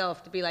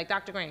myself to be like,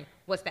 Dr. Green,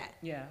 what's that?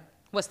 Yeah.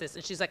 What's this?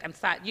 And she's like, I'm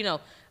sorry, you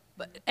know,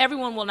 but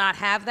everyone will not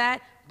have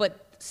that,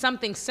 but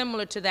something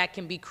similar to that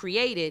can be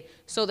created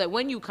so that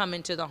when you come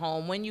into the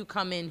home, when you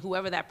come in,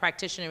 whoever that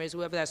practitioner is,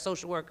 whoever that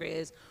social worker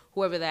is,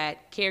 whoever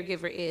that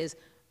caregiver is,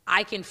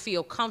 I can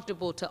feel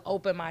comfortable to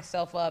open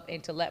myself up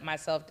and to let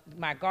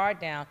my guard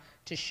down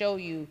to show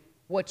you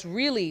what's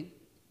really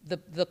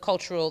the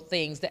cultural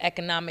things, the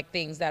economic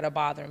things that are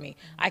bothering me.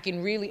 I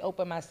can really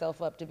open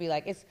myself up to be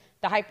like, it's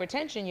the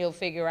hypertension you'll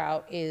figure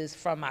out is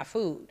from my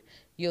food.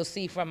 You'll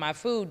see from my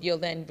food, you'll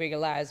then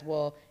realize,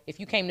 well, if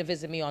you came to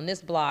visit me on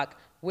this block,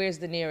 where's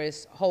the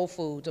nearest Whole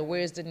Foods, or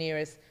where's the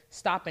nearest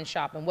Stop and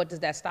Shop, and what does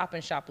that Stop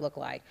and Shop look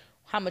like?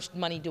 How much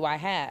money do I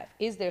have?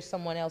 Is there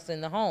someone else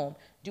in the home?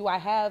 Do I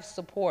have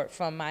support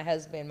from my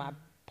husband, my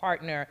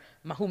partner,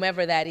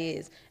 whomever that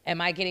is? Am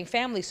I getting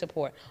family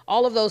support?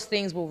 All of those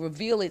things will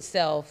reveal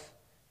itself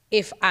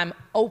if I'm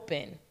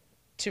open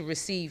to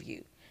receive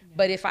you.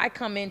 But if I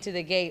come into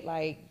the gate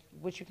like,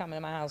 what you coming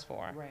to my house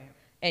for? Right.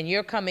 And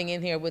you're coming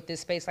in here with this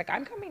space like,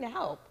 I'm coming to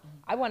help.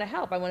 I want to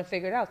help. I want to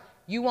figure it out.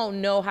 You won't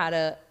know how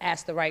to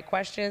ask the right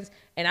questions,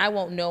 and I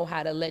won't know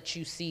how to let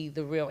you see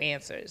the real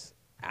answers.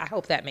 I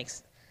hope that makes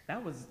sense.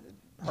 That was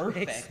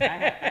perfect.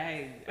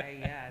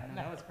 Yeah, no,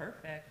 that was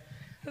perfect.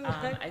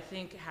 I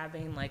think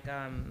having like,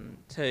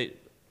 to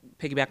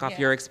piggyback off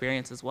your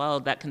experience as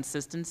well, that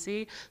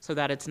consistency, so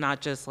that it's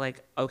not just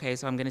like, okay,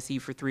 so I'm going to see you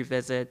for 3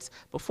 visits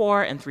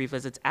before and 3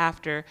 visits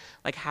after.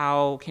 Like,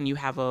 how can you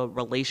have a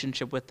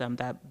relationship with them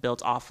that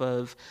built off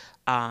of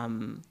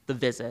the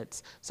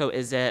visits? So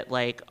is it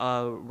like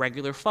a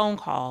regular phone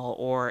call,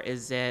 or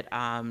is it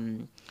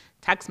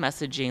text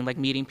messaging, like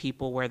meeting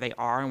people where they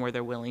are and where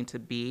they're willing to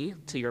be,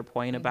 to your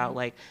point about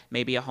like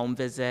maybe a home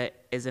visit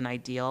isn't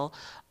ideal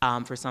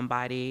for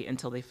somebody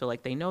until they feel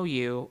like they know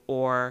you,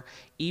 or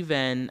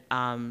even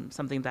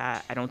something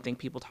that I don't think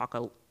people talk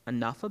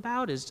enough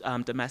about is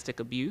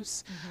domestic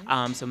abuse.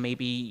 So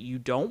maybe you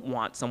don't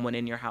want someone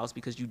in your house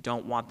because you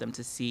don't want them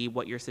to see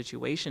what your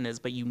situation is,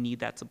 but you need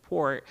that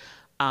support.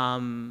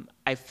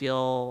 I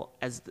feel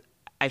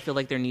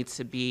like there needs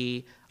to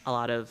be a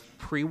lot of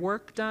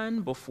pre-work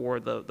done before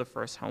the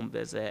first home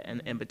visit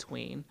and in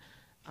between.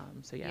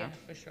 So yeah. Yeah,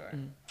 for sure.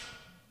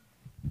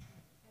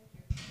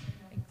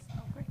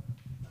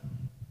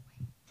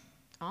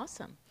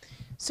 Awesome.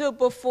 So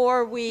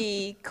before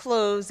we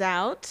close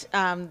out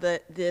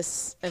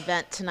this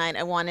event tonight,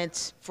 I wanted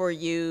for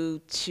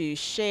you to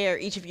share,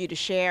 each of you to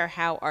share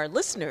how our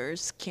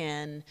listeners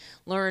can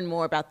learn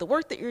more about the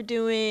work that you're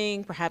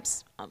doing,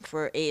 perhaps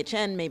for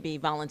AHN, maybe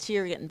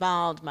volunteer, get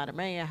involved, Mater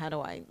Mea, how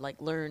do I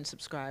learn,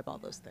 subscribe, all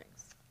those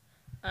things?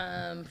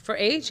 For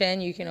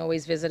AHN, you can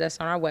always visit us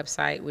on our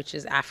website, which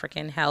is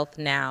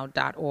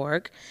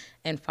africanhealthnow.org,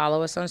 and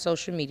follow us on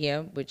social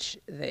media, which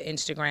the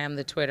Instagram,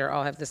 the Twitter,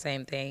 all have the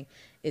same thing.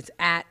 It's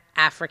at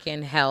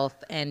African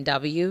Health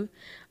NW.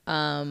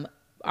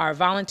 Our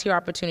volunteer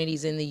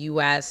opportunities in the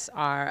U.S.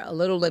 are a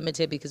little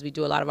limited because we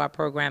do a lot of our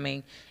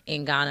programming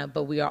in Ghana,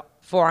 but we are,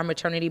 for our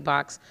maternity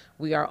box,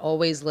 we are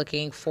always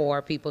looking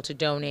for people to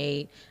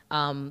donate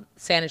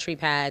sanitary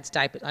pads,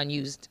 diapers,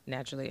 unused,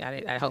 naturally.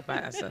 I hope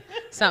I said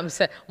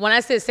something. When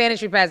I said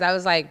sanitary pads, I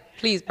was like,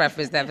 please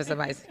preface that for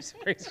somebody.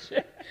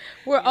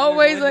 We're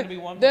always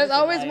there's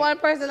always one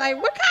person like,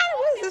 what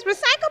is this,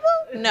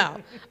 recyclable?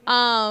 No.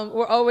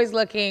 We're always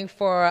looking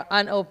for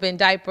unopened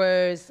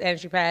diapers,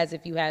 sanitary pads.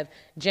 If you have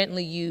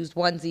gently used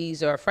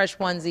onesies or fresh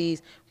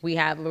onesies, we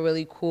have a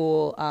really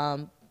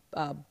cool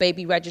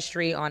baby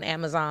registry on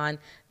Amazon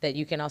that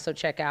you can also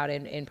check out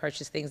and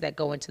purchase things that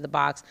go into the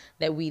box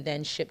that we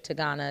then ship to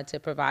Ghana to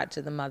provide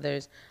to the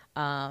mothers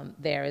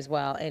there as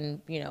well.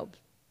 And, you know,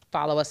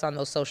 follow us on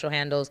those social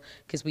handles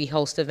because we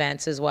host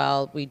events as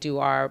well. We do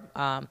our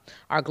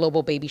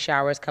global baby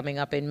showers coming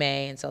up in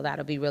May, and so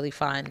that'll be really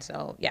fun.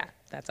 So yeah,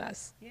 that's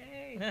us.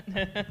 Yay.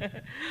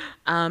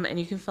 And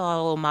you can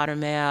follow Mater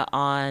Mea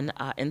on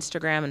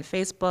Instagram and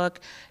Facebook,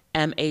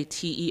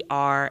 MATERMEA.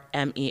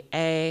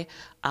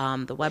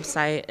 The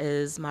website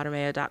is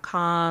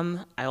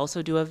matermea.com. I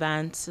also do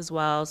events as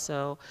well,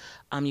 so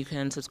you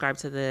can subscribe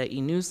to the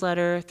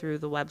e-newsletter through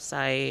the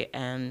website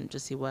and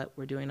just see what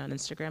we're doing on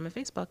Instagram and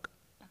Facebook.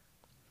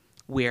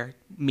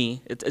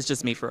 It's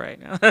just me for right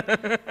now.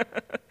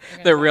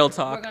 The real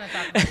talk. We're going to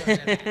talk about it. We're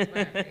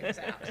going to figure this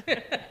out.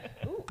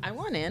 Ooh, I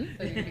want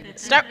in.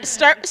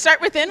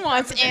 Start within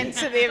wants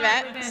into the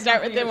event.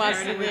 Start within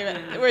wants to the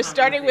event. We're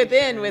starting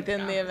within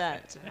the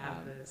event.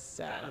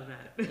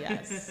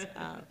 Yes.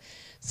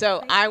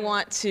 So I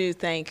want to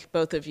thank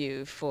both of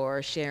you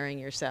for sharing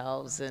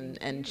yourselves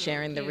and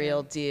sharing the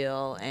real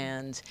deal.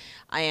 And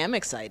I am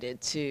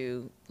excited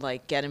to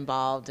get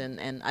involved,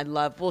 and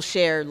we'll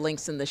share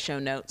links in the show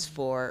notes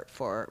for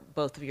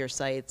both of your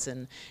sites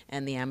and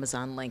the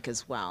Amazon link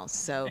as well.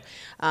 So,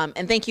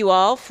 and thank you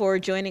all for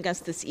joining us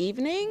this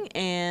evening.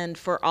 And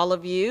for all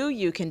of you,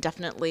 you can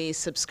definitely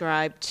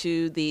subscribe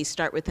to the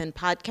Start Within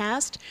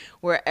podcast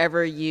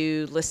wherever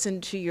you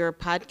listen to your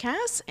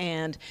podcasts,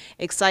 and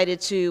excited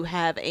to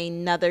have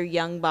another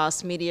Young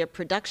Boss Media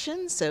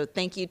production. So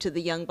thank you to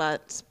the Young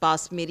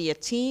Boss Media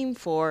team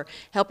for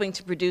helping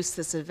to produce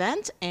this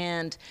event,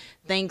 and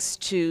thanks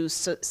to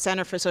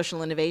Center for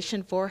Social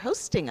Innovation for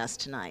hosting us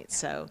tonight.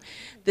 So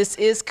this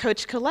is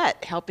Coach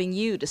Colette helping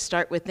you to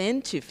start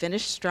within to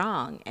finish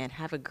strong, and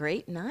have a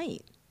great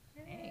night.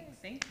 Thanks.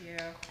 Thank you.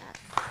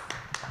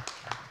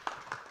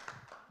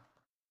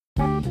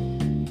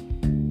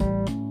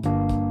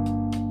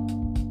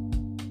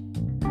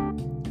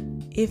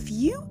 If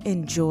you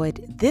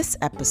enjoyed this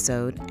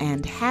episode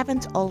and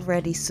haven't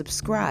already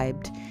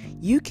subscribed,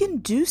 you can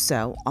do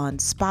so on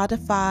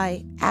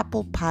Spotify,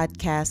 Apple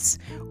Podcasts,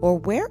 or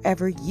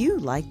wherever you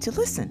like to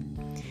listen.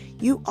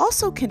 You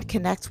also can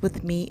connect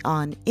with me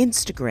on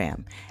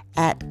Instagram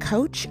at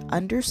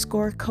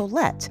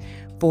Coach_Colette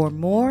for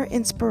more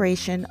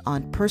inspiration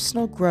on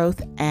personal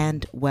growth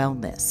and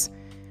wellness.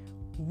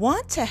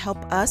 Want to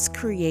help us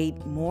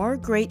create more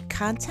great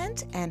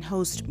content and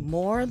host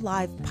more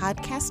live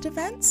podcast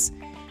events?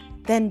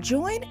 Then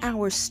join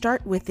our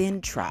Start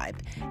Within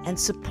tribe and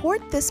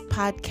support this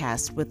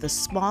podcast with a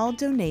small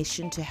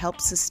donation to help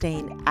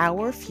sustain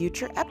our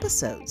future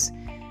episodes.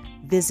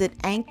 Visit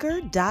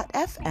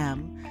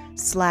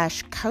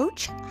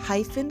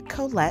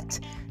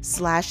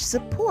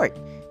anchor.fm/coach-colette/support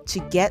to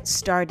get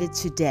started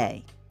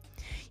today.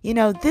 You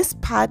know, this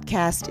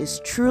podcast is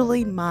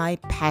truly my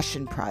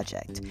passion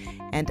project,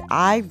 and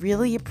I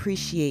really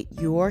appreciate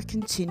your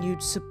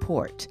continued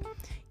support.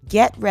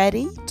 Get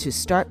ready to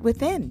start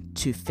within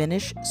to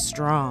finish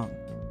strong.